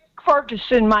 Rookie Jake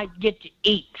Ferguson might get to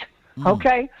eat.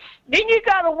 Okay? Then you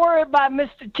got to worry about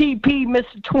Mr. TP,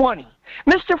 Mr. 20,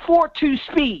 Mr. 4-2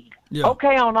 speed,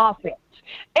 okay, on offense.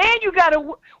 And you got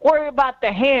to worry about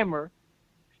the hammer,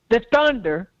 the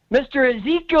thunder, Mr.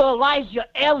 Ezekiel Elijah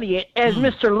Elliott, as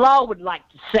Mr. Law would like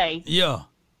to say. Yeah.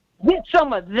 Get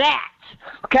some of that,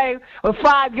 okay, with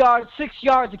 5 yards, 6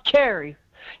 yards of carry.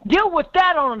 Deal with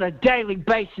that on a daily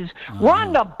basis.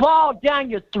 Run the ball down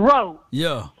your throat.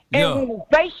 Yeah. And when we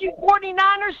face you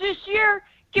 49ers this year,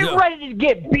 get ready to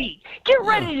get beat. Get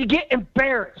ready to get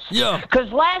embarrassed.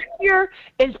 Because last year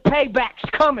is payback's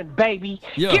coming, baby.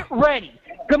 Get ready.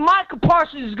 Because Micah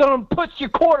Parsons is going to put your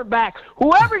quarterback,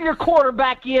 whoever your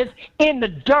quarterback is, in the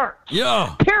dirt.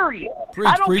 Period.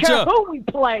 I don't care who we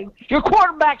play. Your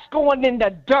quarterback's going in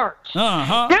the dirt.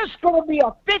 There's going to be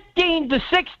a 15 to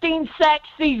 16 sack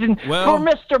season for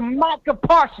Mr. Micah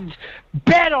Parsons.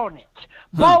 Bet on it.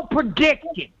 Bold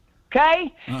prediction.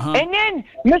 Okay? And then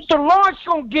Mr. Lawrence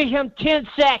going to get him 10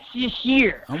 sacks this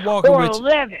year. Or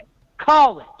 11.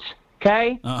 Call it.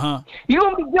 Okay? You're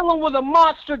going to be dealing with a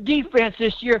monster defense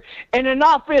this year, and an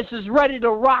offense is ready to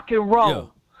rock and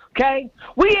roll. Okay?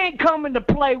 We ain't coming to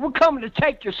play. We're coming to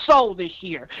take your soul this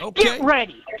year. Get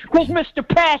ready. Because Mr.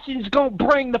 Passion's going to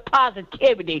bring the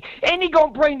positivity, and he's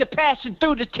going to bring the passion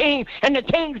through the team, and the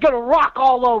team's going to rock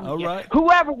all over you,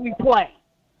 whoever we play.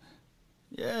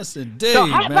 Yes, indeed, so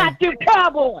how about you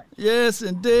Cowboys? Yes,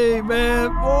 indeed, man.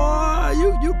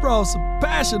 Boy, you brought some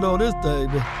passion on this thing,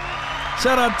 man.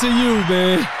 Shout out to you,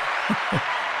 man.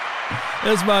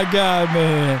 That's my guy,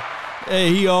 man.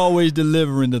 Hey, he always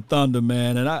delivering the thunder,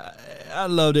 man, and I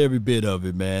loved every bit of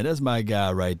it, man. That's my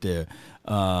guy right there,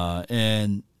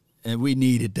 and we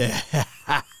needed that.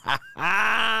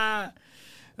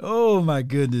 Oh my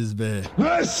goodness, man.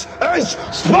 This is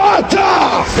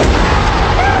Sparta!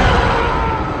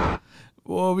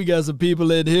 Boy, we got some people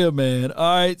in here, man.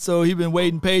 All right, so he been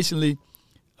waiting patiently.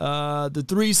 The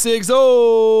 360,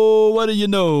 what do you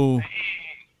know?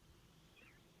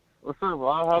 What's up,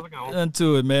 Rob? How's it going?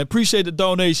 Into it, man. Appreciate the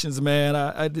donations, man.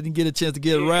 I didn't get a chance to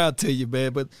get around to you,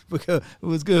 man, but it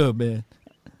was good, man.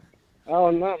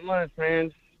 Oh, not much,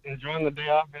 man. Just enjoying the day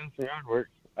off and some yard work.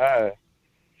 Just had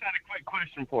a quick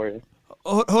question for you.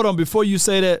 Hold on, before you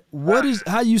say that,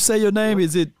 how you say your name?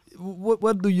 Is it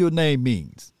what do your name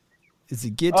means? Is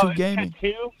it Get2 Gaming?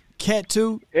 Cat2.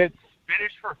 Cat2? It's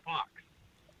Spanish for fox.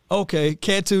 Okay,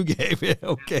 Cat2 Gaming.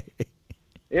 Okay.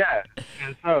 Yeah,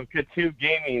 and so Cat2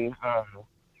 Gaming,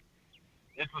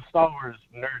 it's a Star Wars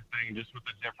nerd thing, just with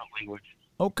a different language.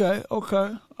 Okay, all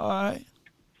right.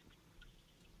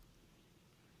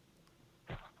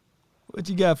 What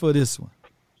you got for this one?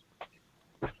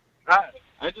 I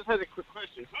just had a quick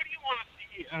question. Who do you want to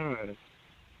see on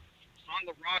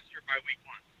the roster by week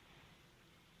 1?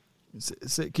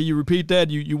 Can you repeat that?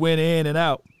 You went in and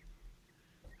out.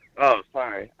 Oh,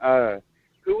 sorry.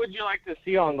 Who would you like to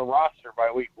see on the roster by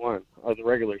week 1 of the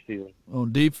regular season? On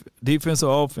defense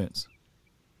or offense?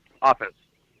 Offense.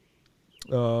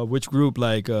 Which group,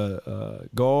 like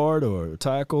guard or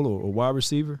tackle or wide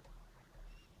receiver?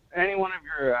 any one of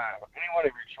your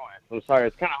choice. I'm sorry,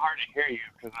 it's kind of hard to hear you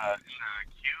because in the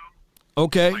queue,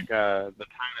 Okay. like the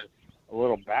time is a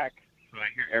little back, so I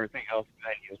hear everything else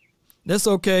that you. That's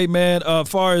okay, man. As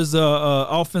far as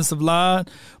offensive line,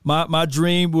 my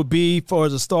dream would be, for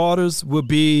the starters, would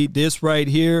be this right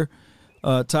here: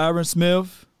 Tyler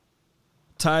Smith,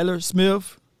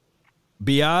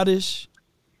 Biotish.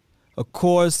 Of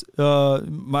course,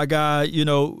 my guy,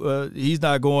 he's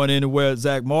not going anywhere,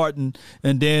 Zach Martin.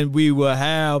 And then we will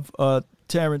have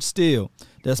Terrence Steele.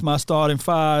 That's my starting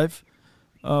 5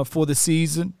 for the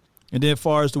season. And then as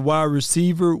far as the wide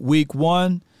receiver, week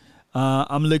 1,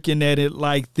 I'm looking at it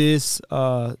like this: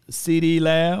 CeeDee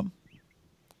Lamb,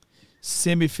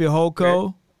 Simi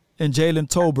Fehoko, and Jalen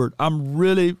Tolbert. I'm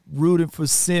really rooting for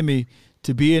Simi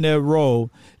to be in that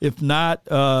role. If not,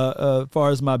 as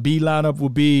far as my B lineup will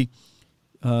be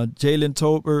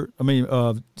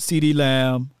CeeDee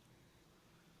Lamb,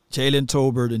 Jalen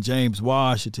Tolbert, and James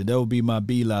Washington. That would be my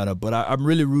B lineup. But I'm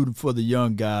really rooting for the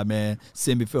young guy, man,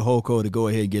 Simi Fehoko, to go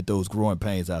ahead and get those growing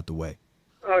pains out the way.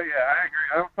 Oh yeah, I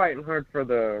agree. I'm fighting hard for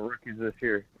the rookies this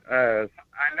year. I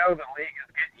know the league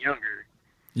is getting younger.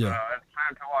 Yeah. It's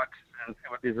time to watch and see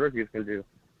what these rookies can do.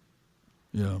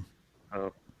 Yeah.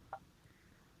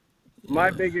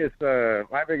 My biggest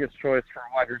choice for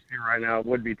wide receiver right now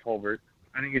would be Tolbert.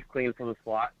 I think he's clean for the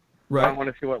slot. Right. I want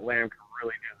to see what Lamb can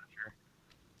really do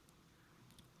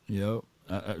this year. Yep.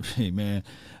 Hey, man,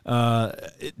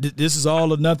 this is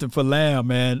all or nothing for Lamb,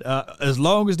 man. As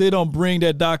long as they don't bring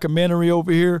that documentary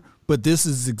over here, but this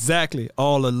is exactly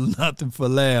all or nothing for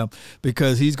Lamb,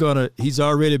 because he's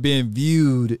already been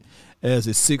viewed as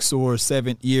a 6th or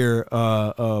 7th year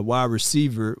wide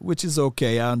receiver, which is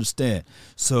okay. I understand.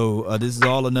 So this is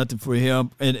all or nothing for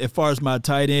him. And as far as my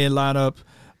tight end lineup,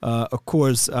 of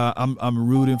course, I'm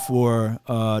rooting for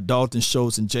Dalton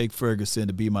Schultz and Jake Ferguson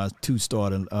to be my 2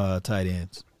 starting tight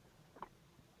ends.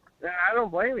 Yeah, I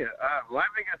don't blame you. My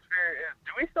biggest fear is,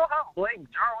 do we still have Blake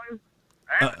Jarwin?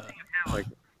 I haven't seen him like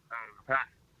the past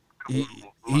couple of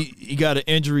months. He got an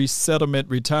injury settlement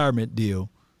retirement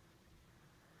deal.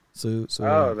 So that's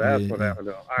what that would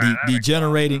do.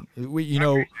 Degenerating,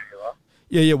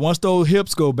 Yeah, once those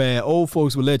hips go bad, old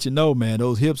folks will let you know, man.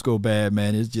 Those hips go bad,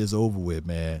 man. It's just over with,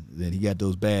 man. Then he got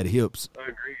those bad hips.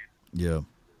 Agreed. Yeah.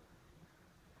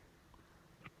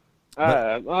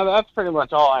 Well, that's pretty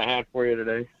much all I had for you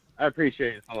today. I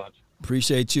appreciate it so much.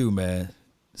 Appreciate you, man.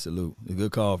 Salute. A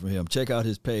good call from him. Check out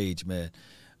his page, man.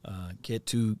 Get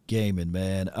to gaming,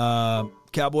 man.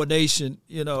 Cowboy Nation,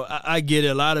 I get it.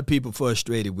 A lot of people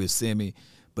frustrated with Simi,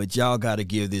 but y'all got to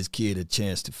give this kid a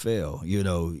chance to fail.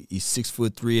 He's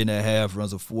 6'3.5",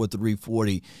 runs a 4.3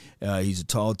 40. He's a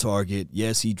tall target.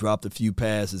 Yes, he dropped a few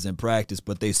passes in practice,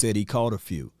 but they said he caught a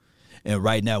few. And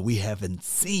right now we haven't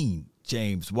seen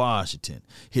James Washington.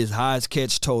 His highest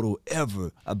catch total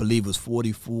ever, I believe, was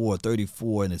 44 or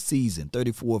 34 in a season,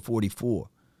 34-44.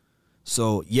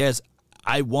 So, yes,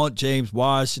 I want James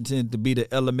Washington to be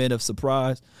the element of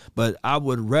surprise, but I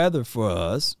would rather for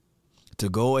us to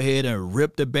go ahead and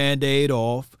rip the Band-Aid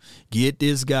off, get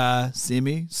this guy,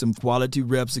 Simi, some quality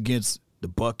reps against the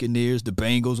Buccaneers, the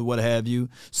Bengals, or what have you,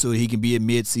 so he can be in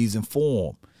mid-season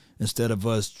form instead of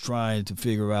us trying to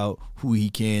figure out who he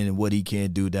can and what he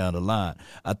can do down the line.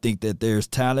 I think that there's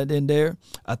talent in there.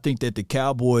 I think that the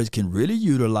Cowboys can really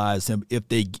utilize him if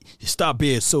they stop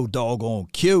being so doggone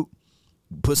cute.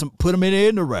 Put him in the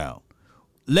end around.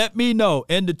 Let me know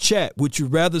in the chat, would you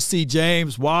rather see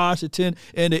James Washington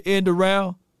in the end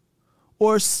around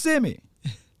or Simi?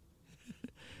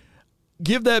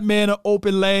 Give that man an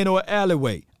open lane or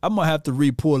alleyway. I'm going to have to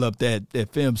re-pull up that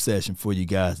film session for you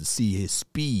guys to see his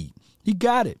speed. He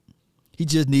got it. He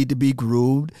just need to be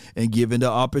groomed and given the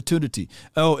opportunity.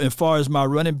 Oh, and as far as my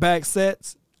running back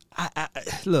sets,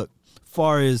 look,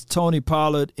 far as Tony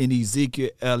Pollard and Ezekiel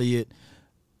Elliott,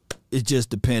 it's just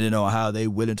depending on how they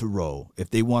willing to roll. If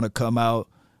they want to come out,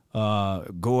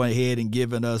 go ahead and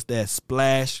giving us that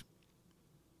splash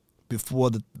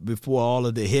before all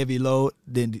of the heavy load,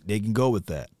 then they can go with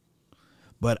that.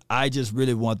 But I just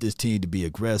really want this team to be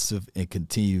aggressive and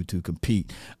continue to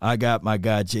compete. I got my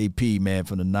guy JP, man,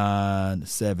 from the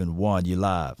 971. You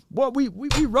live. Boy,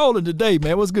 we rolling today,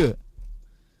 man. What's good?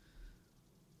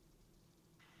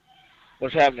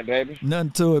 What's happening, baby?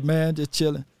 Nothing to it, man. Just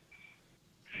chilling.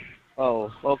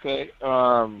 Oh, okay.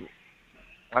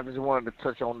 I just wanted to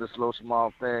touch on this little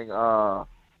small thing.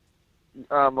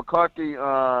 McCarthy,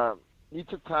 he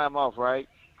took time off, right?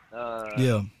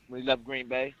 Yeah. When he left Green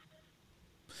Bay.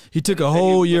 He took a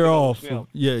whole year off.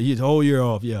 Yeah, he's a whole year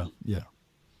off. Yeah.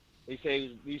 He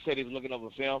said he was looking over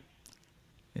film.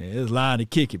 Yeah, it's line to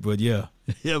kick it, but yeah,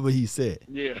 what he said.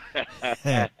 Yeah.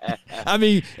 I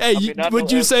mean, hey, would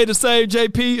you say the same,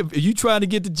 JP? If you trying to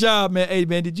get the job, man? Hey,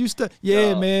 man, did you start?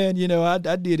 Yeah, man. You know, I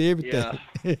did everything.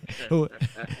 Yeah.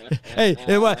 Hey,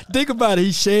 think about it.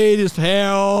 He shaved his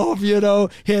hair off. You know,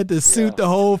 he had the suit the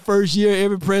whole first year,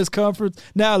 every press conference.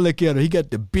 Now look at him. He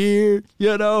got the beard.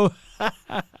 You know.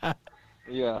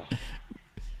 Yeah.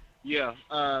 Yeah.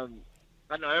 I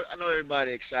know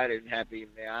everybody excited and happy,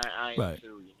 man. I am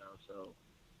too, you know. So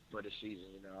for the season,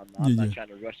 you know, I'm not trying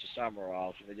to rush the summer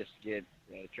off, you know, just to get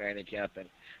training camp and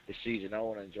the season. I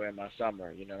want to enjoy my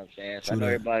summer. You know what I'm saying? So I know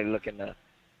everybody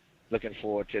looking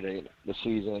forward to the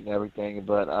season and everything,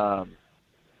 but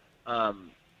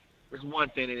there's one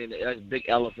thing, and there's a big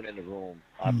elephant in the room.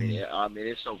 I mean,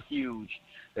 it's so huge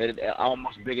that it's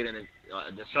almost bigger than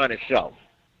the sun itself,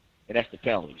 and that's the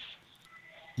penalties.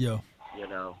 Yeah. You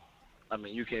know, I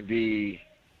mean, you can be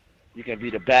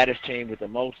the baddest team with the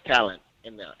most talent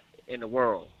in the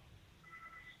world,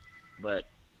 but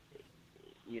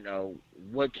you know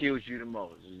what kills you the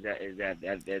most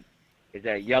is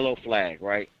that yellow flag,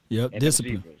 right? Yep. And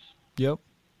discipline. Yep.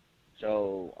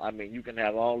 So I mean, you can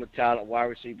have all the talent, wide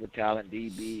receiver talent,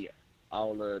 DB,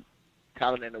 all the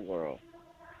talent in the world,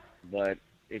 but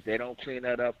if they don't clean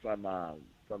that up from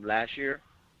last year,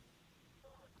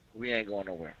 we ain't going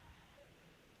nowhere.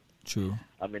 True.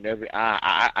 I mean,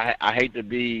 I hate to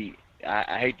be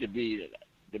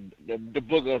the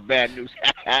booger of bad news.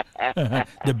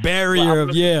 The barrier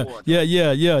of yeah.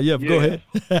 Go ahead.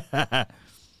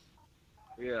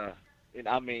 Yeah, and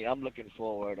I mean, I'm looking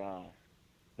forward to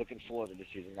this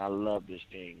season. I love this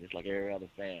team. It's like every other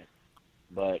fan,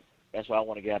 but that's why I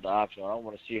want to get out the option. I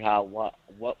want to see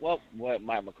what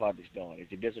Mike McCarthy's doing. Is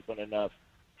he disciplined enough?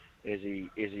 Is he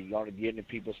going to get into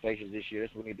people's faces this year?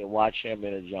 We need to watch him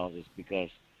and the Joneses because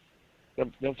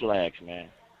them flags, man.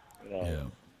 You know. Yeah.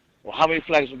 Well, how many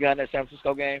flags we got in that San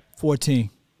Francisco game? 14.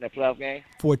 That playoff game?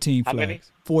 14 how flags. Many?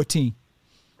 14.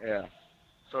 Yeah.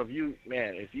 So if you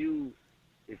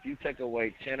take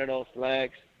away 10 of those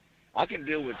flags, I can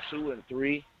deal with 2 and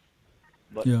 3.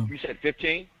 But you said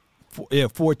 15? Yeah,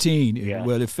 14. Yeah.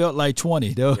 Well, it felt like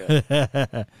 20 though.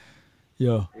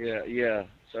 Yeah. Yeah.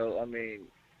 So I mean,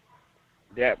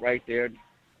 that right there.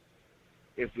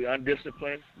 If we're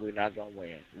undisciplined, we're not gonna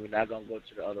win. We're not gonna go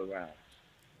to the other rounds.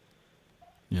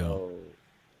 Yeah. So,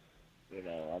 you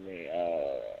know, I mean,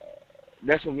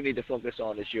 that's what we need to focus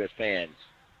on this year as fans.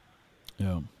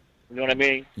 Yeah. You know what I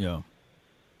mean? Yeah.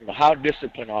 You know, how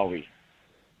disciplined are we?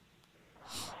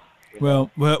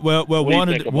 Well. One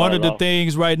of the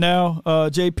things right now,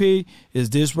 JP, is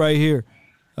this right here.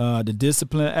 The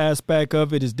discipline aspect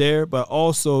of it is there, but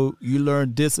also you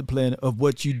learn discipline of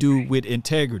what you do with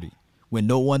integrity when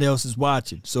no one else is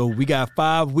watching. So we got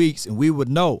 5 weeks, and we would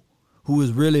know who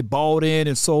is really bought in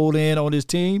and sold in on this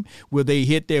team. Will they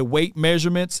hit their weight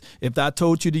measurements? If I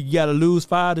told you that you got to lose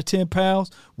 5 to 10 pounds,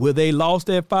 will they lost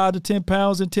that 5 to 10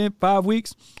 pounds in 5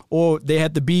 weeks? Or they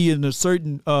have to be in a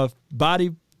certain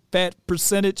body fat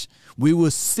percentage? We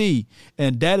will see.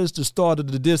 And that is the start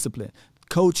of the discipline.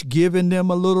 Coach giving them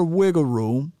a little wiggle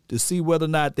room to see whether or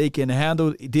not they can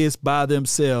handle this by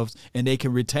themselves and they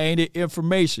can retain the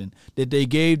information that they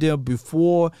gave them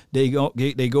before they go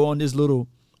on this little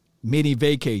mini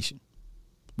vacation,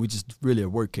 which is really a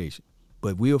workcation.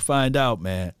 But we'll find out,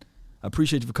 man. I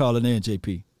appreciate you for calling in,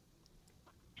 JP.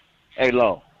 Hey,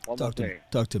 Lo. Talk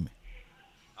to me.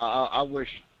 I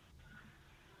wish.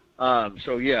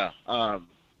 So yeah.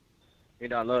 You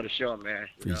know, I love the show, man.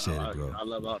 Appreciate it, bro. I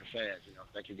love all the fans. You know,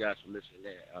 thank you guys for listening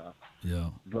in. Yeah.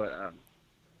 But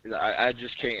I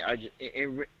just can't.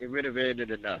 It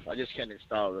renovated enough. I just can't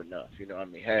install it enough. You know what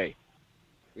I mean? Hey,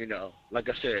 you know, like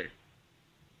I said,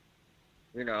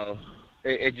 you know,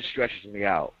 it just stretches me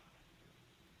out.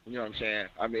 You know what I'm saying?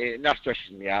 I mean, it not stretches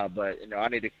me out, but you know, I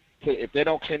need to. If they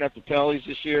don't clean up the penalties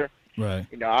this year, right?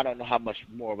 You know, I don't know how much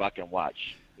more I can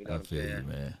watch. You know I what I'm feel saying? you,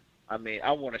 man. I mean,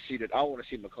 I want to see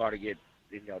McCarty get,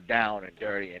 you know, down and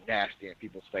dirty and nasty in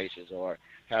people's faces, or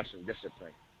have some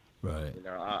discipline. Right. You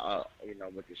know, you know,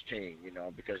 with this team, you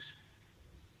know, because,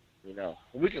 you know,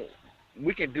 we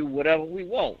can do whatever we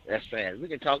want as fans. We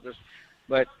can talk this,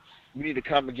 but we need to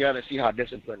come together and see how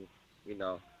disciplined, you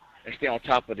know, and stay on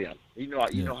top of them. You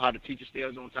know how the teacher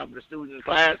stays on top of the students in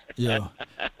class. Yeah.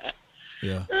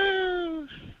 Yeah.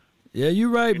 Yeah, you're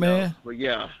right, man. But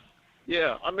yeah.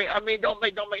 I mean, don't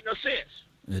make no sense.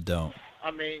 It don't. I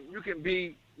mean, you can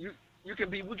be.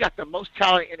 We got the most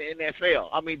talent in the NFL.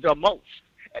 I mean, the most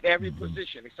at every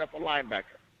position except for linebacker.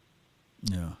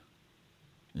 Yeah.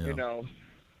 You know,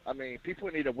 I mean, people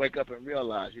need to wake up and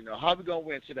realize, you know, how we gonna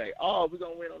win today? Oh, we're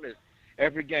gonna win on this.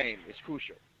 Every game is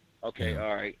crucial. Okay,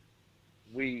 all right.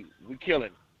 We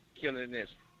killing this.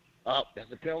 Oh,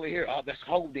 that's a penalty here. Oh, that's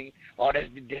holding. Oh, that's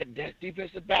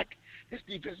defensive back. That's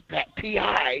defensive back.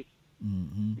 PI.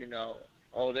 You know.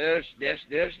 Oh, there's this.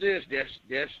 There's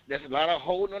a lot of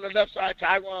holding on the left side.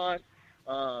 Tyron,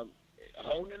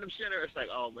 holding in the center. It's like,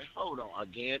 oh man, hold on.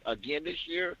 Again this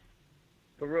year.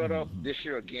 For real though, this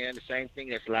year again, the same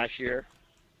thing as last year.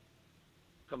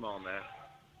 Come on,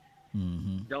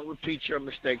 man. Don't repeat your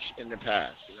mistakes in the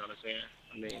past. You know what I'm saying?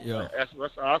 I mean,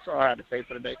 that's also I had to say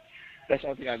for the day. That's the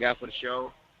only thing I got for the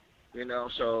show. You know,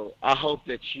 so I hope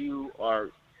that you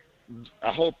and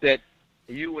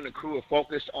the crew are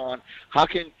focused on how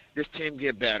can this team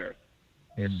get better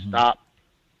and stop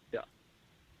the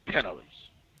penalties.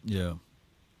 Yeah.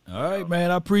 All right, man.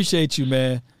 I appreciate you,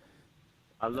 man.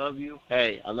 I love you.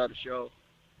 Hey, I love the show.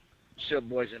 Sip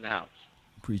Boys in the house.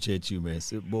 Appreciate you, man.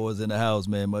 Sip Boys in the house,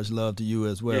 man. Much love to you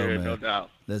as well, man. No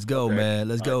doubt. Let's go, man.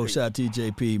 Let's go. Shout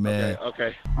TJP, man.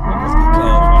 Okay. That's a good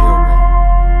call from him,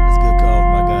 man. That's a good call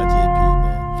from my guy JP,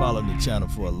 man. Followed the channel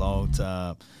for a long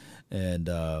time. And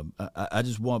I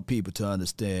just want people to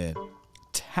understand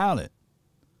talent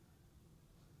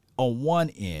on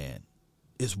one end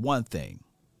is one thing.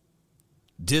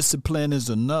 Discipline is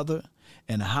another.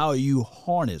 And how you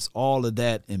harness all of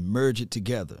that and merge it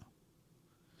together.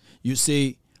 You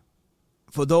see,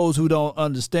 for those who don't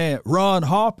understand, Ron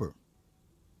Harper,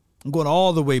 I'm going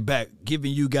all the way back,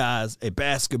 giving you guys a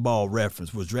basketball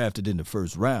reference, was drafted in the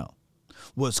first round,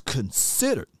 was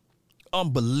considered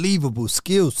unbelievable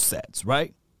skill sets,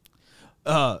 right?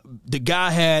 The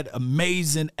guy had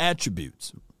amazing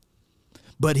attributes,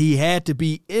 but he had to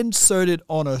be inserted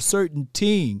on a certain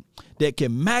team that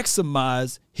can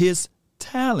maximize his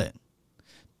talent.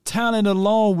 Talent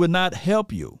alone will not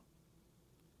help you.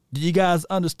 Do you guys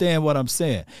understand what I'm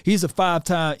saying? He's a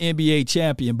 5-time NBA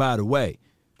champion, by the way,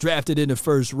 drafted in the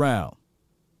first round.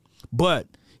 But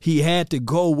he had to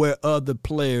go where other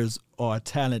players are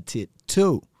talented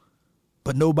too.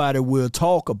 But nobody will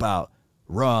talk about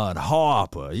Ron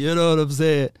Harper. You know what I'm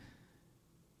saying?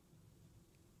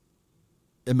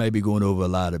 It may be going over a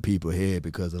lot of people's head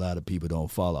because a lot of people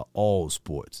don't follow all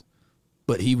sports.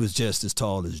 But he was just as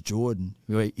tall as Jordan.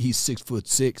 Right? He's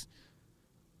 6'6",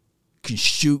 can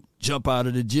shoot, jump out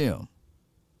of the gym.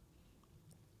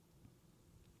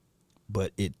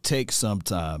 But it takes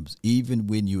sometimes, even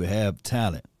when you have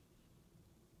talent,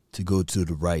 to go to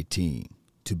the right team,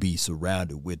 to be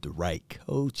surrounded with the right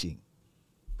coaching.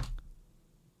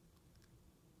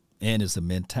 And it's a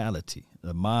mentality,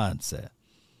 a mindset.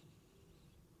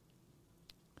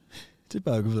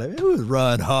 Like, who is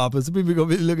Ron Harper? Some people are going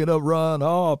to be looking up Ron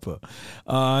Harper.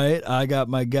 All right, I got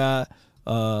my guy,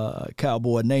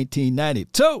 Cowboy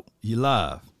 1992. You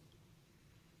live.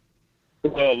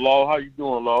 Law, how you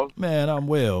doing, Law? Man, I'm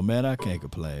well, man. I can't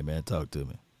complain, man. Talk to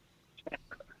me.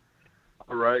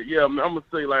 All right, yeah, man, I'm going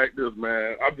to say like this,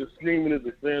 man. I've been screaming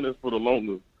and saying this for the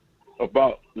longest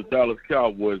about the Dallas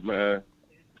Cowboys, man.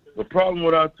 The problem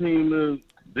with our team is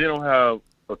they don't have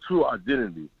a true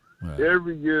identity. Right.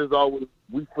 Every year is always,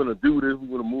 we finna do this,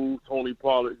 we're gonna move Tony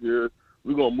Pollard here,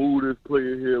 we're gonna move this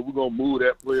player here, we're gonna move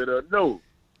that player there. No.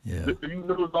 Yeah. You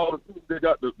notice all the teams, they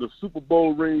got the Super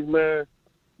Bowl rings, man,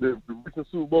 the recent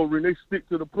Super Bowl ring, they stick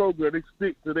to the program, they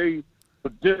stick to their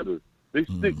agenda, they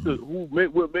stick to who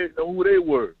they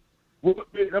were.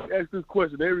 Let me ask this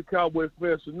question, every Cowboy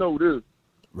fan should know this.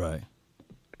 Right.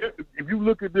 If you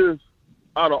look at this,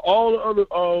 out of all the other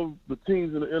the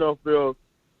teams in the NFL,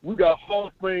 we got Hall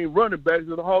of Fame running backs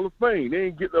in the Hall of Fame. They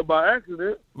ain't getting up by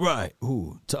accident. Right.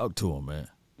 Ooh, talk to him, man.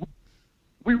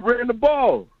 We ran the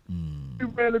ball. We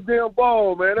ran the damn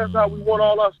ball, man. That's how we won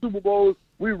all our Super Bowls.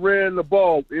 We ran the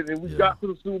ball. And we got to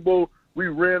the Super Bowl, we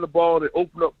ran the ball and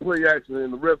opened up play action,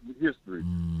 and the rest is history.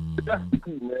 That's the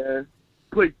key, man.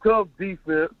 Play tough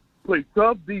defense.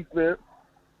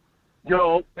 You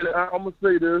know, and I'm going to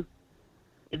say this.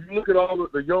 If you look at all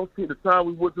the young team, the time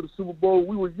we went to the Super Bowl,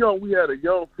 we were young. We had a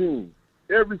young team.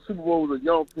 Every Super Bowl was a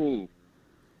young team.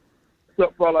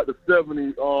 Except for like the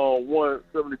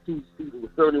 72 season, the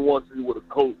 71 season with a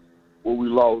coach where we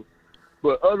lost.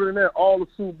 But other than that, all the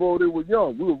Super Bowl, they were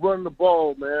young. We were running the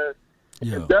ball, man.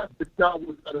 Yeah. And that's the job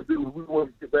we got to do. We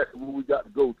want to get back to where we got to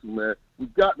go to, man. We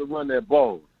got to run that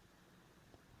ball.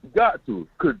 We got to.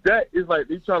 Because Dak is like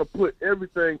they trying to put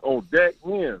everything on Dak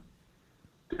hands.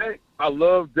 Dak, I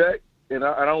love Dak, and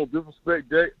I don't disrespect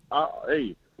Dak.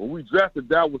 Hey, when we drafted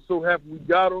Dak, I was so happy we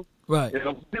got him. Right. And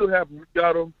I'm still happy we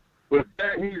got him. But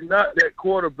Dak, he's not that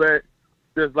quarterback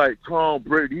that's like Tom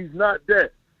Brady. He's not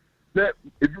that. That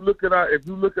if you look at our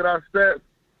stats,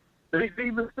 they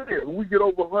even said when we get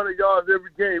over 100 yards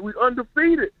every game, we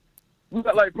undefeated. We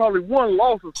got like probably one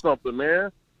loss or something,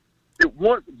 man. If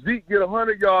once Zeke get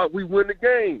 100 yards, we win the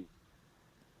game.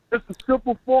 It's a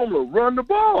simple formula. Run the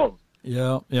ball.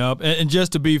 Yeah. And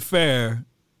just to be fair,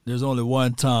 there's only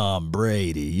one Tom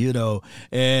Brady, you know,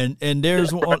 and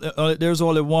there's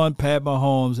only one Pat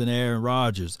Mahomes and Aaron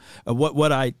Rodgers.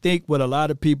 What I think what a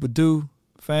lot of people do,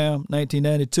 fam,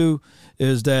 1992,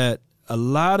 is that a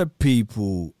lot of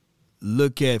people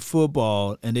look at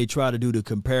football and they try to do the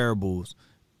comparables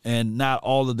and not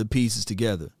all of the pieces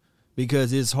together,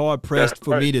 because it's hard pressed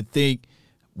for me to think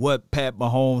what Pat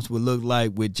Mahomes would look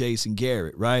like with Jason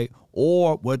Garrett, right?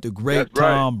 Or what the great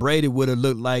Tom Brady would have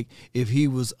looked like if he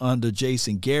was under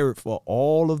Jason Garrett for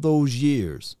all of those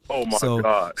years. Oh, my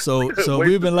God. So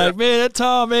we've been like, man, that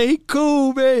Tom, man, he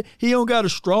cool, man. He don't got a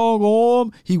strong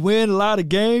arm. He win a lot of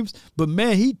games. But,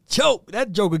 man, he choked.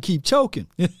 That joker keep choking.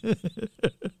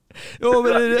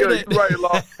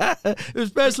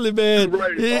 Especially, man,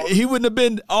 he wouldn't have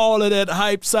been all of that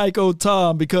hype psycho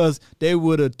Tom, because they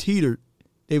would have teetered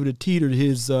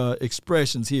his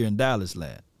expressions here in Dallas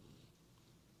land.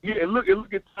 Yeah, and look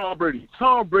at Tom Brady.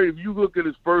 Tom Brady, if you look at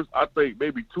his first, I think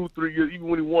maybe 2-3 years, even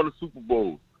when he won the Super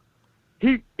Bowl,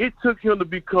 it took him to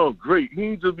become great. He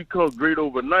didn't just become great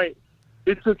overnight.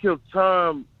 It took him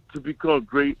time to become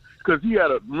great, because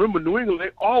remember New England,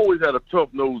 they always had a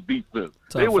tough-nosed defense.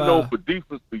 They were known for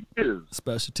defense for years.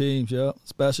 Special teams, yeah.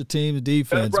 Special teams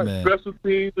defense, That's right. man. Special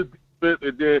teams defense,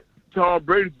 and then Tom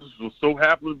Brady just was so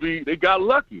happy to be. They got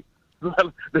lucky.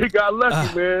 They got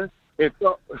lucky, man. And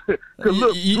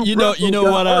look, you know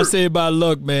what I say about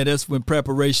luck, man. That's when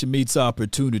preparation meets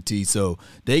opportunity. So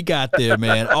they got there,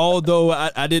 man. Although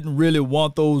I didn't really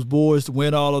want those boys to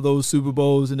win all of those Super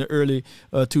Bowls in the early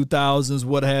 2000s,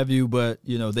 what have you, but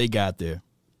you know they got there.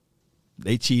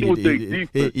 They cheated.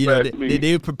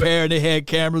 They were prepared. They had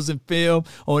cameras and film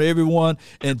on everyone,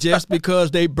 and just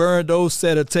because they burned those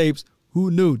set of tapes,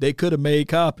 who knew they could have made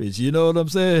copies? You know what I'm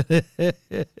saying?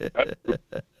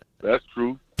 That's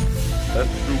true. That's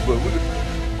true, but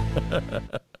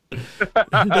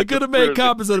they could have made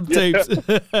copies of the tapes.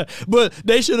 But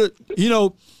they should have,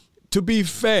 to be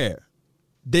fair,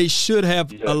 they should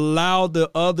have allowed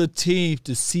the other teams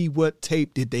to see what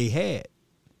tape that they had.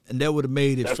 And that would have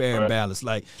made it fair and balanced.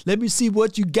 Like, let me see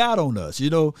what you got on us.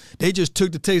 They just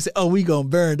took the tape and said, oh, we going to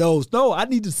burn those. No, I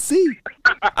need to see.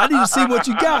 I need to see what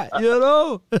you got,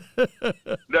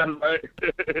 That's right.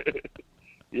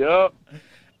 Yep.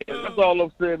 And that's all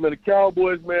I'm saying, man. The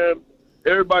Cowboys, man,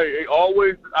 everybody,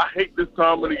 I hate this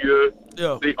time of the year.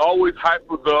 Yeah. They always hype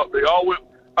us up. We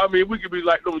could be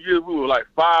like those years we were like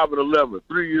 5-11,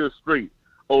 3 years straight.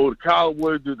 Oh, the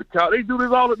Cowboys they do this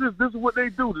all of this. This is what they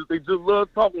do. They just love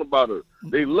talking about us.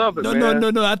 They love it, man.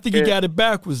 No. I think you got it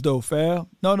backwards, though, Fal.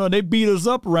 No, they beat us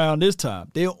up around this time.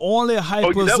 They only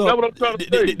hype us up. That's what I'm trying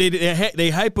to say. They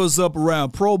hype us up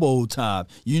around Pro Bowl time.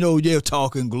 They're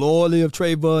talking glowingly of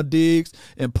Trayvon Diggs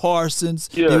and Parsons.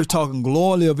 Yeah. They were talking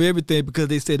glowingly of everything because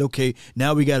they said, okay,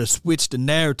 now we got to switch the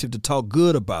narrative to talk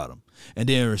good about them. And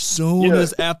then as soon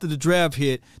as after the draft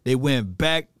hit, they went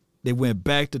back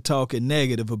to talking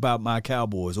negative about my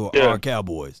Cowboys or our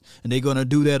Cowboys. And they're going to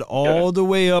do that all the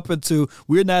way up until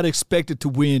we're not expected to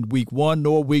win week 1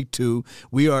 nor week 2.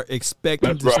 We are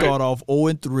expecting to start off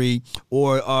 0-3,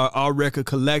 or our record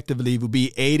collectively will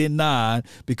be 8-9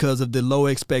 because of the low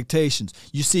expectations.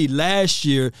 You see, last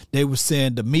year they were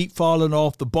saying the meat falling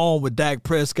off the bone with Dak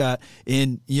Prescott,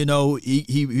 and,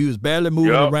 he was barely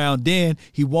moving around then.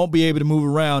 He won't be able to move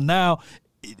around now.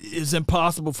 It's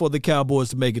impossible for the Cowboys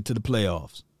to make it to the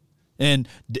playoffs. And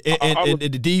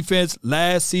the defense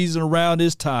last season around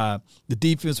this time, the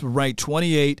defense was ranked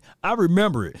 28. I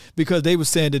remember it because they were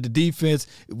saying that the defense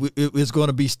is going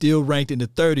to be still ranked in the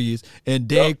 30s. And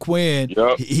Dan Quinn,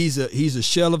 he's a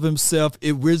shell of himself.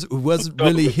 It wasn't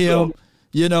really him.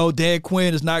 Dan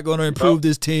Quinn is not going to improve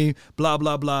this team, blah,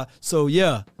 blah, blah. So,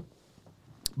 yeah.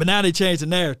 But now they changed the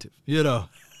narrative, Yeah,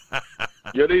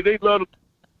 they love to.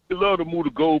 They love to move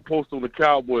the goalpost on the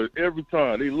Cowboys every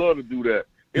time. They love to do that.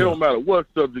 It don't matter what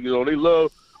subject it's on. They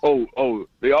love,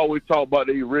 they always talk about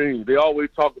their rings. They always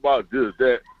talk about this,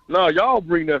 that. No, y'all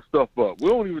bring that stuff up. We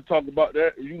don't even talk about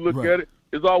that. If you look at it,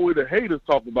 it's always the haters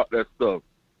talking about that stuff.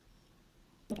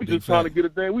 We just trying to get a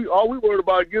thing. All we worried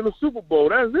about is getting a Super Bowl.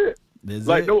 That's it.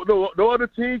 No other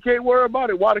team can't worry about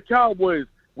it. Why the Cowboys?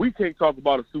 We can't talk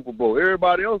about a Super Bowl.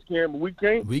 Everybody else can, but we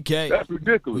can't. We can't. That's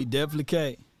ridiculous. We definitely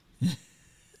can't.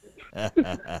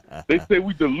 They say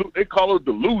they call us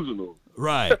delusional.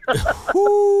 Right.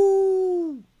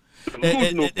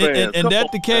 Delusional fans. And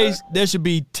that's the case, there should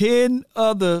be 10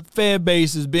 other fan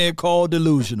bases being called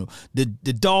delusional. The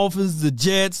Dolphins, the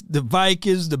Jets, the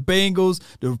Vikings, the Bengals,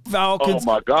 the Falcons. Oh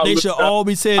my God! They should all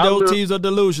be saying those teams are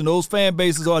delusional. Those fan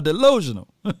bases are delusional.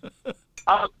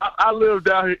 I live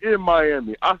down here in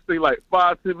Miami. I stay like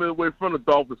 5-10 minutes away from the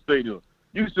Dolphin Stadium.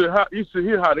 You should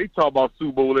hear how they talk about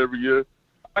Super Bowl every year.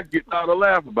 I get out of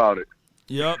laugh about it.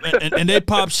 Yep, and they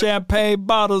pop champagne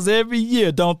bottles every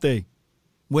year, don't they?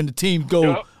 When the team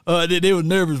go, they were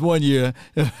nervous one year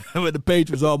when the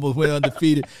Patriots almost went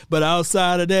undefeated. But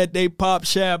outside of that, they pop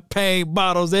champagne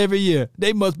bottles every year.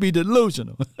 They must be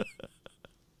delusional.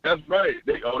 That's right.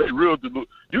 They real delusional.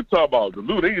 You talk about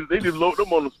delusional. They just load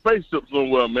them on the spaceship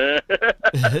somewhere, man.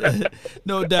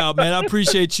 No doubt, man. I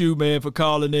appreciate you, man, for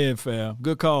calling in, fam.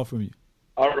 Good call from you.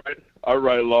 All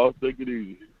right, Law. Take it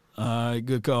easy. All right,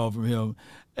 good call from him.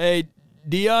 Hey,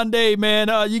 Deonde, man,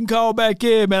 you can call back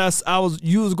in, man.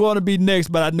 You was going to be next,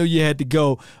 but I knew you had to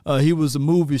go. He was a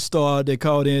movie star that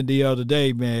called in the other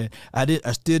day, man. I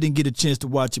still didn't get a chance to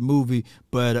watch a movie,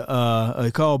 but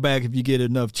call back if you get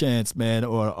enough chance, man,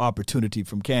 or an opportunity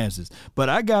from Kansas. But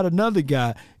I got another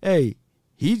guy. Hey,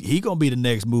 he gonna be the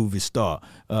next movie star.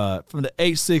 From the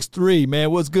 863, man.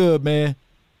 What's good, man?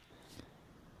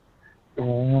 What's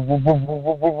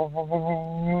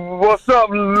up,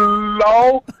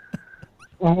 Law?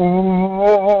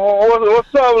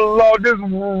 What's up, Law? This is Ron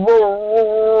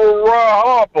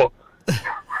Harper.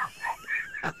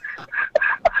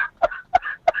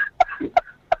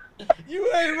 You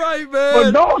ain't right, man.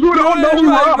 But those who don't know who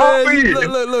Ron Harper is.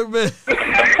 Look, man.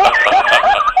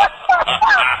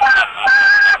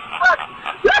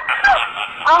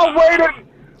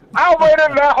 I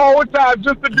waited that whole time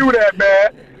just to do that,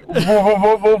 man. What's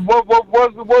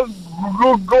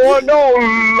going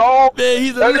on, Law? Man,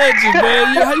 he's a legend,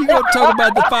 man. How you gonna talk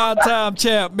about the 5-time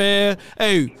champ, man?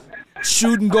 Hey,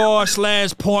 shooting guard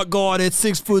 / point guard at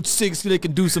 6'6", they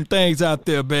can do some things out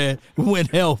there, man. When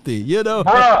healthy, you know.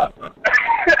 Let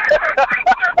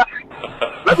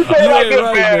me tell you like this,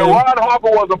 man. Ron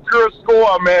Harper was a pure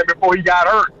scorer, man, before he got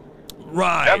hurt.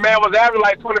 Right. That man was averaging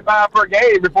like 25 per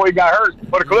game before he got hurt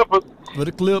for the Clippers. For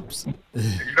the Clips. You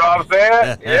know what I'm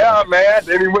saying? Yeah, man.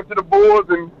 Then he went to the Bulls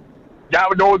and got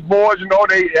with those boys, you know,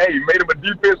 they made him a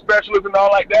defense specialist and all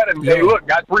like that. And they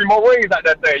got 3 more rings out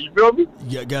that thing. You feel me?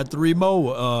 Yeah, got 3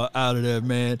 more out of that,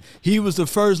 man. He was the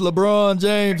first LeBron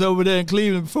James over there in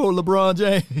Cleveland before LeBron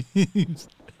James.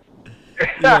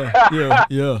 Yeah.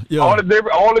 All the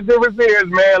difference is,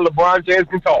 man, LeBron James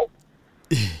can talk.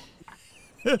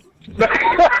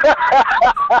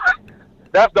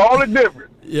 That's the only difference.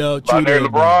 Yeah, true. My name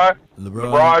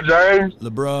LeBron James.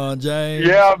 LeBron James.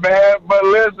 Yeah, man. But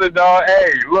listen, dog.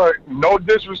 Hey, look. No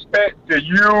disrespect to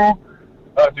you,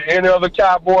 to any other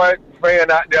Cowboy fan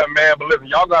out there, man. But listen,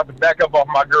 y'all gonna have to back up off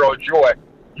my girl Joy.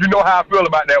 You know how I feel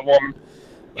about that woman.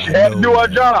 She had to do her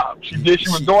job. She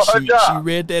was doing her job. She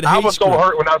read that. I was so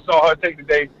hurt when I saw her take the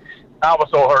day. I was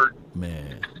so hurt.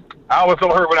 Man. I was so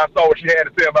hurt when I saw what she had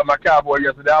to say about my Cowboy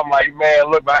yesterday. I'm like, man,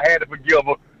 look, I had to forgive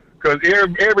her. Because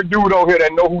every dude on here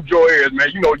that know who Joy is, man,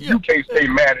 you know, you can't stay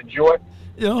mad at Joy.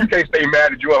 Yeah. You can't stay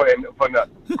mad at Joy for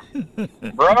nothing.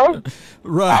 Bro?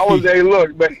 Right. I was there,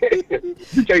 look, man,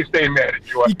 you can't stay mad at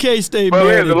Joy. You can't stay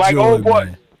mad at like, Joy, old boy,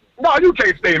 man. No, you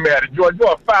can't stay mad at Joy.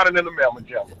 Joy found it in the mail,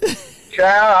 Jim.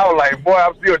 Child, I was like, boy,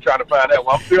 I'm still trying to find that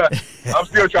one. I'm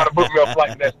still trying to book me a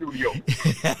flight in that studio.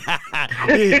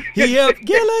 He helped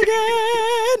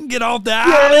Gilligan get off the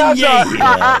island.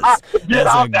 Yes. There's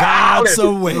a God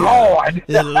somewhere. Lord.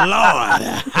 There's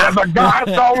a God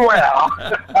somewhere.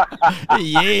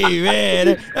 Yeah,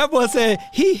 man. That boy said,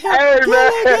 he helped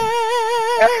Gilligan.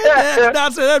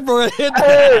 That's that boy.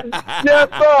 Yes,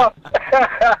 sir.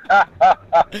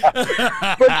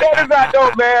 But check this out,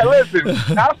 though, man. Listen,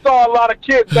 I saw a lot of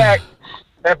kids back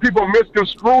and people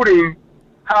misconstruing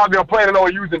how they're planning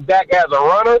on using Dak as a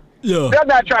runner. Yeah. They're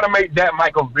not trying to make Dak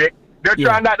Michael Vick. They're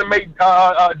trying not to make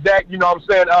Dak, you know what I'm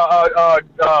saying,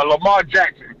 Lamar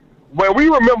Jackson. When we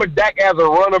remember Dak as a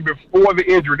runner before the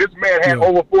injury, this man had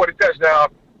over 40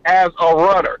 touchdowns as a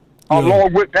runner,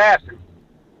 along with passing.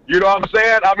 You know what I'm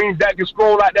saying? I mean, Dak can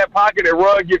scroll out that pocket and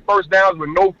run, get first downs with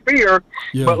no fear.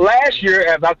 Yeah. But last year,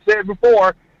 as I said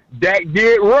before, Dak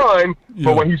did run,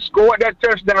 but when he scored that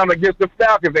touchdown against the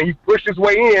Falcons and he pushed his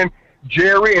way in,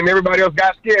 Jerry and everybody else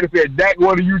got scared and said, Dak,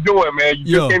 what are you doing, man? You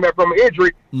just came back from an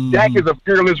injury. Dak is a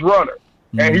fearless runner,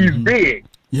 and he's big.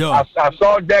 I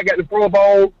saw Dak at the Pro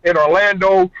Bowl in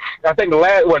Orlando, I think in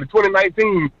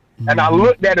 2019, and I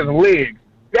looked at his legs.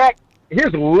 Dak,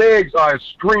 his legs are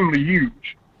extremely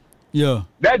huge. Yeah.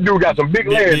 That dude got some big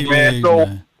legs, man. Legs, so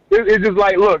man. It's just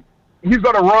like, look, he's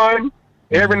going to run.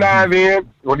 Every now and then,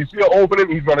 when he see an opening,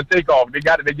 he's going to take off. They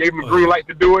gave him the green light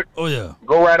to do it. Oh, yeah.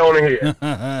 Go right on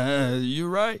ahead. You're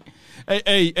right.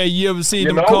 Hey, you ever seen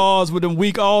them cars with them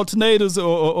weak alternators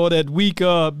or that weak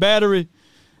battery?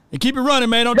 And keep it running,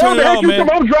 man. Don't turn it off, man.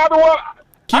 I'm driving one.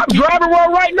 Driving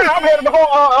one right now. I'm headed to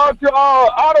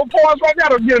Auto Parts right now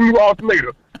to get a new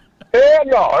alternator. Hell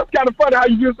no. It's kind of funny how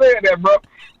you just said that, bro.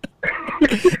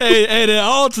 hey, the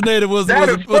alternator was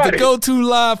the go-to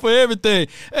line for everything.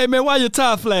 Hey, man, why your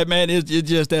top flat, man? It's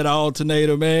just that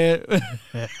alternator, man.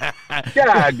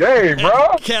 God dang,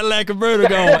 bro. Cadillac converter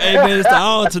going. Hey, man, it's the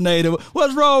alternator.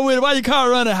 What's wrong with it? Why your car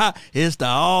running hot? It's the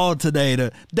alternator.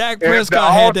 Dak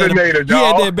Prescott had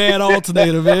that bad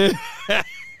alternator, man.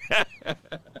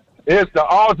 It's the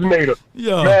alternator.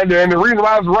 Yeah. Man, and the reason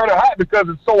why it's running hot because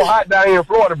it's so hot down here in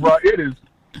Florida, bro.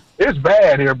 It's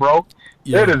bad here, bro.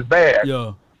 Yeah. It is bad.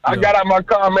 I got out my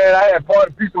car, man. I had part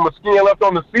of a piece of my skin left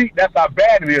on the seat. That's how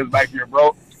bad it is back here,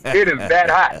 bro. It is that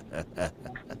hot.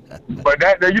 But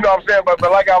that, you know what I'm saying? But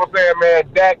like I was saying,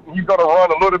 man, Dak, he's going to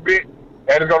run a little bit,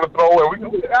 and he's going to throw, and we're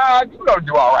going to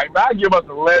do all right. Man, I give us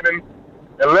 11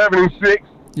 and 6.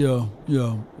 Yeah.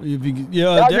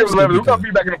 I give us 11. We're going to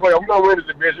be back in the playoffs. We're going to win this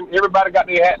division. Everybody got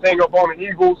their hats hang up on the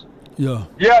Eagles. Yeah,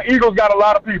 Eagles got a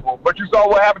lot of people, but you saw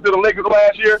what happened to the Lakers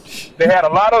last year? They had a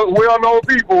lot of well-known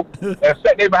people that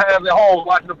sat their behinds at home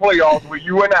watching the playoffs with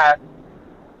you and I.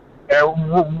 And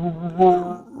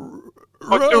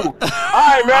but dude, all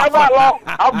right, man, I'm not long.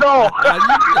 I'm gone.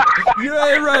 You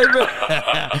ain't right, man.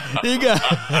 You got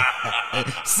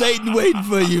Satan waiting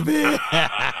for you, man.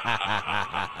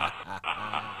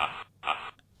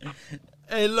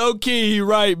 Hey, low-key, he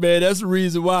right, man. That's the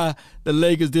reason why the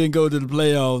Lakers didn't go to the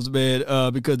playoffs,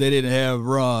 man, because they didn't have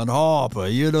Ron Harper.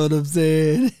 You know what I'm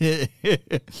saying?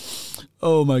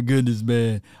 Oh, my goodness,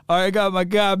 man. All right, I got my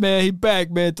guy, man. He back,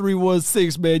 man.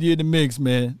 316, man. You in the mix,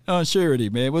 man. Surety,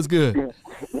 man. What's good?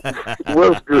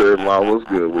 What's good, man? What's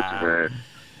good with you, man?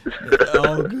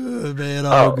 All good, man.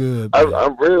 All good.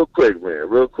 I'm real quick, man.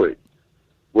 Real quick.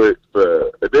 With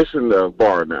the addition of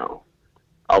Barr now,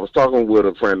 I was talking with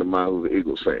a friend of mine who's an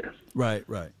Eagles fan. Right.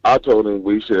 I told him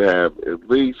we should have at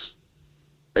least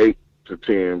 8 to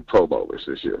 10 Pro Bowlers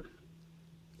this year.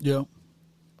 Yeah.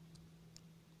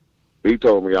 He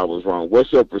told me I was wrong.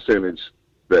 What's your percentage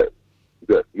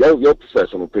your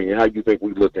professional opinion, how you think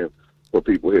we looking for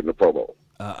people hitting the Pro Bowl?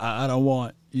 I don't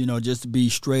want, just to be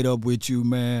straight up with you,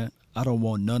 man, I don't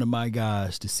want none of my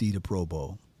guys to see the Pro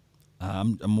Bowl.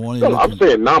 I'm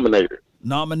saying nominated.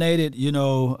 Nominated,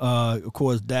 of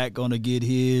course, Dak gonna get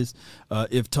his.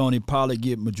 If Tony Pollard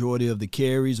get majority of the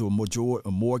carries or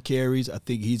more carries, I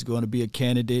think he's going to be a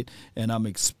candidate. And I'm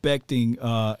expecting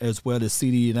as well as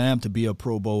CeeDee Lamb to be a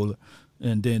Pro Bowler.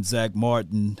 And then Zach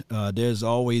Martin, there's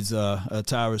always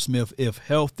Tyron Smith. If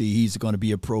healthy, he's going to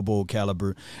be a Pro Bowl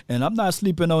caliber. And I'm not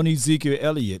sleeping on Ezekiel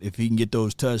Elliott. If he can get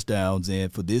those touchdowns in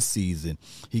for this season,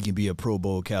 he can be a Pro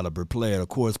Bowl caliber player. Of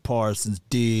course, Parsons,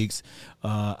 Diggs.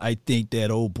 I think that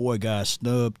old boy got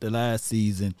snubbed the last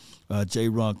season.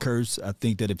 J-Ron Kearse, I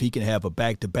think that if he can have a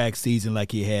back-to-back season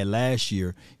like he had last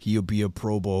year, he'll be a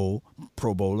Pro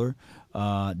Bowler.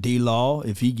 D-Law,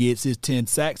 if he gets his 10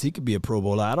 sacks, he could be a Pro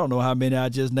Bowler. I don't know how many I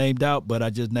just named out, but I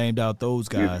just named out those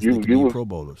guys that could be Pro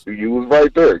Bowlers. You was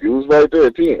right there. You was right there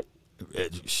at 10.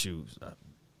 Shoes.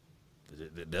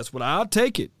 That's what I'll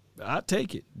take it. I'll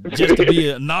take it just to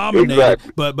be nominated.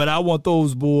 Exactly. But I want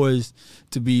those boys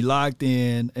to be locked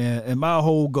in. And my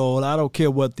whole goal, I don't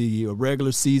care what the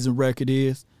regular season record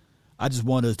is. I just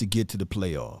want us to get to the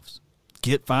playoffs.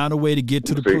 Find a way to get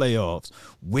to the playoffs,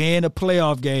 win a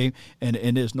playoff game, and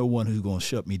there's no one who's going to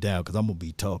shut me down because I'm going to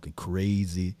be talking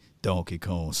crazy Donkey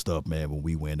Kong stuff, man, when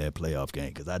we win that playoff game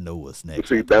because I know what's next.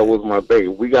 See, that was my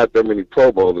thing. We got that many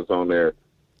Pro Bowlers on there.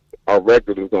 Our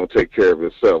record is going to take care of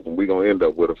itself, and we're going to end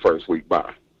up with a first-week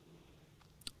bye.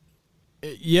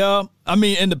 Yeah, I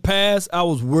mean, in the past, I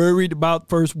was worried about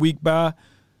first-week bye,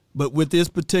 but with this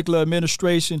particular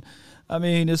administration, I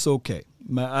mean, it's okay.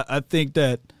 I think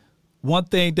that one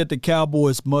thing that the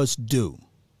Cowboys must do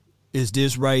is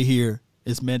this right here,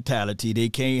 is mentality. They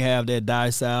can't have that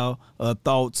docile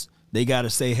thoughts. They got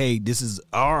to say, hey, this is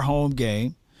our home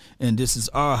game, and this is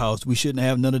our house. We shouldn't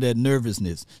have none of that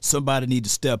nervousness. Somebody need to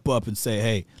step up and say,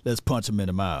 hey, let's punch them in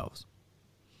the mouths.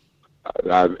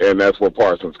 And that's where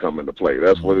Parsons come into play.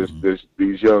 That's where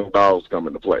these young dogs come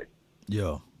into play.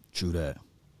 Yeah, true that.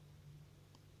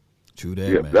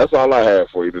 Yeah, man. That's all I have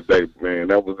for you today, man.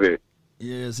 That was it.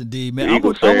 Yes, indeed, man. I'm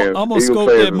going to scope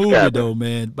that movie, though,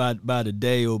 man, by the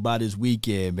day or by this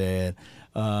weekend, man.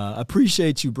 I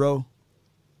appreciate you, bro.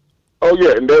 Oh,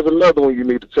 yeah, and there's another one you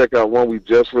need to check out, one we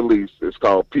just released. It's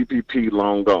called PPP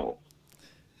Long Gone.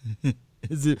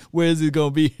 Where is it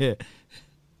gonna be at?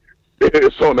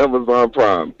 It's on Amazon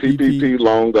Prime. PPP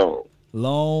Long Gone.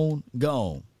 Long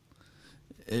Gone.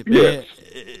 Yes.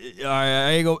 All right,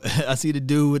 I ain't gonna. I see the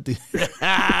dude with the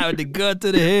with the gun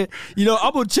to the head. You know,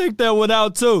 I'm gonna check that one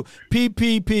out too.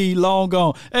 PPP Long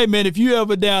Gone. Hey man, if you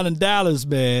ever down in Dallas,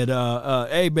 man,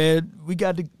 hey man, we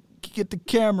got to get the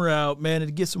camera out, man,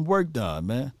 and get some work done,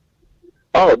 man.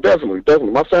 Oh, definitely.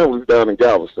 My family's down in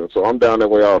Galveston, so I'm down that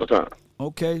way all the time.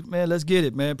 Okay, man, let's get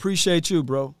it, man. Appreciate you,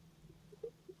 bro.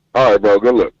 All right, bro.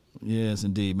 Good luck. Yes,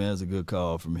 indeed, man. That's a good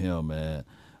call from him, man.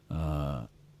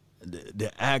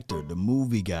 The actor, the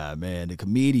movie guy, man, the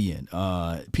comedian,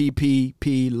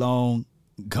 PPP Long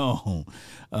Gone.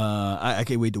 I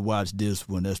can't wait to watch this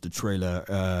one. That's the trailer.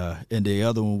 And the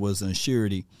other one was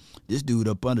Unsurety. This dude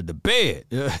up under the bed.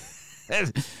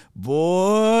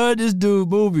 Boy, this dude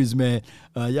movies, man.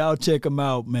 Y'all check him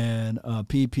out, man.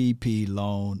 PPP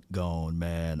Long Gone,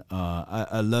 man.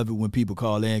 I love it when people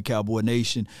call in Cowboy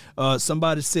Nation.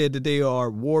 Somebody said that they are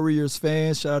Warriors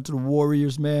fans. Shout out to the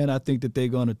Warriors, man. I think that they're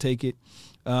going to take it.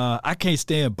 I can't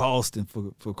stand Boston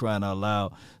for crying out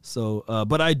loud. So,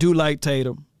 but I do like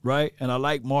Tatum, right? And I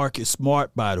like Marcus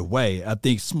Smart, by the way. I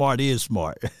think Smart is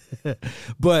smart.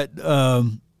 But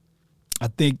I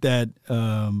think that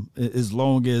as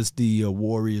long as the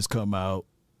Warriors come out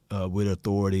with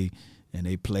authority and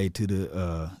they play to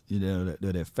the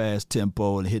that fast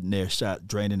tempo and hitting their shot,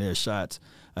 draining their shots,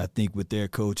 I think with their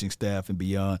coaching staff and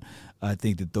beyond, I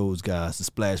think that those guys, the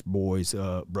Splash Boys,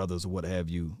 brothers or what have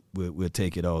you, will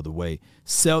take it all the way.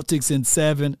 Celtics in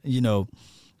 7, you know,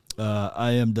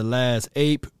 I am the last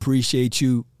ape. Appreciate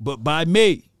you, but by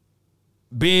me.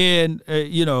 Being,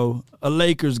 a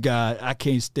Lakers guy, I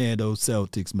can't stand those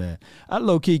Celtics, man. I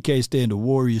low-key can't stand the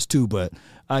Warriors, too, but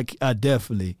I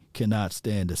definitely cannot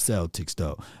stand the Celtics,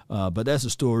 though. But that's a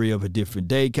story of a different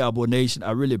day, Cowboy Nation.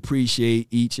 I really appreciate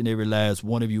each and every last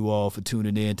one of you all for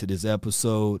tuning in to this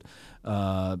episode.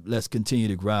 Let's continue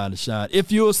to grind and shine.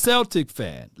 If you're a Celtic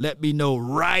fan, let me know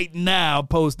right now.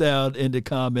 Post down in the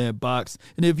comment box.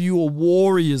 And if you're a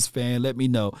Warriors fan, let me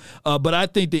know. But I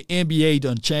think the NBA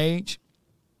done changed.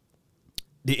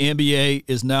 The NBA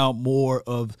is now more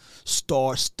of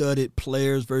star-studded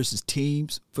players versus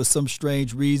teams for some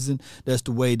strange reason. That's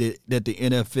the way that the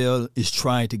NFL is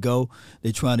trying to go.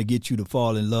 They're trying to get you to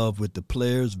fall in love with the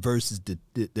players versus the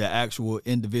actual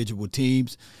individual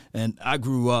teams. And I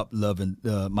grew up loving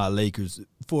my Lakers.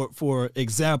 For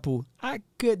example, I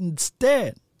couldn't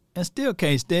stand and still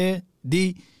can't stand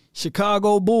the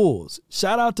Chicago Bulls.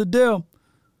 Shout out to them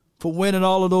for winning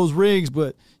all of those rings,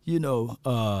 but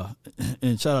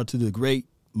and shout out to the great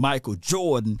Michael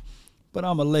Jordan, but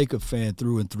I'm a Laker fan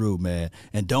through and through, man.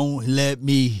 And don't let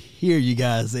me hear you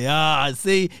guys say,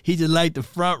 see, he just like the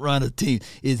front runner team.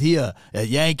 Is he a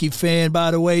Yankee fan,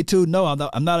 by the way, too? No,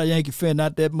 I'm not a Yankee fan,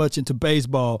 not that much into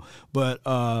baseball, but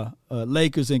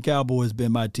Lakers and Cowboys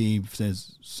been my team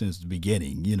since the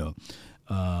beginning,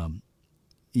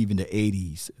 even the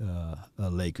 80s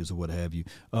Lakers or what have you.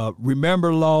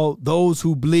 Remember, Law, those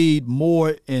who bleed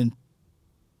more in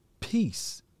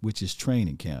peace, which is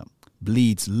training camp,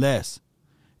 bleeds less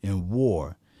in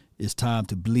war. It's time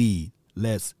to bleed.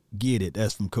 Let's get it.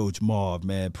 That's from Coach Marv,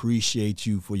 man. Appreciate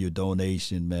you for your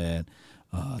donation, man,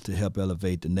 to help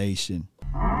elevate the nation.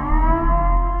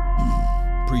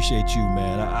 Appreciate you,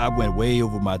 man. I went way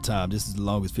over my time. This is the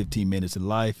longest 15 minutes in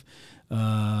life.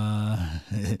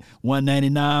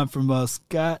 $1.99 from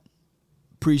Scott.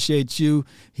 Appreciate you.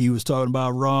 He was talking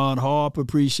about Ron Harper.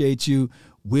 Appreciate you.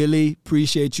 Willie,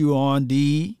 appreciate you on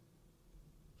the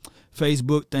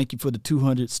Facebook. Thank you for the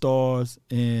 200 stars,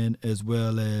 and as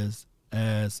well as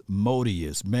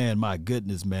Modius. Man, my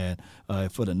goodness, man.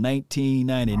 For the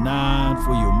 $19.99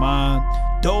 for your mind.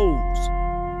 Those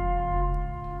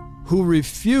who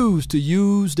refuse to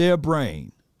use their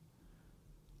brain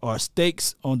are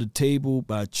stakes on the table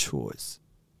by choice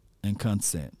and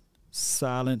consent.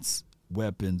 Silence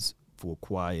weapons for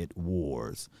quiet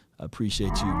wars. I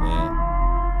appreciate you, man.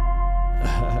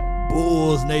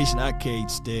 Bulls Nation, I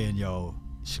can't stand y'all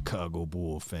Chicago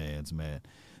Bull fans, man.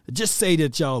 Just say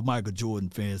that y'all Michael Jordan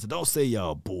fans. Don't say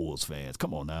y'all Bulls fans.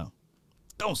 Come on now.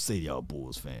 Don't say y'all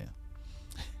Bulls fans.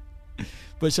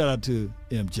 But shout out to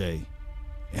MJ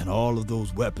and all of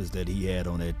those weapons that he had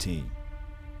on that team.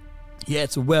 He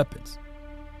had some weapons,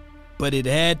 but it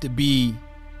had to be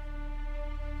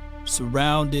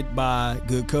surrounded by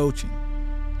good coaching.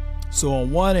 So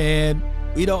on one hand,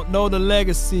 we don't know the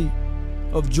legacy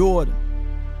of Jordan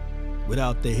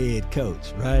without the head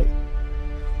coach, right?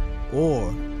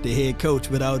 Or the head coach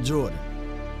without Jordan.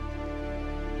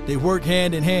 They work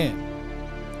hand in hand.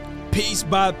 Piece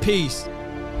by piece,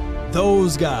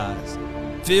 those guys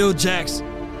Phil Jackson,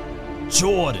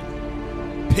 Jordan,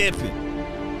 Pippen,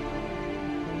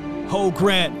 Ho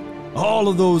Grant, all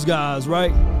of those guys,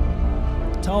 right?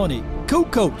 Tony,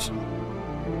 coach.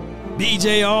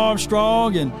 B.J.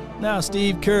 Armstrong, and now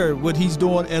Steve Kerr, what he's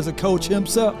doing as a coach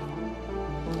himself,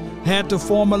 had to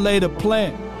formulate a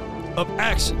plan of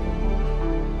action.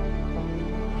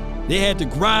 They had to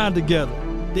grind together.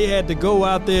 They had to go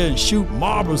out there and shoot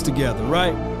marbles together,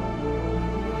 right?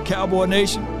 Cowboy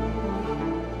Nation,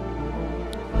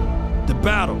 the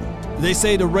battle. They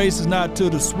say the race is not to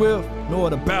the swift, nor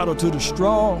the battle to the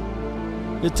strong.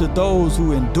 It's to those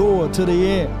who endure to the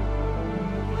end.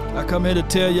 I come here to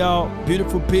tell y'all,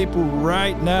 beautiful people,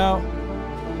 right now,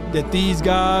 that these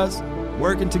guys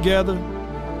working together,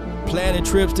 planning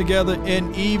trips together,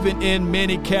 and even in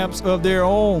many camps of their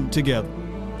own together.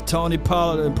 Tony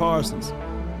Pollard and Parsons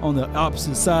on the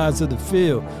opposite sides of the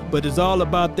field. But it's all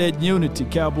about that unity,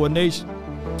 Cowboy Nation,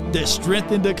 that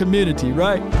strengthened the community,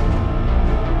 right?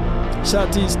 Shout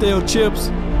out to you, Stale Chips,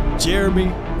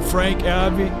 Jeremy, Frank,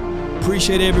 Ivy.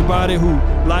 Appreciate everybody who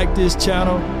liked this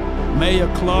channel.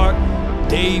 Mayor Clark,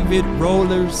 David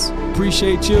Rollers,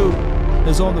 appreciate you.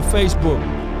 It's on the Facebook.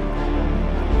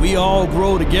 We all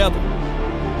grow together.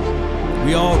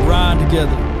 We all grind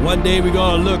together. One day we're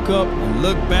gonna look up and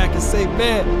look back and say,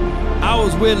 man, I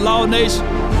was with Law Nation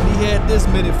and he had this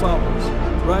many followers,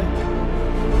 right?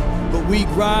 But we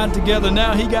grind together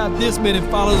now. He got this many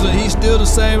followers and he's still the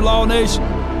same Law Nation,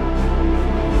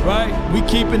 right? We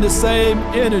keeping the same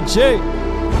energy.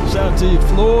 Shout out to you,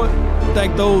 Floyd.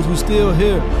 Thank those who still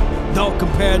here. Don't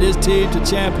compare this team to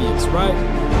champions, right?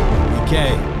 We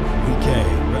came,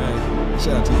 right?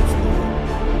 Shout out to you, Floyd.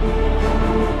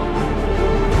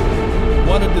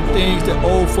 One of the things that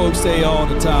old folks say all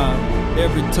the time,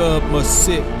 every tub must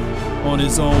sit on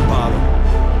its own bottom.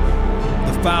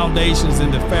 The foundations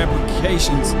and the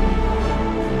fabrications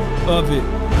of it,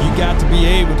 you got to be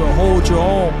able to hold your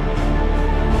own.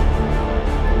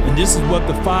 And this is what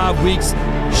the 5 weeks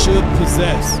should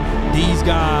possess. These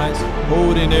guys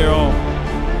holding their own.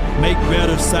 Make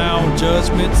better sound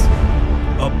judgments,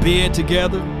 a bid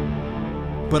together,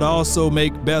 but also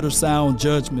make better sound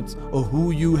judgments of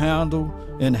who you handle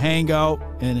and hang out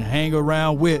and hang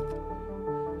around with.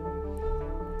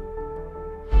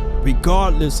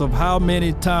 Regardless of how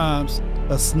many times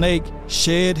a snake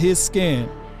shed his skin,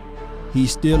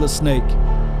 he's still a snake.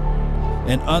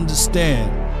 And understand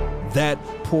that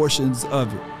portions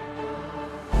of it.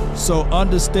 So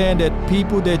understand that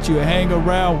people that you hang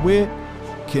around with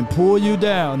can pull you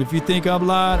down. If you think I'm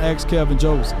lying, ask Kevin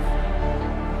Joseph.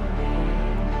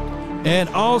 And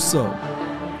also,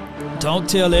 don't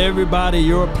tell everybody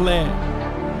your plan,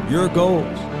 your goals,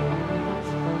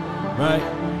 right?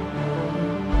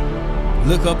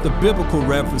 Look up the biblical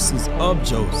references of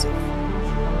Joseph,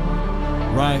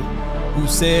 right? Who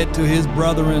said to his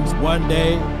brethren, one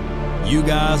day, you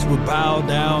guys will bow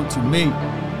down to me.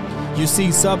 You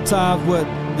see, sometimes what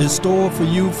is stored for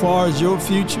you as far as your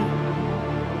future,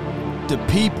 the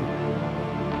people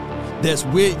that's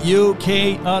with you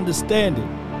can't understand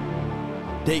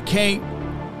it. They can't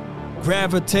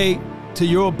gravitate to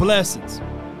your blessings.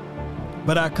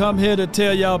 But I come here to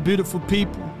tell y'all beautiful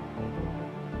people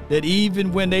that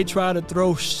even when they try to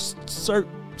throw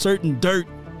certain dirt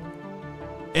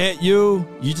at you,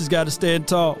 you just got to stand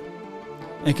tall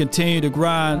and continue to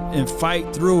grind and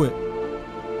fight through it.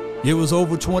 It was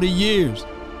over 20 years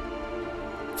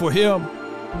for him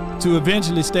to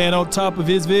eventually stand on top of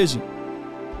his vision.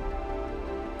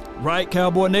 Right,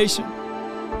 Cowboy Nation?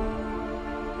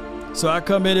 So I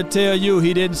come in to tell you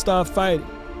he didn't stop fighting.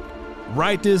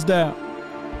 Write this down.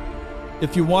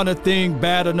 If you want a thing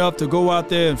bad enough to go out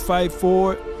there and fight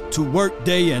for it, to work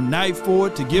day and night for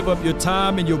it, to give up your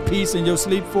time and your peace and your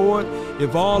sleep for it,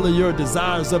 if all of your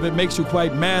desires of it makes you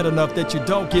quite mad enough that you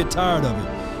don't get tired of it,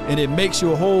 and it makes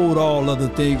you hold all other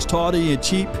things tawdry and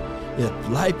cheap, if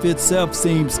life itself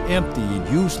seems empty and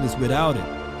useless without it,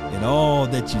 and all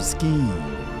that you scheme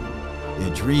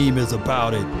and dream is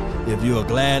about it, if you'll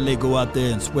gladly go out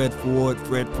there and sweat for it,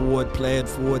 fret for it, plan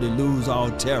for it, and lose all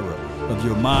terror of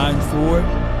your mind for it,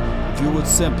 if you would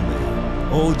simply,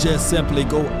 just simply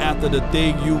go after the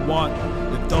thing you want,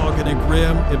 if dogged and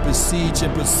grim, and besiege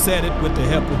and beset it with the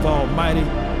help of Almighty,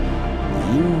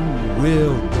 you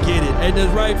will get it. Ain't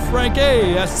that right, Frank?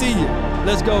 Hey, I see you.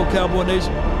 Let's go, Cowboy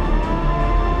Nation.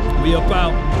 We up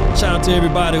out. Shout out to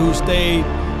everybody who stayed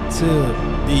to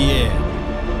the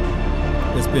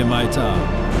end. It's been my time.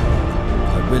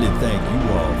 I really thank you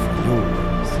all for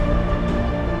yours.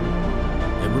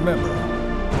 And remember,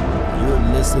 you're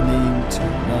listening to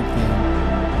nothing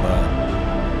but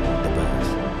the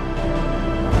best.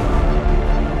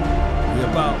 We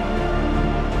step out.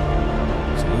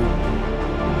 Salute.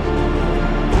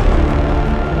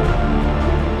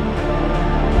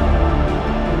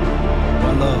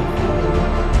 One love.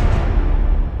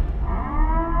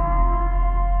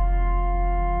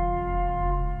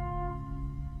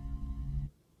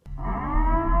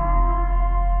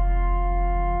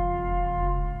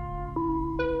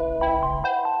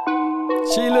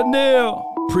 Sheila Neal,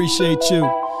 appreciate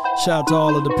you. Shout out to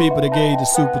all of the people that gave the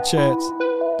super chats,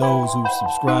 those who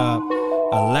subscribe.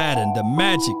 Aladdin, the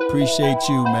magic, appreciate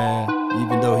you, man.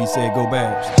 Even though he said go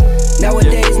back.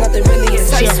 Nowadays, nothing really is.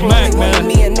 Chef Mac, man.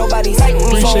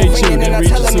 Appreciate you. Then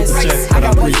reach the super chat. I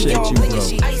appreciate you, bro.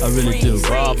 I really do.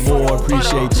 Bob Moore,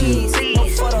 appreciate you.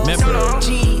 Member,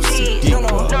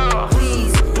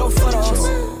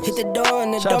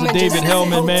 shout out to David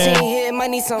Hellman, man.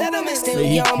 Say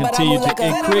he continue to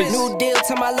increase. Let's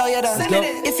go.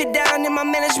 If you're down in my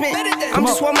management, I'm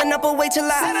just warming up a way till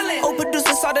I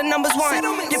producer saw the numbers one.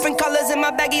 Different colors in my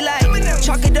baggy light.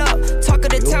 Chalk it up, talk of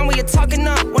the town where you're talking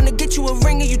up. Wanna get you a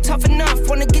ring and you tough enough.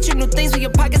 Wanna get you new things with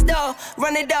your pockets dull.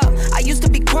 Run it up. I used to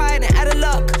be quiet and out of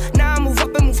luck. Now I move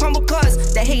up and move humble cause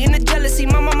the hate and the jealousy.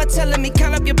 My mama telling me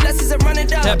count up your blessings and run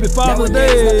it up. Happy Father's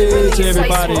Day to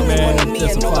everybody, man.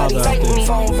 There's a father out there.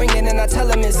 Phone ringing and I tell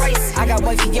him it's I got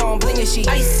wifey on bling and she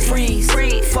freeze.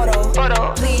 Photo,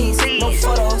 please, no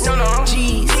photos.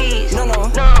 G's, no,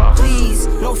 please,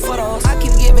 no photos. I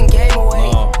keep giving game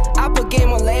away. I put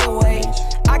game on layaway.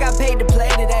 I got paid to play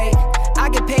today. I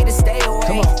get paid to stay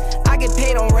away. I get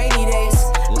paid on rainy days.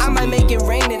 I might make it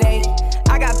rain today.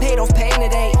 I got paid off pain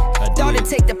today. Thought it'd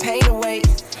take the pain away.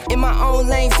 In my own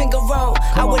lane, finger roll.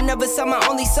 I would never sell my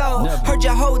only soul. Heard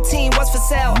your whole team was for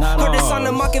sale. Heard it's on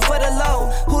the market for the low.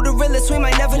 Who the realest, we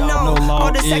might never know.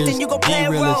 All this acting, you gon' play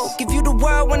a role. Give you the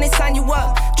world when they sign you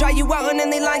up. Try you out and then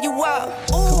they line you up.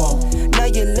 Ooh. Now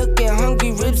you're looking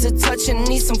hungry, ribs are touching,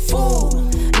 need some food.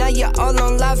 Now you're all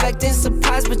on live acting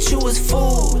surprised, but you was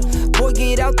fooled. Boy,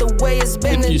 get out the way, it's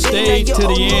been if you stayed to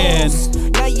the end,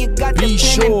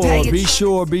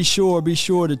 be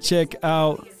sure to check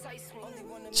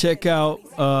out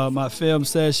my film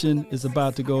session. It's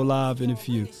about to go live in a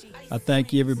few. I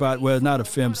thank you, everybody. Well, it's not a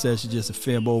film session, just a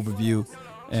film overview.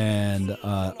 And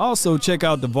also check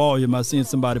out the volume. I seen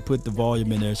somebody put the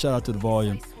volume in there. Shout out to the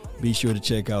volume. Be sure to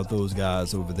check out those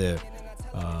guys over there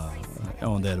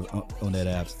on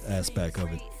that aspect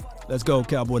of it. Let's go,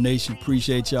 Cowboy Nation.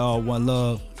 Appreciate y'all. One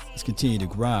love. Let's continue to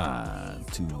grind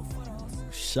to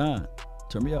shine.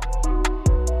 Turn me up.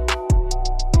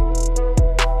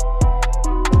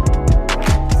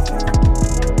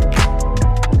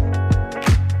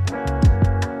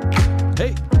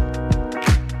 Hey,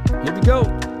 here we go.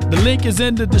 The link is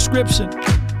in the description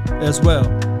as well.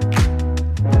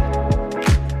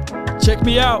 Check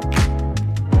me out.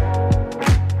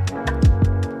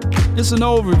 It's an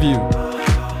overview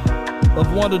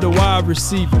of one of the wide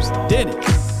receivers,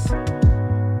 Dennis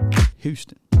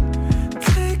Houston.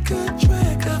 Take a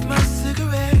drag of my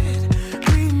cigarette.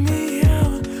 Breathe me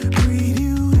out, breathe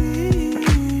you in.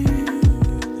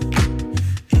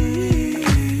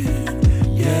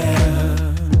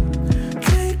 Yeah.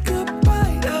 Take a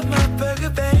bite of my burger,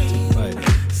 babe.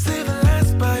 Save a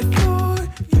last bite for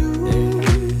you.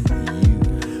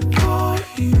 For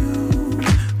you.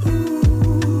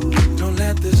 Ooh. Don't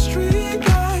let the street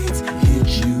lights hit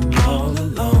you all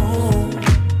alone.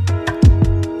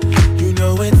 You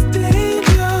know it's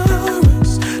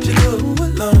dangerous to go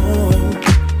alone.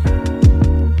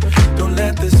 Don't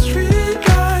let the street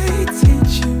lights hit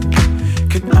you.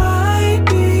 Can I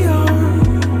be your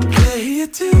player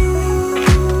too?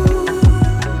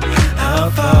 I'll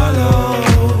follow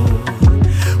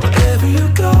wherever you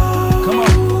go. Come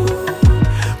on.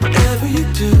 Whatever you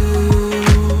do,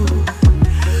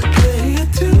 player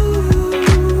too.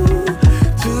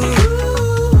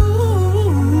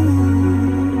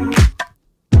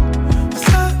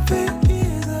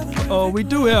 Oh, we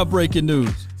do have breaking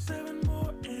news.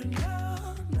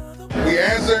 We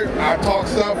answered, I talked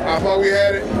stuff, I thought we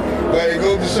had it, but it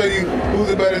goes to show you who's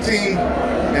a better team,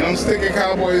 and I'm sticking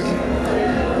Cowboys.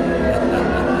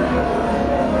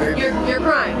 You're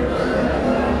crying.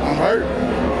 I'm hurt.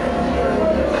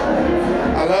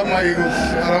 I love my Eagles.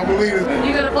 I don't believe it.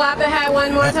 You gonna flap the hat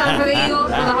one more time for the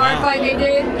Eagles for the hard fight they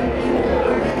did?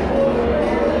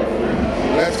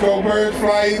 Let's go, Birds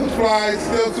fly, Eagles fly.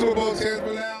 Still Super Bowl chance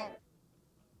for now.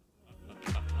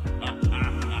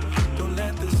 Don't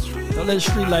let the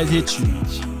street lights hit you.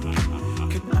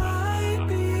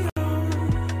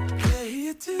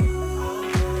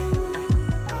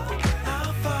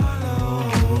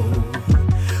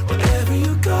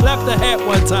 Clap the hat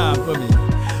one time for me.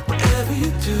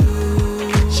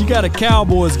 She got a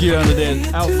Cowboys gear under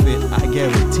that outfit, I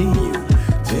guarantee you.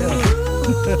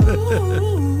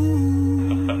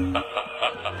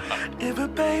 If a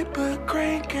paper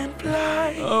crane can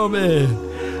fly, Oh, man.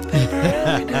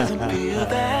 paper doesn't feel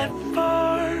that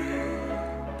far.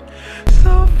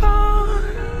 So far,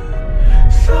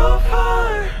 so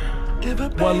far. If a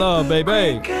One love, baby.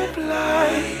 crane can fly,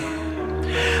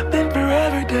 then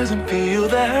forever doesn't feel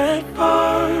that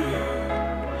far.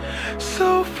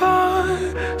 So far,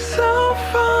 so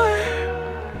far.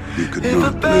 You could If a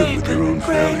not live with your own paper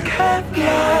crane failure. can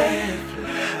fly,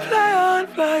 fly on,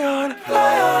 fly on,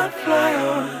 fly on, fly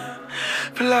on,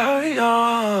 fly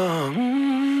on.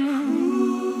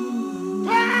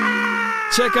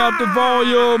 Check out the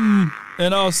volume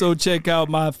and also check out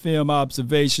my film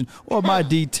observation or my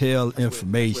detailed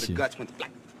information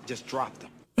Just dropped them.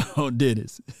 on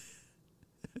Dennis.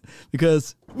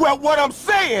 Because Well, what I'm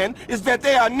saying is that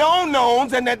there are known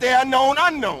knowns and that there are known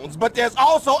unknowns, but there's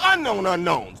also unknown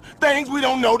unknowns. Things we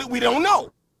don't know that we don't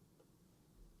know.